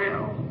 Someone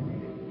else.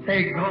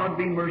 Say, God,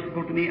 be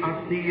merciful to me.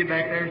 I see you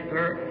back there,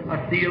 sir.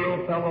 I see a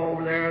little fellow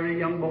over there, a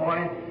young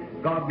boy.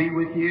 God be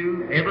with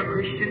you. Every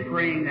Christian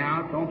praying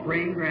now. It's on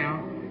praying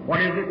ground. What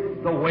is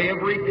it? The way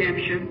of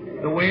redemption.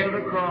 The way of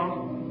the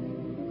cross.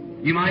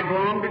 You might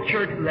belong to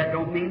church, but that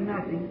don't mean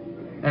nothing.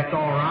 That's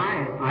all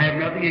right. I have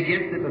nothing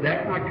against it, but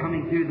that's not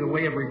coming through the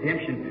way of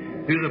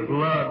redemption, through the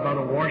blood, by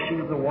the washing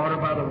of the water,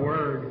 by the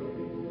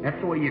Word. That's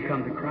the way you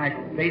come to Christ.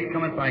 Faith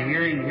cometh by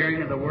hearing,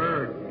 hearing of the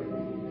Word.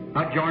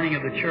 Not joining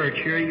of the church,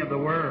 hearing of the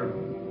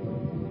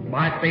Word.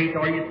 By faith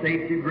are you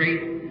saved through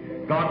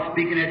grace. God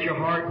speaking at your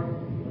heart.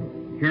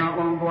 Here not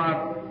long ago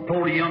I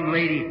told a young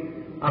lady,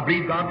 I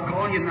believe God's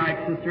calling you tonight,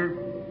 sister.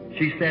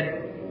 She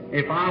said,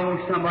 if I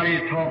want somebody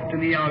to talk to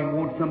me, I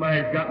want somebody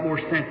that's got more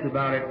sense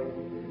about it.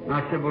 And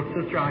I said, well,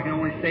 sister, I can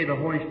only say the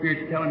Holy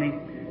Spirit's telling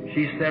me.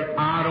 She said,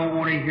 I don't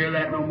want to hear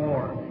that no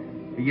more.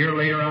 A year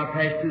later, I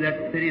passed through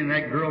that city, and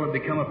that girl had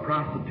become a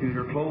prostitute.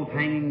 Her clothes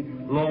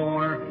hanging low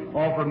on her,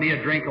 offered me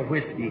a drink of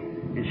whiskey.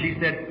 And she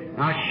said,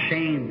 I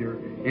shamed her.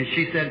 And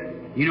she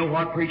said, you know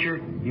what, preacher?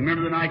 You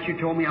remember the night you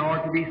told me I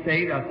ought to be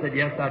saved? I said,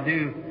 yes, I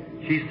do.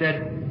 She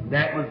said,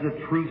 that was the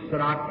truth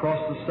that I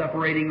crossed the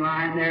separating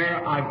line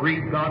there. I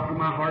breathed God from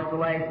my heart the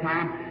last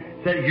time.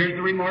 Said, here's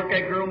the remark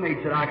that girl made.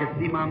 Said, I could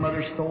see my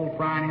mother's soul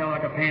frying hell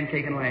like a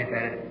pancake and laugh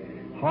at it.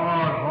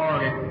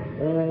 Hard-hearted.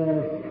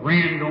 Oh,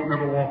 friend, don't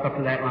never walk up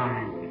to that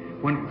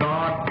line. When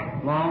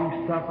God,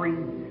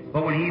 long-suffering,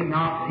 but when He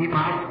knocks,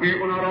 my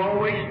spirit will not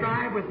always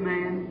strive with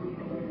man.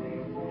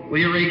 Will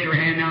you raise your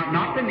hand now?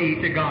 Not to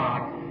me, to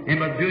God. And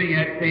by doing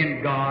that,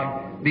 saying,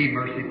 God, be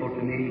merciful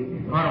to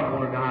me. I don't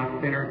want to die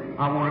a sinner.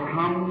 I want to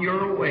come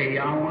your way.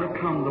 I want to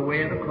come the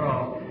way of the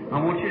cross. I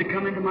want you to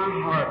come into my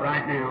heart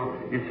right now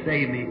and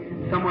save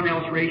me. Someone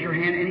else raise your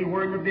hand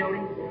anywhere in the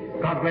building.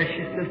 God bless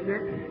you,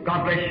 sister.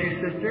 God bless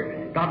you,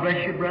 sister. God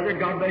bless you, brother.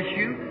 God bless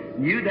you.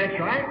 You, that's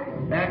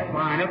right. That's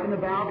fine. Up in the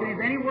balconies,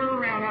 anywhere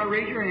around, now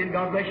raise your hand.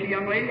 God bless you,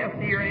 young lady. I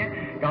see your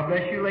hand. God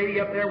bless you, lady,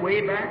 up there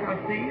way back.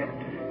 I see you.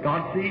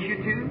 God sees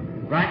you too.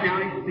 Right now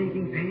He's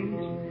speaking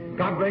peace.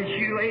 God bless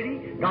you,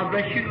 lady. God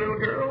bless you, little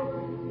girl.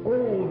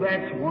 Oh,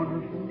 that's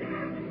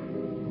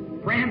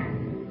wonderful.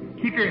 Friend,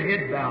 keep your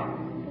head bowed.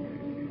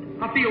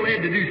 I feel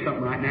led to do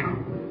something right now.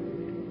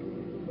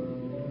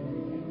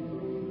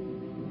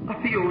 I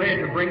feel led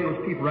to bring those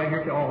people right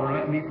here to the altar and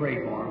let me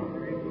pray for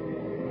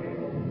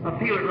them. I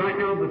feel it right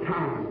now at the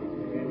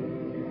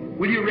time.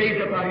 Will you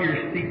raise up out of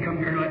your seat, come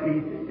here and let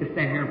me just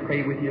stand here and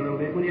pray with you a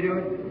little bit. Will you do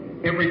it?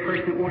 Every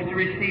person that wants to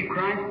receive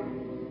Christ,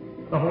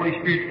 the Holy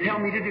Spirit's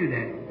telling me to do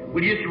that.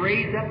 Will you just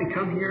raise up and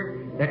come here?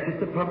 That's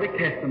just a public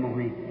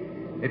testimony.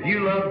 If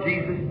you love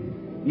Jesus,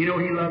 you know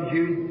He loves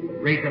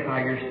you, raise up out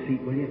of your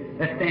seat, will you?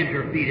 Let's stand to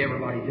your feet,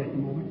 everybody, just a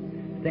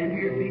moment. Stand to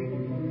your feet.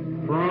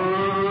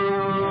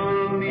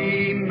 From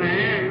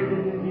Emmanuel's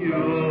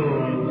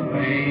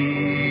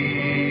fame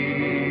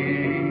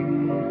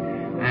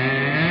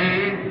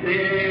and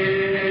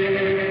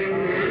sinners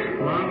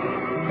flung.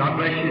 God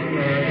bless you,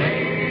 sir.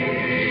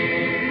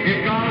 If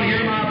God will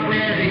hear my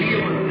prayer to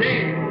heal the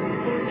sick,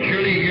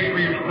 surely He hear for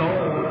your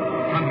soul.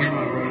 Come here,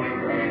 my brother.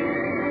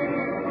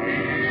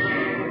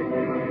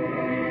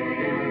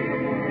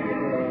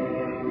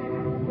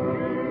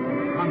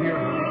 Come here,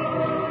 honey.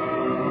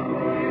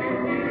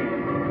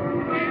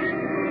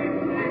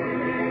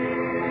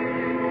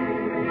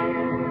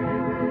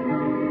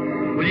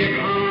 Will you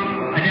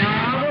come down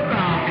out of the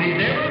balconies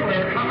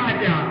everywhere? Come right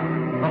down.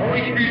 The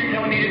Holy Spirit's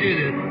telling me to do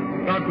this.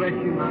 God bless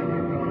you, my dear.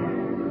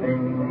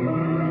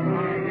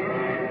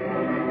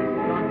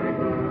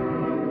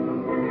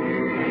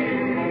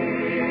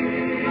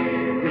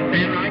 Just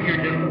stand right here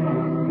just a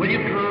moment. Will you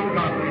come?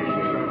 God bless you.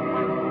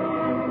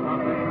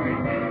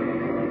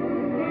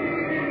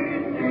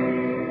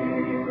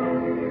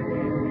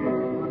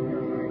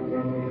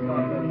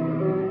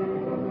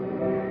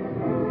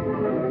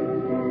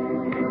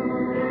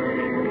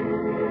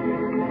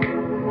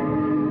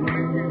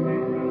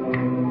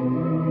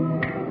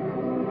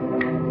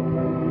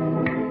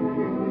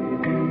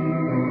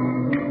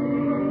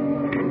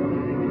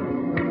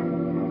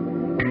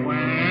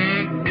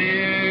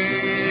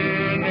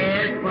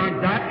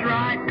 That's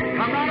right.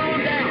 Come right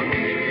on down.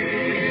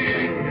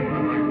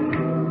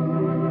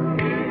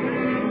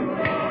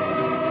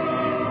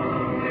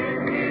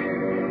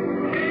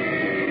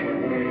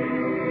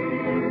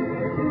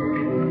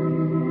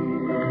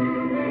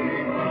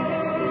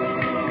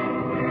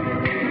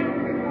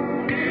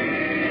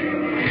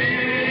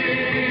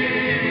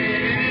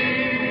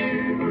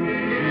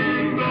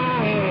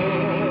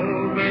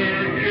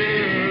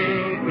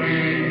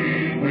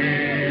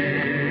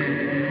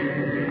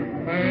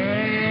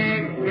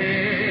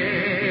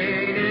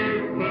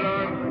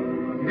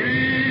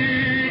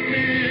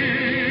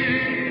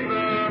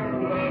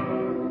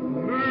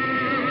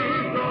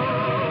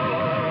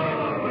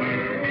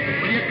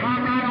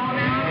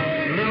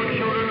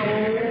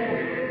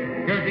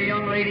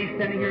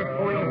 Standing here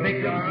for your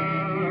victim.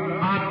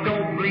 I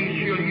don't believe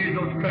she'll use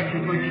those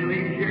crutches when she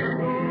leaves here.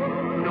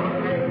 No,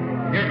 sir.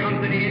 Here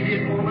comes an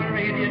idiot woman, an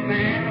idiot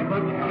man, a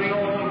bunch of coming,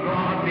 oh,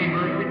 God be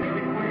merciful.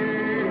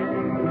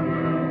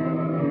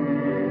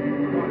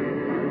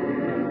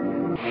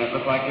 And it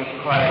looks like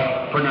there's quite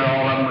a pretty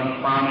all of them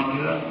responding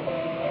to us.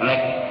 And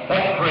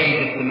let's pray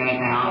just a minute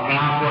now, and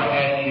I'll go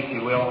ask you, if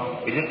you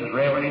will, be just as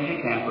reverent as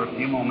you can for a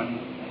few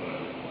moments.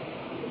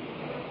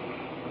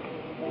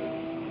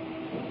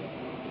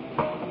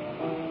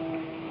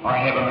 Our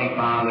Heavenly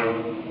Father,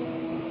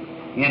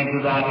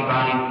 into Thy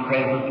divine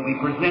presence we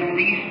present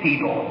these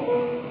people,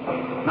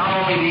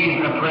 not only these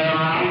in the prayer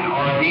line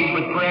or these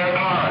with prayer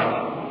cards.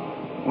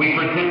 We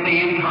present the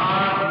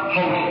entire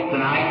host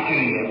tonight to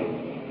you.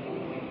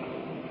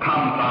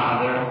 Come,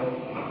 Father,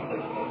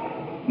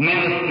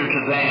 minister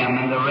to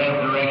them in the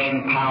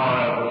resurrection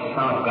power of the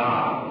Son of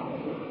God.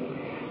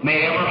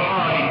 May every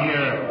heart in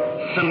here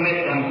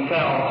submit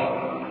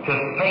themselves to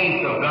the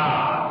faith of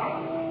God.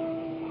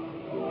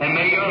 And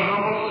may your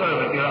humble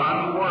servant, you're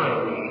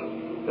unworthy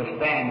to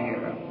stand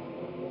here.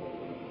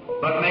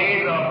 But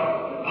may the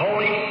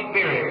Holy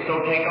Spirit so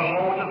take a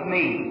hold of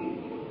me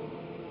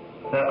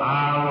that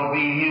I will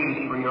be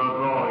used for your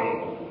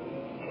glory.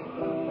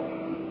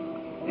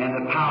 In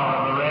the power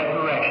of the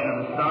resurrection of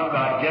the Son of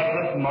God, just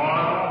this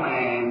mortal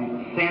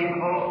man,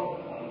 sinful,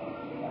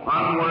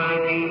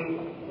 unworthy.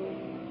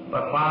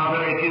 But Father,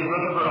 if you're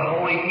looking for a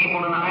holy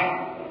people tonight,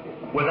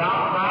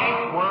 without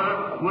Christ,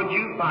 where would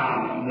you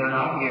find them? They're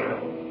not here.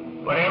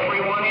 But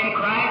everyone in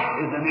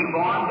Christ is a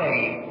newborn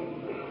babe.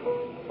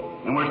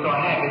 And we're so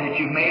happy that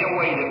you've made a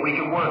way that we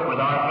can work with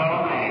our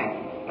fellow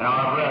man and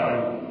our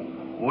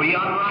brethren. We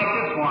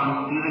unrighteous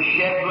ones, through the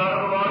shed blood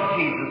of the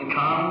Lord Jesus,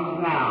 comes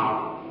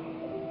now,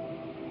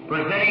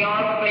 presenting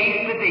our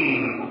faith to Thee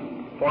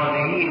for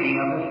the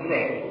healing of the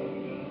sick.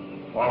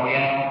 For we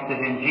ask that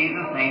in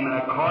Jesus' name and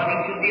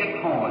according to the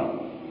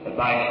atonement, that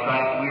by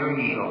stripes we are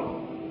healed.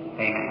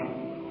 Amen.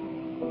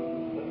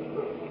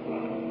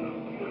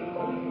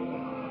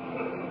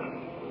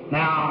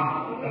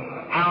 Now,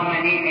 how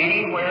many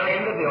anywhere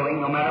in the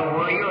building, no matter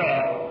where you're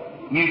at,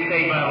 you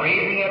say by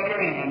raising up your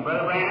hand,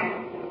 Brother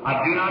Branham,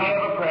 I do not have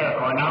a prayer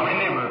card. Now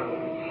remember,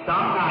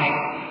 some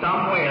night,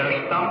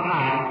 somewhere,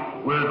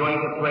 sometime, we're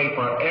going to pray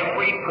for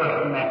every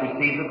person that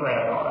receives a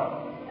prayer card.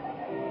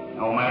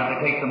 No matter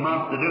if it takes a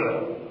month to do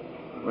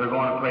it, we're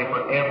going to pray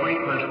for every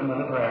person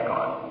with a prayer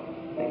card.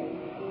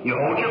 You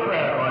hold your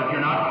prayer card. If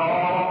you're not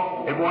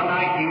called at one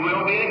night, you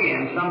will be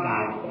again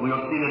sometime.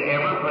 We'll see that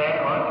every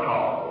prayer card is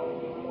called.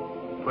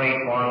 Pray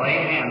for,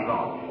 lay hands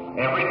on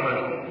every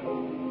person.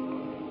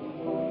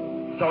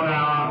 So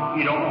now,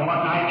 you don't know what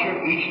night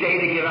each day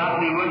they give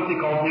out new ones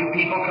because new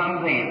people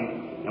comes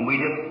in. And we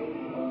just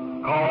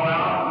call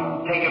out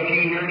and take a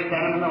few here,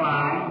 stand them in the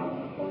line.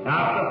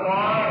 Now, so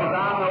far as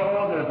I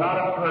know, there's not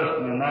a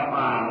person in that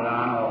line that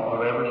I know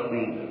or ever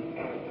seen.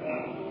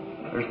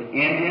 There's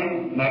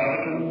Indian,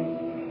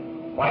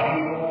 Mexican, white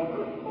people,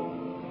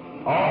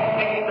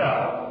 all mixed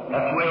up.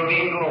 That's the way it'll be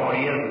in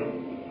glory, isn't it?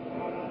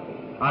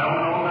 I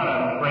don't know none of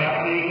them.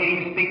 Perhaps they can't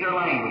even speak their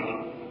language.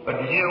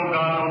 But did you know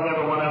God knows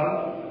every one of them?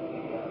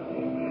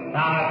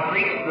 Now, I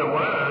preached the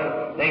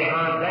Word. They've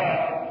heard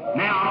that.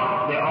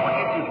 Now, the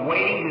audience is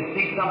waiting to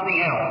see something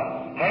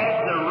else.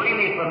 Has the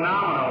really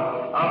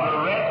phenomenal of the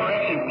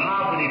resurrection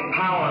positive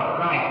power of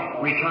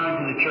Christ returned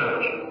to the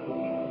church?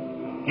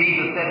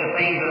 Jesus said, the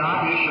things that I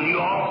do shall you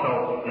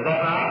also. Is that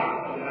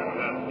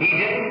right? He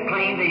didn't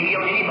claim to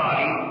heal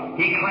anybody.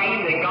 He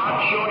claimed that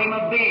God showed him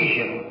a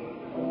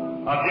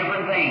vision of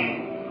different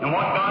things. And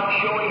what God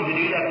showed him to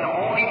do, that's the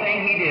only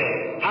thing he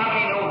did. How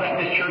many know that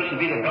this church to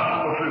be the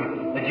gospel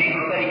truth? That Jesus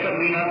said he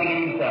couldn't do nothing in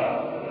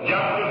himself.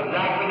 Just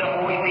exactly the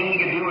only thing he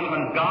could do was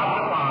when God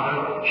the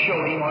Father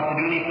showed him what to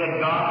do, and he said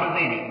God was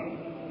in him.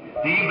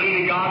 Do you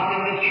believe that God's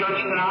in this church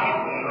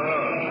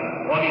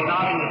tonight? Well, he's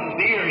not in the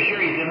sphere,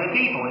 sure, he's in the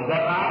people. Is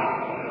that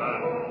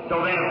right?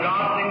 So then if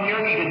God's in here,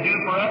 he can do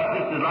for us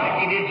just as like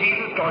he did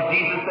Jesus, because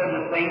Jesus said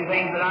the same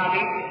things that I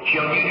do,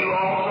 shall you do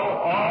also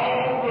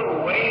all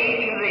the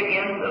way to the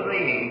end of the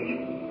age.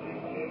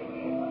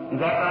 Is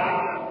that right?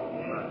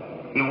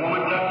 The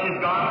woman touched his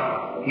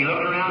garment. He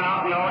looked around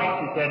out in the audience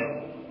and said,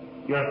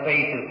 your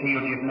faith has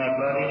healed you from that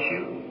blood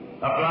issue.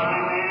 A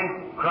blind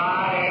man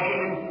cried after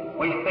him.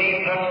 When his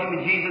faith touched him,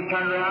 and Jesus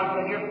turned around and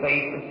said, your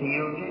faith has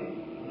healed you.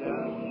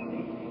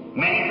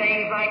 Many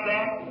things like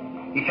that.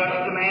 He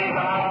touched the man's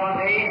eye one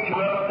day, and two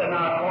of them said,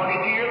 now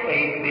according to your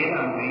faith, be it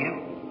unto you.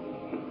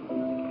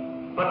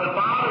 But the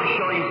Father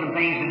showed him some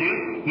things to do.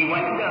 He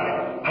went and done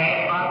it.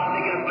 Passed by the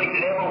sick and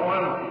afflicted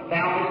everyone,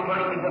 found this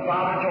person that the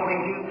Father told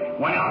him to.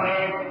 Went out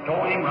there and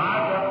told him,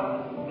 rise up,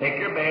 take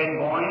your bed,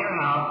 and go on in your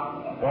house.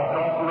 Walked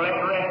off and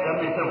left the rest of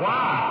them. They said,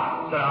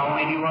 why? Said, I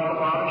only do what the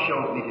Father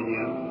shows me to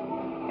do.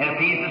 And if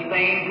he's the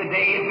same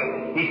today as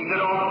he stood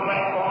on the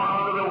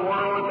platform of the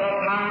world at that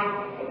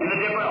time, in the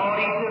different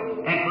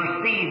audiences, and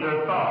perceived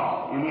their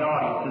thoughts in the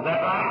audience. Is that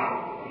right?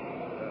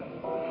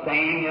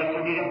 Same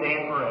yesterday, today,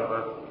 and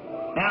forever.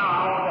 Now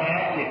I want to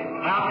ask you,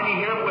 how many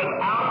here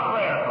without a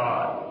prayer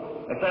card?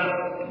 It says,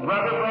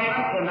 Brother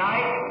Branham,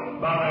 tonight,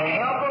 by the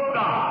help of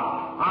God,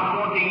 I'm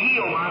going to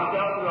yield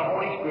myself to the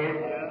Holy Spirit,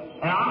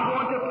 and I'm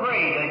going to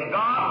pray that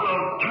God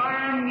will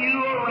turn you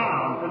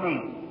around to me,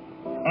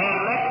 and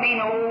let me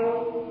know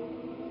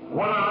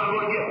whether I'm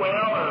going to get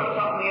well or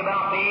something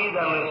about me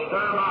that will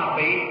stir my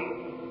faith.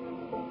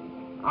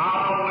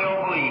 I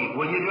will believe.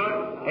 Will you do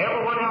it?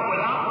 Everyone else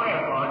without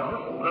prayer cards.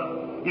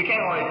 You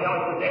can't always tell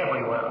us it's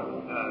everywhere.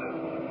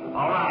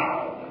 All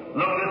right.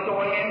 Look this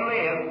way and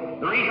live.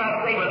 The reason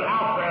I say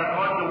without prayer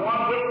cards, the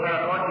one with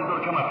prayer cards is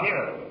going to come up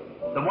here.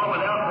 The one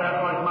without prayer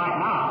cards might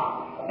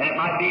not. And it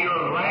might be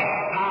your last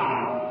time.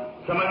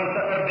 Somebody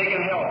sitting there big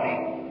and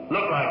healthy.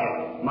 Look like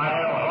it. Might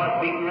have a heart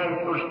beating there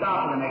that's going to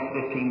stop in the next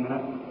 15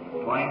 minutes.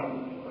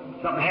 20.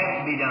 Something has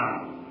to be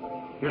done.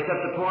 Here's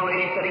such a poor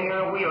lady sitting here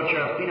in a wheelchair.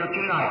 I've seen her 2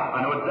 nights.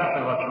 I know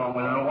exactly what's wrong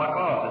with her. I know what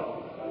caused it.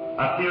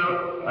 I see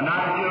her a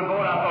night or two ago,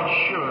 and I thought,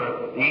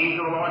 sure, the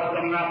angel of the Lord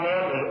standing right there,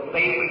 the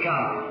faith would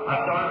come. I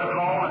started to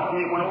call, and I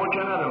see it went over to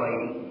another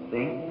lady.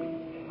 See?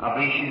 I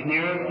believe she's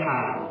near the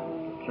time.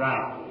 That's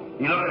right.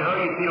 You look at her,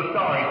 you feel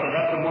sorry. You say,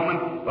 that's a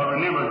woman. But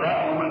remember,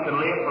 that woman could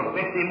live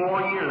for 50 more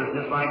years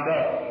just like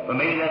that.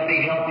 But maybe that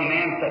big, healthy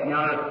man sitting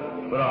yonder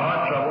with a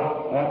heart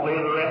trouble won't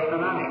live the rest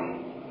of the night.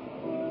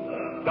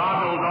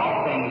 God knows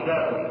all things,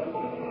 doesn't he?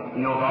 He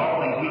knows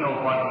all things. He knows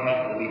what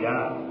has to be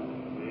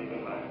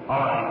done. All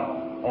right.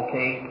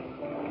 Okay.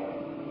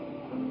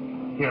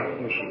 Here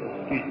she is.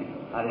 Excuse me.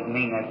 I didn't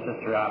mean that,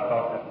 sister. I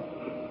thought that.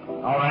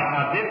 All right.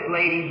 Now, this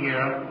lady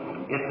here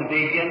is to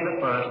begin the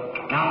first.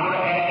 Now, I'm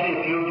going to ask you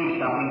if you'll do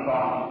something for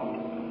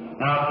me.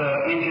 Now,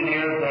 the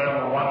engineers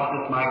there will watch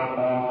this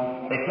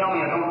microphone. They tell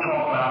me I don't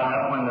talk loud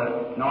enough when the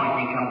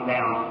anointing comes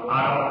down.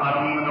 I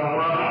don't even know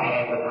where I'm at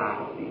half the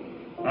time.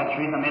 That's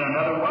the reason I'm in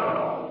another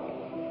world.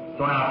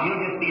 So now, if you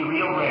just be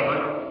real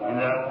reverent, and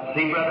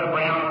see Brother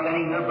Brown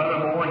standing there,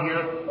 Brother Moore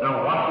here, they're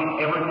watching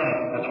every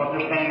minute. That's what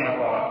they're standing there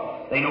for.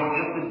 They know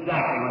just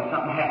exactly when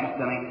something happens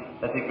to me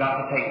that they've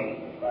got to take me.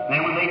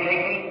 Then when they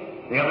take me,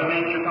 the other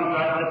minister comes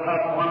right to the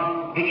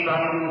platform, picks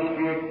right into the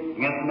Spirit,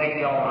 begins to make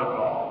the altar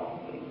call.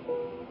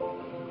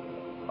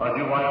 Or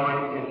do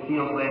whatever it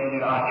feels led to do.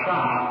 I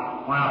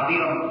try. When I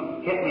feel them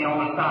hit me on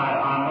the side,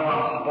 I know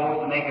I'm supposed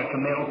to make a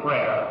committal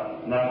prayer.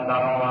 And that's about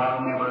all I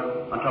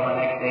remember until the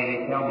next day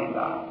they tell me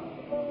about it.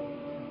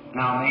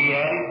 Now may you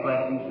add his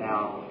blessings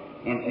now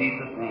in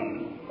Jesus'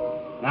 name.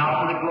 Now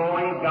for the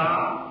glory of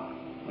God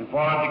and for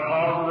the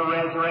cause of the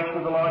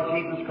resurrection of the Lord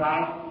Jesus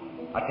Christ,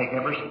 I take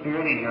every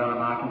spirit in here under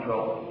my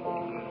control.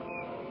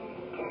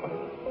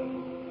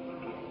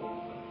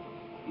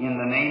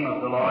 In the name of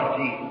the Lord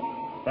Jesus,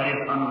 that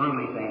is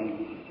unruly things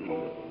you see.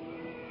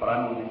 what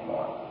I'm moving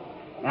for.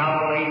 Now,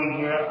 the lady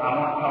here, I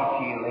want to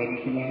talk to you, lady.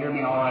 Can you hear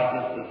me all right?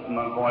 This is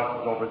my voice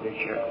is over this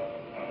year.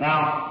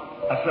 Now,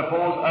 I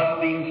suppose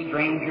us being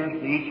strangers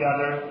to each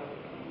other,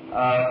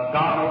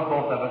 God knows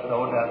both of us,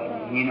 though,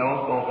 doesn't He? He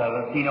knows both of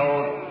us. He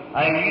knows,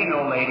 you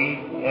know, lady,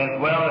 as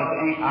well as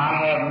any, I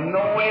have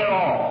no way at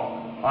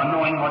all on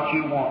knowing what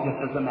you want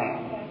just as a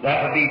man.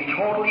 That would be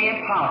totally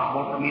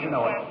impossible for me to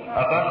know it.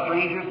 Of us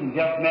strangers and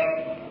just met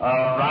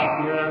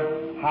right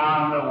here,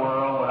 how in the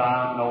world would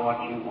I know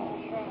what you want?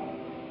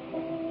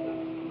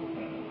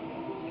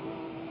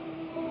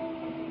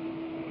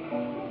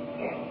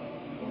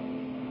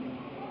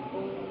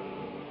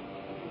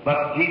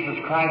 But Jesus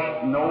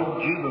Christ knows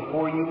you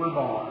before you were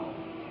born.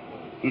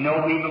 He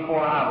knows me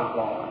before I was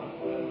born.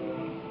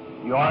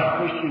 You are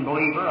a Christian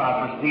believer.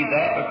 I perceive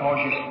that because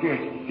your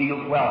spirit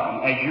feels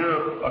welcome. As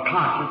you're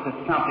conscious that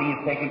something is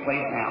taking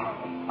place now.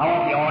 I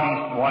want the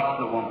audience to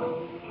watch the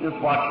woman. Just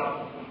watch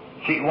her.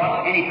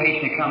 Watch any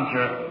patient that comes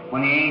here.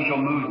 When the angel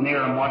moves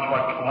near them, watch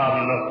how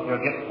they look.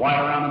 They'll get white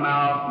around the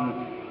mouth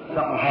and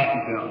something will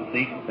happen to them.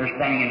 See? They're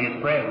standing in His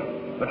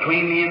presence.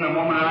 Between me and the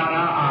woman right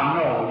now, I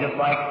know, just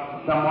like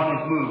someone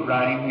has moved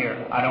right in here.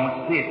 I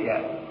don't see it yet.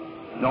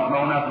 Don't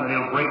know nothing, but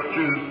it'll break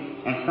through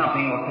and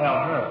something will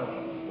tell her.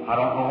 I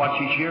don't know what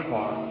she's here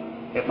for.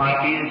 It might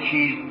be that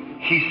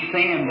she's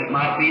sinned. It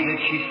might be that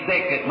she's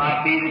sick. It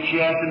might be that she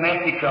has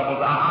domestic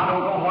troubles. I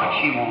don't know what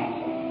she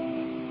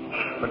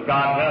wants. But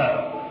God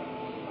does.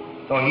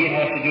 So He'd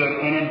have to do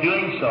it. And in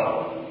doing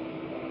so,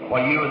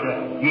 well,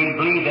 you'd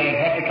believe that it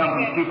had to come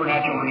from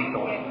supernatural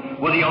resource.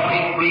 Will the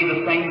audience believe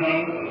the same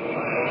thing?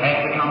 It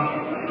has to come.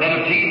 That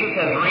if Jesus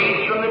has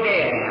raised from the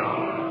dead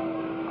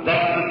now,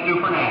 that's the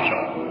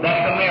supernatural.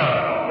 That's a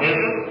miracle,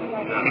 isn't it?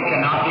 It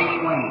cannot be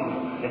explained.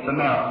 It's a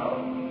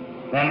miracle.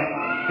 Then,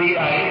 see,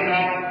 isn't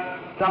that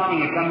something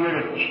you come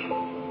here to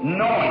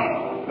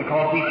knowing?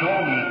 Because He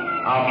told me,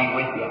 I'll be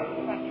with you.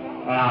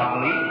 And I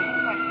believe Him.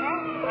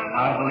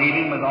 I believe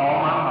Him with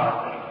all my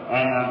heart.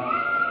 And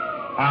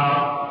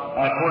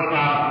of course,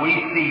 now we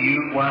see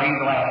you wearing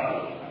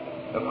glasses.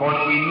 Of course,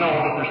 we know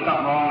that there's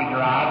something wrong with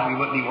your eyes. We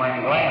wouldn't be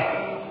wearing glasses.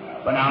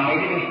 But now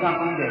maybe there's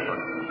something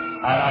different.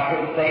 I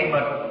couldn't say,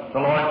 but the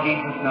Lord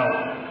Jesus knows.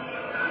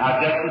 Now,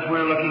 just as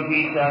we're looking to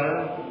each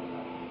other,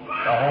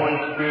 the Holy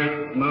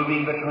Spirit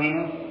moving between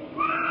us,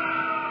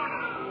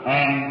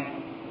 and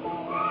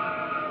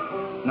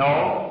no,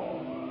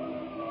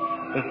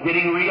 it's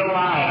getting real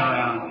light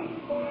around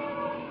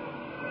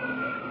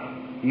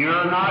you.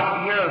 You're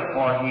not here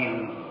for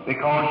healing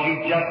because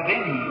you've just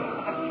been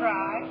healed. That's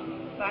right.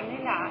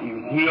 Sunday night. You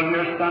was healed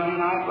here Sunday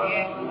night, brother?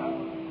 Yes.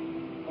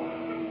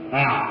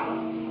 Now,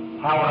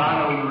 how would I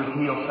know you were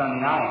healed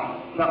Sunday night?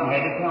 Something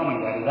had to tell me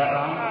that. Is that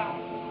right?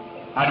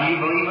 Now, do you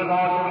believe with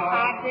all your heart?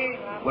 I do.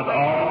 With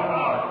all your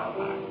heart.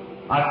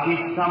 I see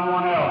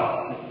someone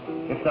else.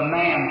 It's a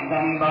man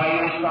standing by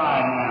your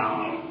side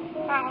now.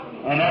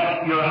 And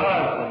that's your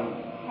husband.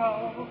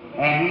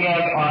 And he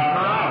has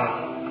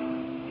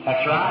arthritis.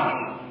 That's right.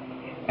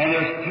 And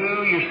there's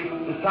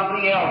there's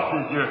something else.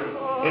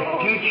 It's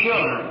two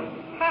children.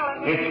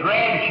 It's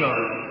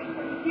grandchildren.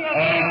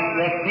 And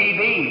that's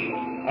TB.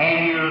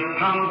 And you're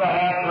come to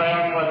have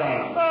prayer for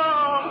them.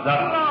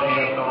 Thus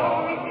saith the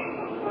Lord.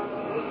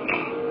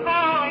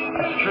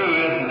 That's true,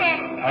 isn't it?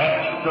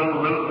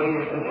 Absolutely.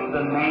 It's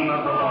the name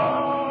of the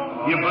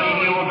Lord. You believe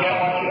you will get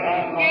what you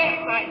ask for? Yes,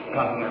 I do.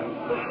 Come here.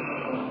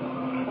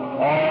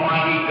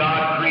 Almighty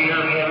God, creator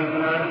of heavens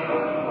and earth,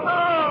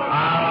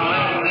 I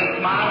bless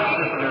this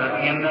my sister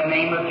in the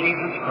name of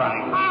Jesus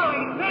Christ.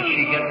 That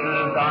she gets the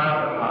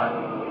desire of her heart.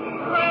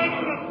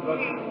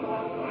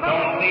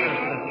 Don't fear,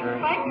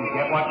 sister. You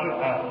get what you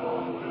ask for.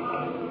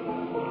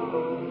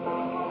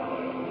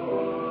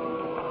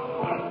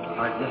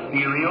 All right, just be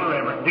real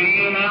reverent. Do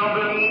you now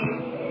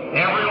believe?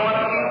 Every one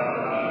of you?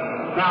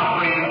 Now,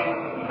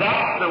 friends,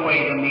 that's the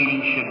way the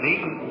meeting should be.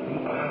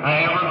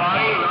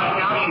 Everybody right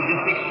now should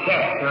just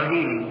accept their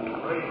healing.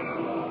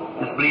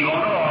 Just believe on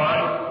the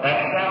Lord.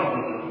 That settles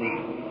it, you see.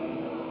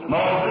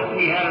 Moses,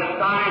 he had a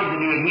sign to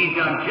do, and he's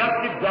done just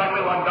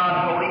exactly what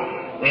God told him.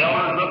 The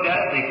elders looked at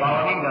it, they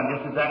followed him, done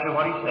just exactly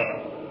what he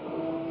said.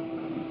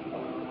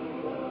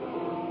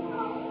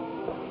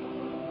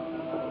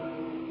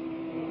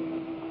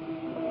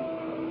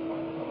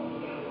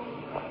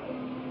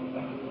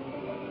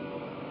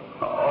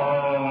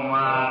 Oh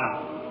my.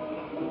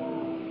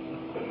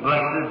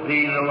 Blessed be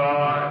the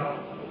Lord.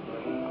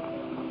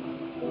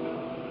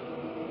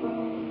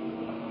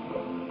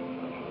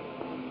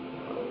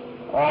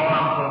 Oh,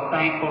 I'm so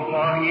thankful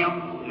for Him.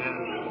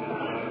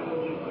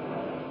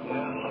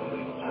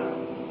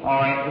 All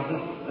right,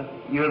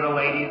 you're the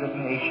lady, the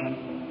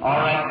patient. All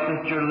right,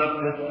 sister,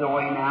 look this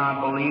way now and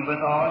believe with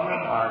all your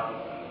heart.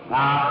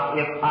 Now,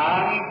 if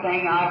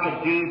anything I could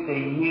do to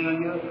heal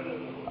you,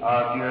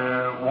 if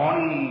you're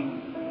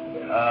wanting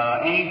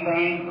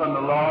anything from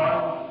the Lord,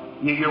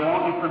 you're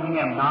wanting from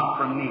Him, not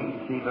from me.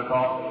 See,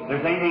 because if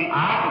there's anything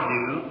I could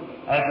do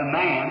as a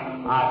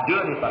man, I'd do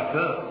it if I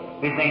could.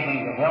 If there's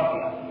anything to help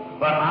you.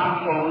 But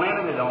I'm so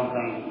limited on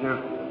things.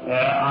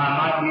 I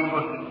might be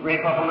able to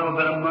scrape up a little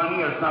bit of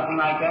money or something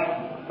like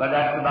that, but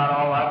that's about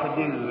all I could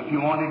do. If you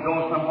wanted to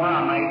go somewhere,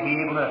 I might be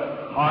able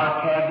to hire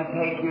a cab to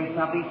take you or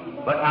something.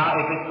 But now,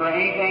 if it's for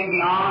anything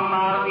beyond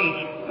my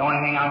reach, the only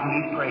thing I can do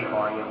is pray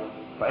for you,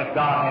 if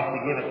God has to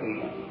give it to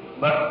you.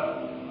 But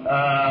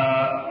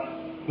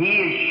He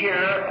is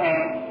sure,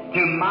 and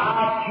to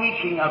my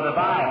teaching of the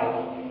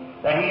Bible,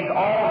 that He's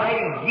already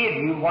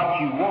given you what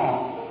you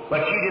want,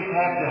 but you just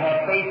have to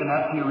have faith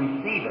enough to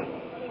receive it.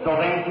 So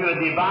then to a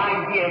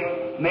divine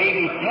gift,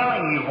 maybe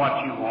telling you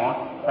what you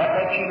want, that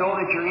lets you know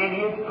that you're in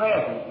His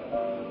presence.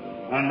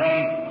 And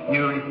then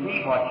you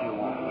receive what you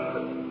want.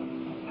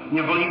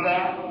 You believe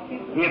that?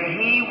 If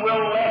He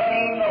will let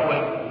me know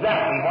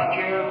exactly what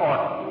you're here for,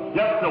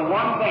 just the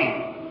one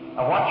thing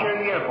of what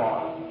you're here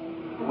for,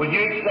 would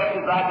you accept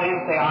it right there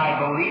and say, I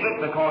believe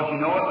it because you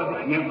know it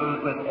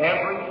with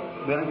every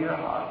bit of your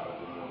heart?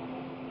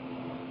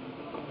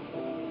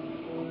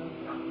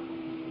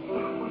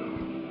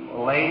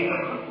 Lady,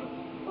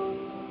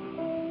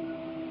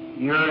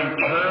 you're in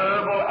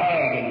terrible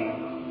agony.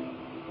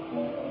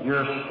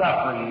 You're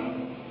suffering.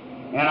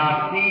 And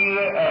I see you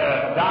at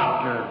a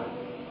doctor,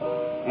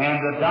 and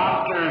the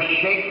doctor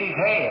shakes his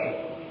head.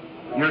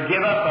 You're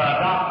give up a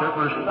doctor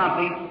for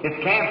something. It's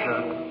cancer.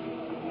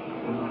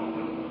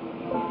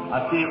 I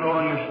see it wrote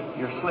on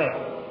your slip.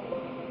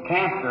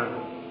 Cancer.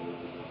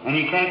 And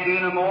you can't do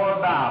no more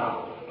about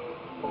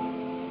it.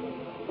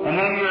 And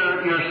then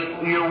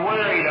you're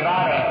worried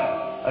about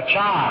a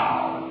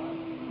child.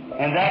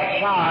 And that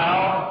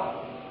child,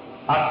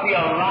 I see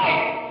a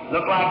light,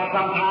 looked like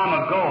some time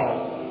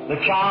ago. The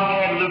child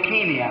had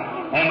leukemia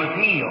and was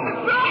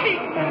healed.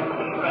 Right.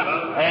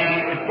 And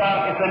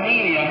it's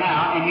anemia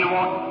now, and you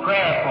want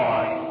prayer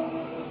for it.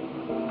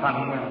 Come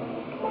here.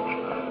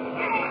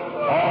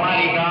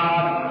 Almighty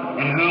God,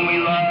 in whom we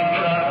love and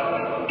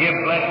trust, give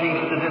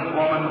blessings to this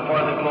woman for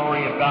the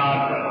glory of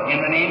God.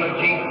 In the name of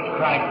Jesus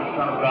Christ, the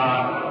Son of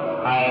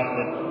God, I ask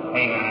it.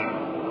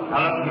 Amen.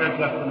 Now look here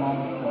just a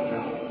moment,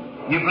 sister.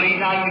 You believe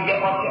now you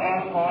get what you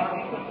ask for?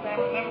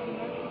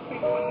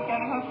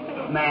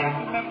 Ma'am.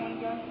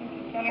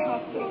 County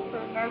Hospital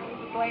for nurses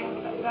with labor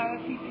that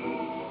diabetes.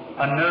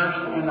 A nurse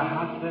in the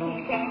hospital?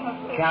 County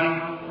Hospital. County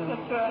Hospital?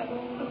 That's right.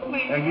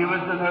 And you was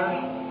the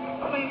nurse?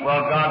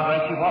 Well, God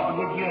bless you. What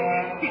did you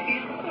have?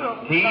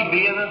 TB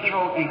of the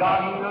throat. And God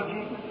healed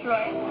you? That's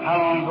right. How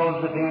long ago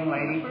has it been,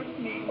 lady? First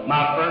meeting.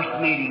 My first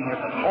meeting here.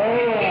 2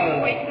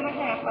 Oh! weeks and a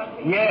half, I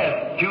think.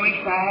 Yes, 2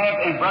 weeks and a half.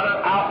 And Brother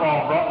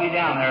Outlaw brought me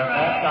down there.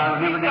 Right. I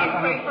remember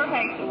now. Pray for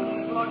Hank.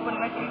 The Lord wouldn't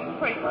let you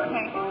pray for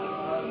Hank.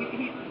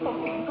 He's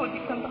supposed to told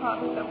you to come to the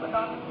hospital, but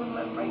doctors wouldn't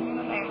let him bring you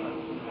in an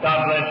ambulance.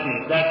 God bless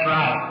you. That's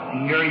right.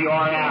 And here you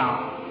are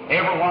now.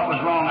 Ever what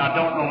was wrong, I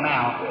don't know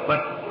now, but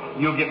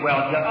you'll get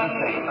well just the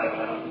same.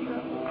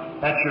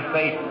 That's your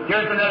faith.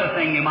 Here's another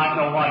thing you might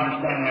know while you're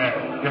standing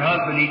there. Your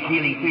husband needs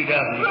healing too,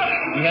 doesn't he?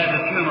 He has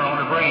a tumor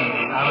on the brain.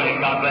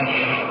 God bless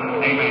you.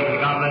 Amen.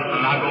 God bless you.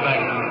 Now go back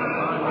to you.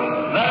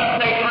 Let us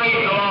say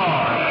praise the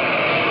Lord.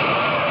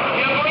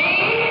 You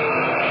believe?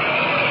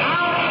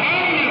 How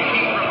can you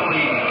keep from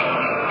believing?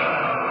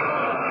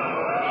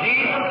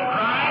 Jesus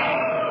Christ,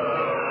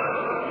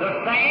 the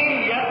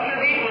same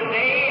yesterday,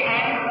 today,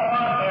 and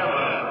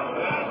forever.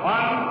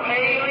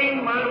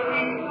 Unfailing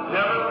mercy,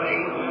 never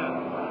fails.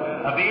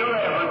 Be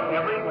reverent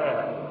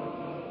everywhere.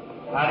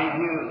 How do you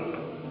do?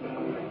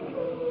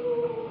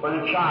 For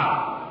the child.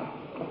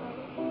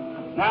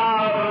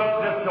 Now look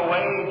this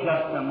away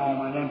just a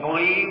moment and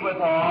believe with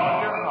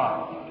all your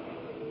heart.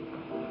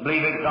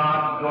 Believe that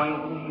God's going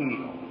to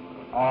heal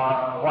or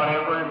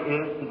whatever it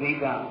is to be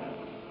done.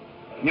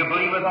 You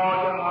believe with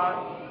all your heart?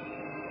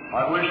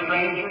 Or we're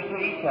strangers to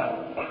each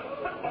other.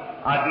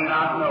 I do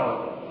not know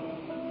it.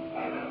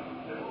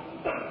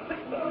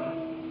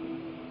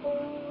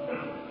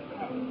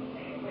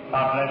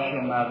 God bless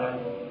you, Mother.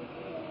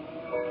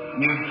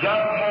 You've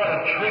just had a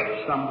trip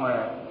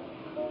somewhere.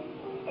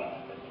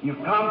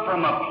 You've come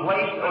from a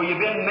place, or you've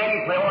been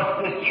many places.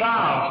 Oh, it's this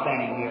child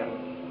standing here.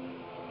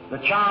 The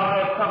child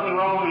has something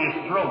wrong in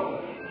his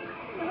throat.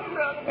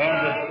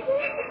 And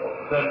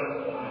the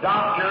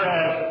doctor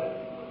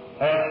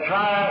has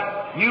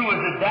tried. You was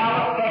in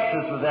Dallas,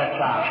 Texas with that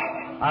child.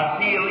 I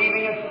see you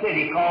leaving a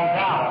city called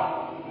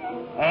Dallas.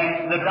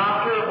 And the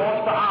doctor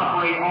wants to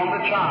operate on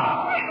the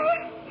child.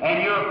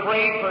 And you're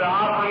afraid for the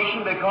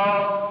operation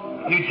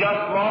because you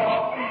just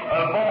lost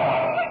a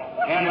boy.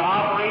 And the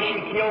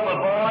operation killed the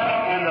boy,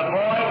 and the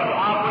boy was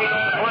operating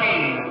on the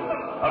brain.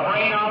 A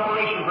brain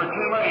operation for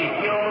tumor and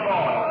killed the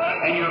boy.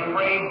 And you're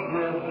afraid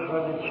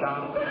for the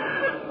child.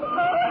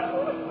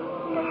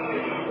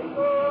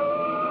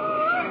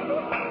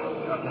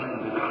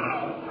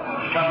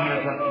 Come here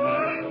just a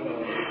minute.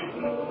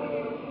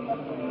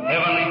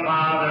 Heavenly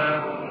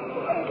Father,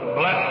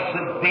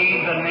 blessed be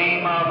the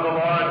name of the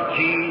Lord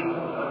Jesus.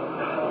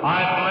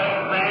 I bless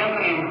them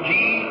in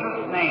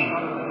Jesus' name,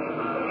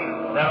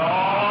 that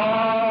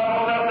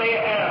all that they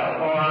ask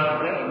for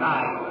this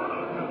night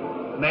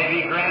may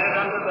be granted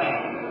unto them.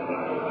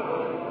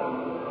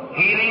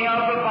 Healing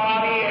of the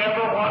body,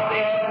 ever what they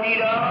have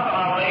need of,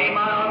 I lay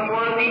my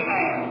unworthy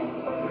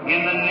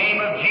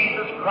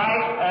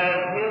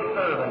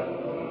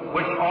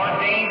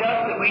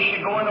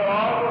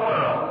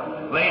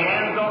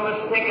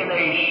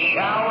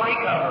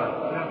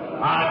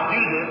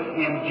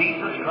in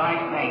Jesus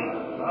Christ's name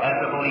as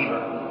a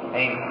believer.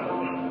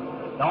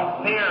 Amen.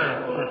 Don't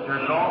fear, sister.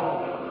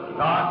 Go.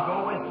 God, go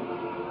with you.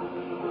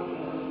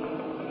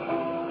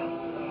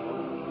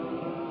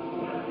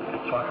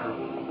 That's all right.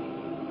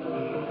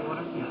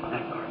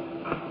 That's all right.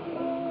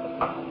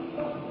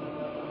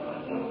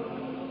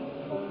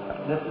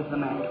 This is the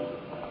man.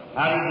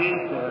 How do you do,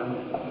 sir?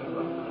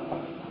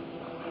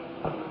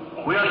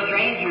 We are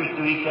strangers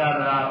to each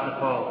other, I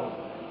suppose.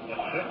 Yes,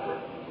 sir.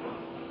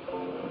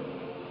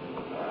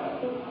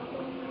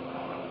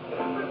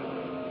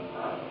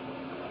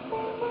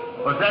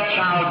 Was that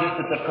child just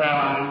at the prayer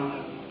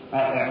line?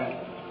 Right there.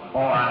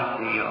 Oh, I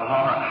see you.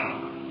 All right.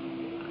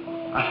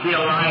 I see a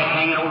light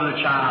hanging over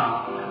the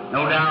child.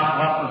 No doubt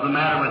what was the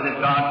matter with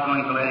it, God's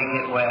going to let it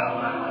get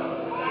well.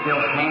 Still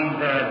hangs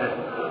there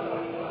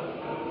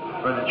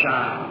for the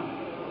child.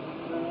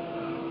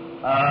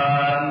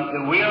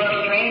 We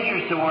are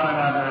strangers to one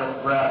another,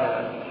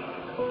 brothers.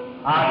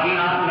 I do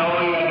not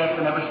know you. I guess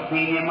I've never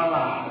seen you in my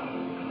life.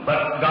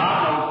 But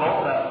God knows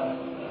both of us.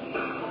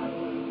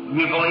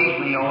 You believe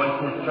me, oh,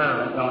 it's His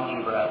servant, don't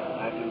you, brother?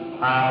 I do.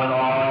 With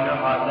all your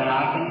heart, then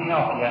I can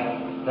help you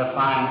to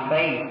find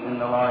faith in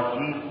the Lord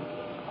Jesus.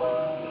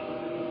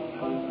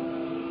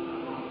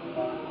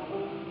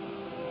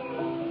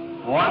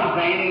 One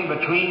thing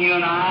between you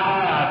and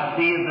I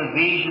see as the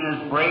vision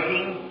is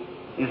breaking,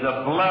 is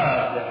a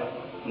blood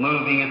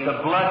moving. It's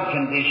a blood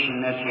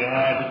condition that you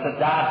have. It's a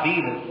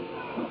diabetes.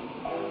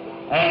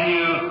 And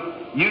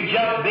you've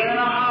just been in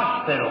a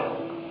hospital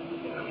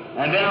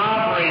and been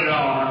operated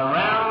on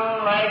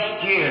around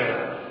last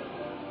year.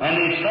 And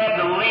they said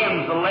the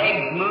limbs, the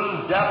legs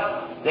moved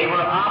up. They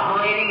were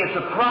operating. It's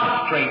a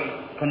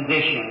prostrate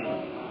condition.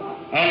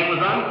 And it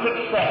was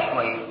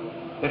unsuccessfully.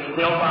 It's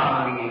still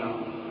bothering you.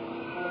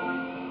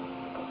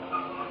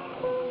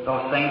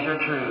 Those things are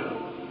true.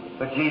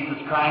 But Jesus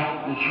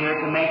Christ is here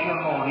to make you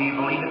whole. Do you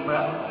believe it,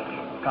 brother?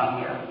 Come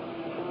here.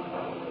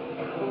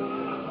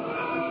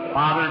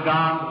 Father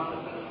God,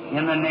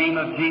 in the name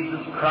of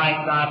Jesus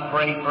Christ, I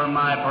pray for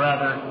my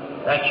brother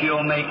that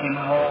you'll make him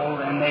whole,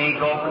 and may he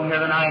go from here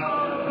tonight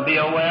and be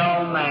a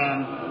well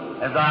man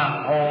as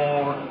I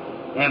hold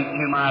him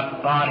to my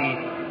body.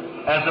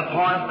 As a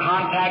point of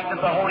contact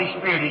with the Holy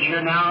Spirit is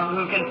here now,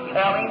 who can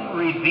tell him,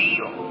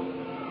 reveal.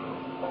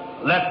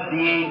 Let the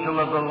angel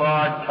of the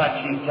Lord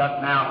touch him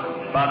just now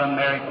by the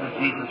merits of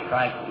Jesus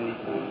Christ.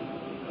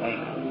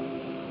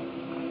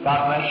 Amen.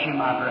 God bless you,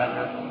 my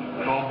brother.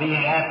 Go be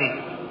happy.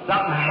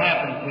 Something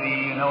happened to you,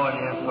 you know it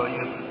is for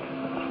you.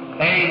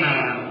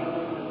 Amen.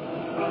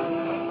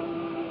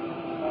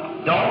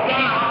 Don't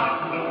doubt.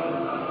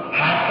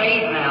 Have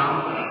faith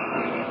now.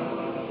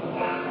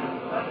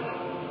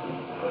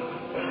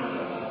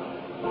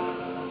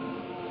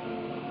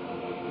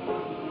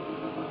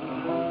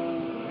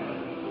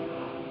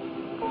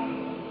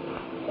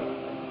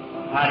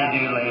 How do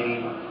you do, lady?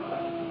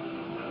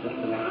 Just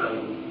the next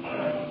lady.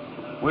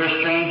 We're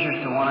strangers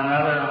to one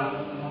another.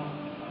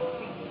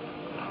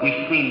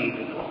 You've seen me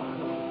before.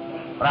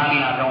 But I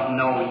mean, I don't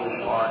know you as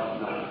far as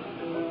knowing.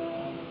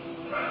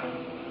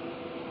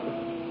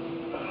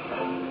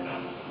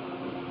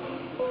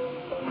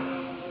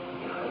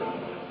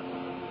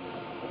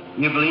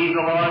 You believe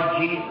the Lord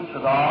Jesus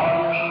with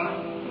all your heart?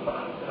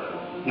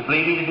 You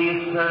believe me to be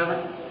His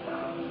servant?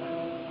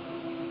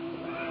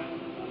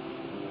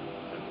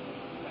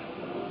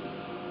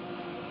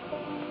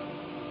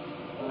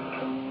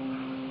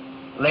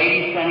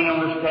 Lady standing on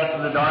the steps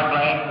with the dark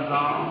glasses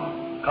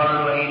on,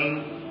 colored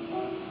lady.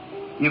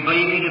 You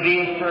believe me to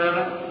be His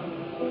servant?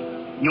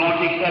 You want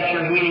to accept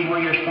your healing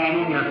where you're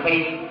standing, your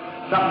face,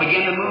 something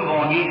begin to move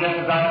on you,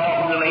 just as I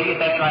talk with the lady. If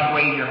that's right,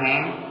 wave your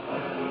hand.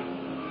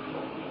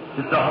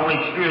 It's the Holy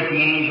Spirit,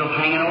 the angels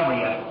hanging over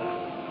you.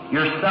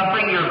 You're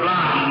suffering, you're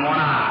blind in one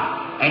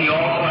eye, and you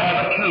also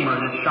have a tumor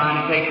that's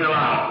trying to take your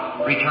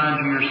life.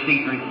 Return to your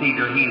seat and receive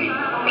your healing. In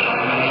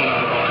the name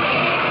of the Lord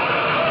Jesus.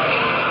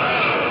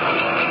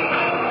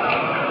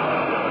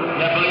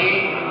 You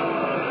believe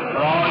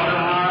with all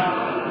your heart?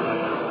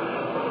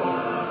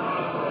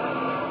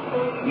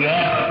 You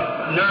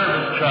have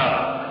nervous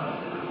trouble.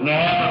 You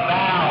have a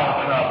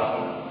bowel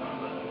trouble.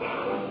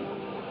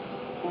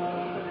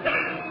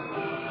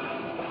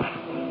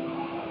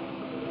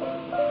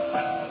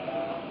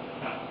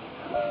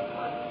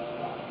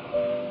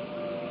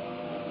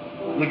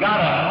 You got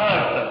a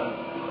husband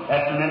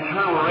that's an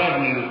Internal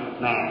Revenue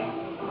man.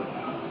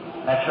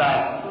 That's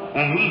right.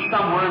 And he's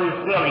somewhere in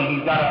this building.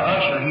 He's got an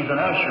usher. He's an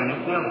usher in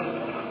this building.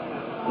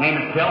 His name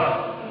is Philip.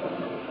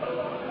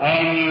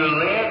 And you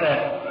live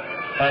at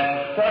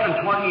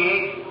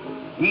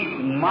 728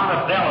 East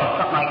Montebello,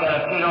 something like that.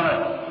 I see it on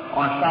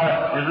a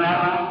side. Isn't that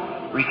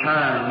right?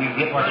 Return. You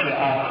get what you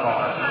ask for.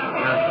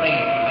 Your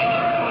faith makes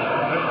you.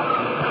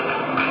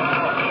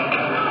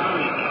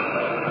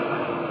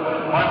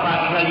 What if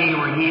I tell you you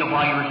were healed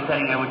while you were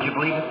sitting there? Would you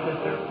believe it,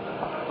 sister?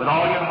 With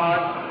all your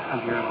heart?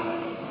 Come here.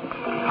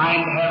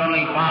 Kind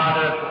Heavenly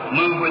Father,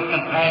 move with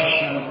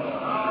compassion.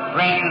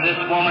 Grant to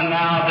this woman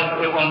now that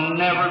it will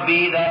never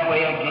be that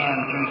way again.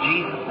 Through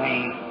Jesus'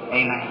 name,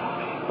 amen.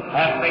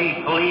 Have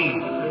faith, believe.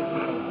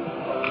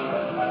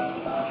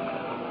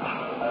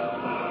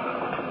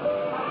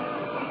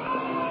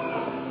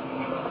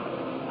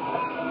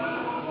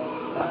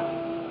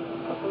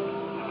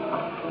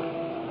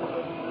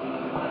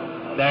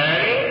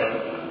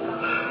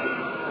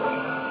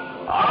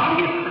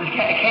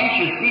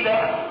 you see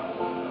that?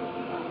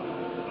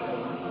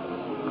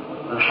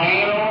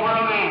 Hanging over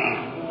a man.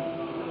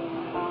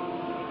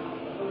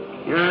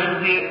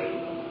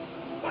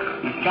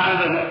 He's kind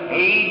of an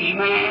aged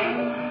man.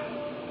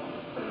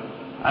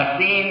 I've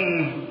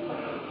seen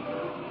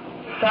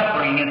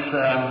suffering.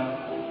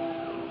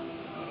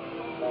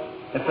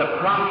 It's a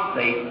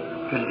prostate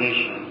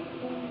condition.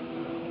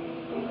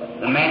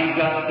 The man's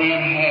got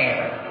thin hair,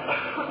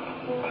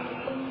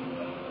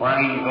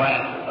 wearing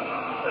glasses.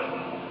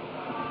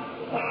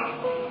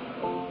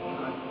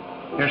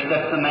 Here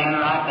sits the man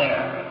right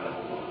there.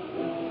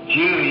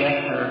 Julie,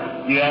 yes,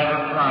 sir, you have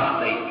a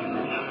prostate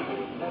condition.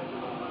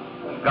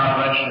 God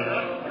bless you.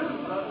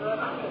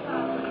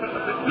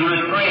 You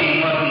were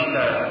praying, wasn't you,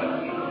 sir?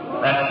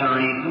 That's the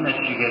reason that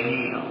you get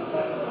healed.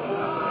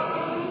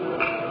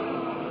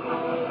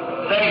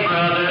 Say,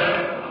 brother,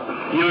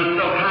 you were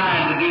so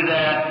kind to do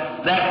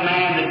that. That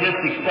man that just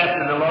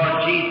accepted the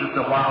Lord Jesus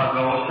a while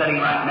ago, sitting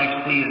right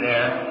next to you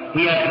there,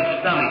 he has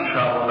some stomach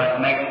trouble, that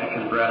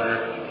Mexican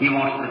brother. He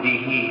wants to be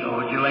healed.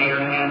 Would you lay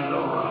your hands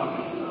over him?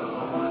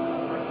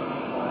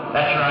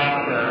 That's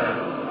right, sir.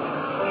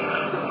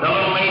 The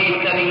little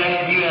lady sitting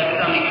next to you has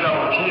stomach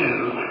trouble,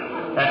 too.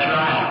 That's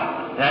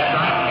right. That's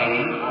right,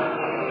 lady.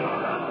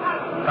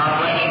 God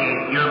bless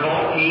you. You're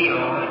both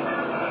healed.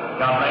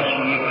 God bless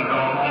you. You can go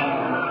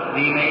home.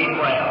 Be made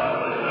well.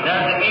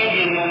 There's an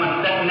Indian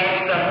woman sitting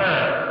next to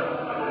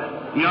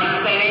her. You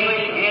understand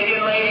English,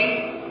 Indian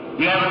lady?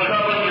 You have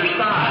trouble in your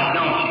side,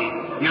 don't you?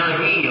 You're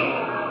healed.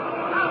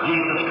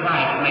 Jesus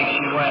Christ makes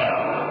you well.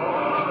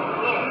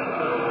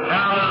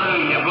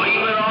 Hallelujah.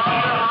 Believe with all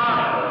your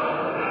heart.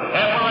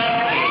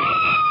 Epilepsy.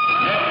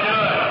 Let's do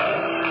it.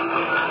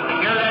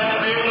 Hear that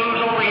spirit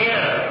moves over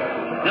here.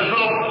 This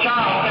little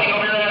child sitting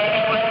over there has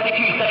epilepsy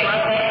too, sitting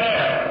right back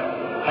there.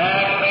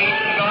 Have faith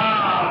in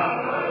God.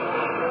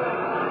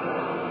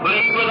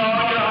 Believe with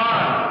all your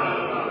heart.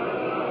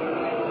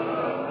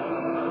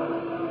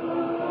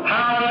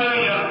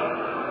 Hallelujah.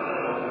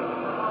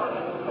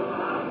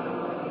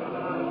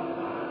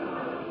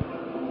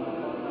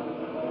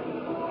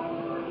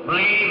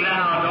 Believe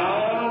now,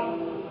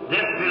 don't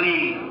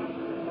disbelieve.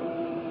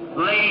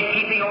 Lady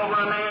keeping over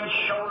a man's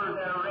shoulders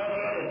that are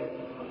red-headed.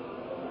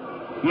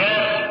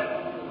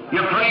 Yes,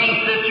 you're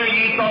praying, sister,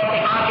 you thought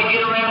if I could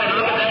get around and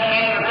look at that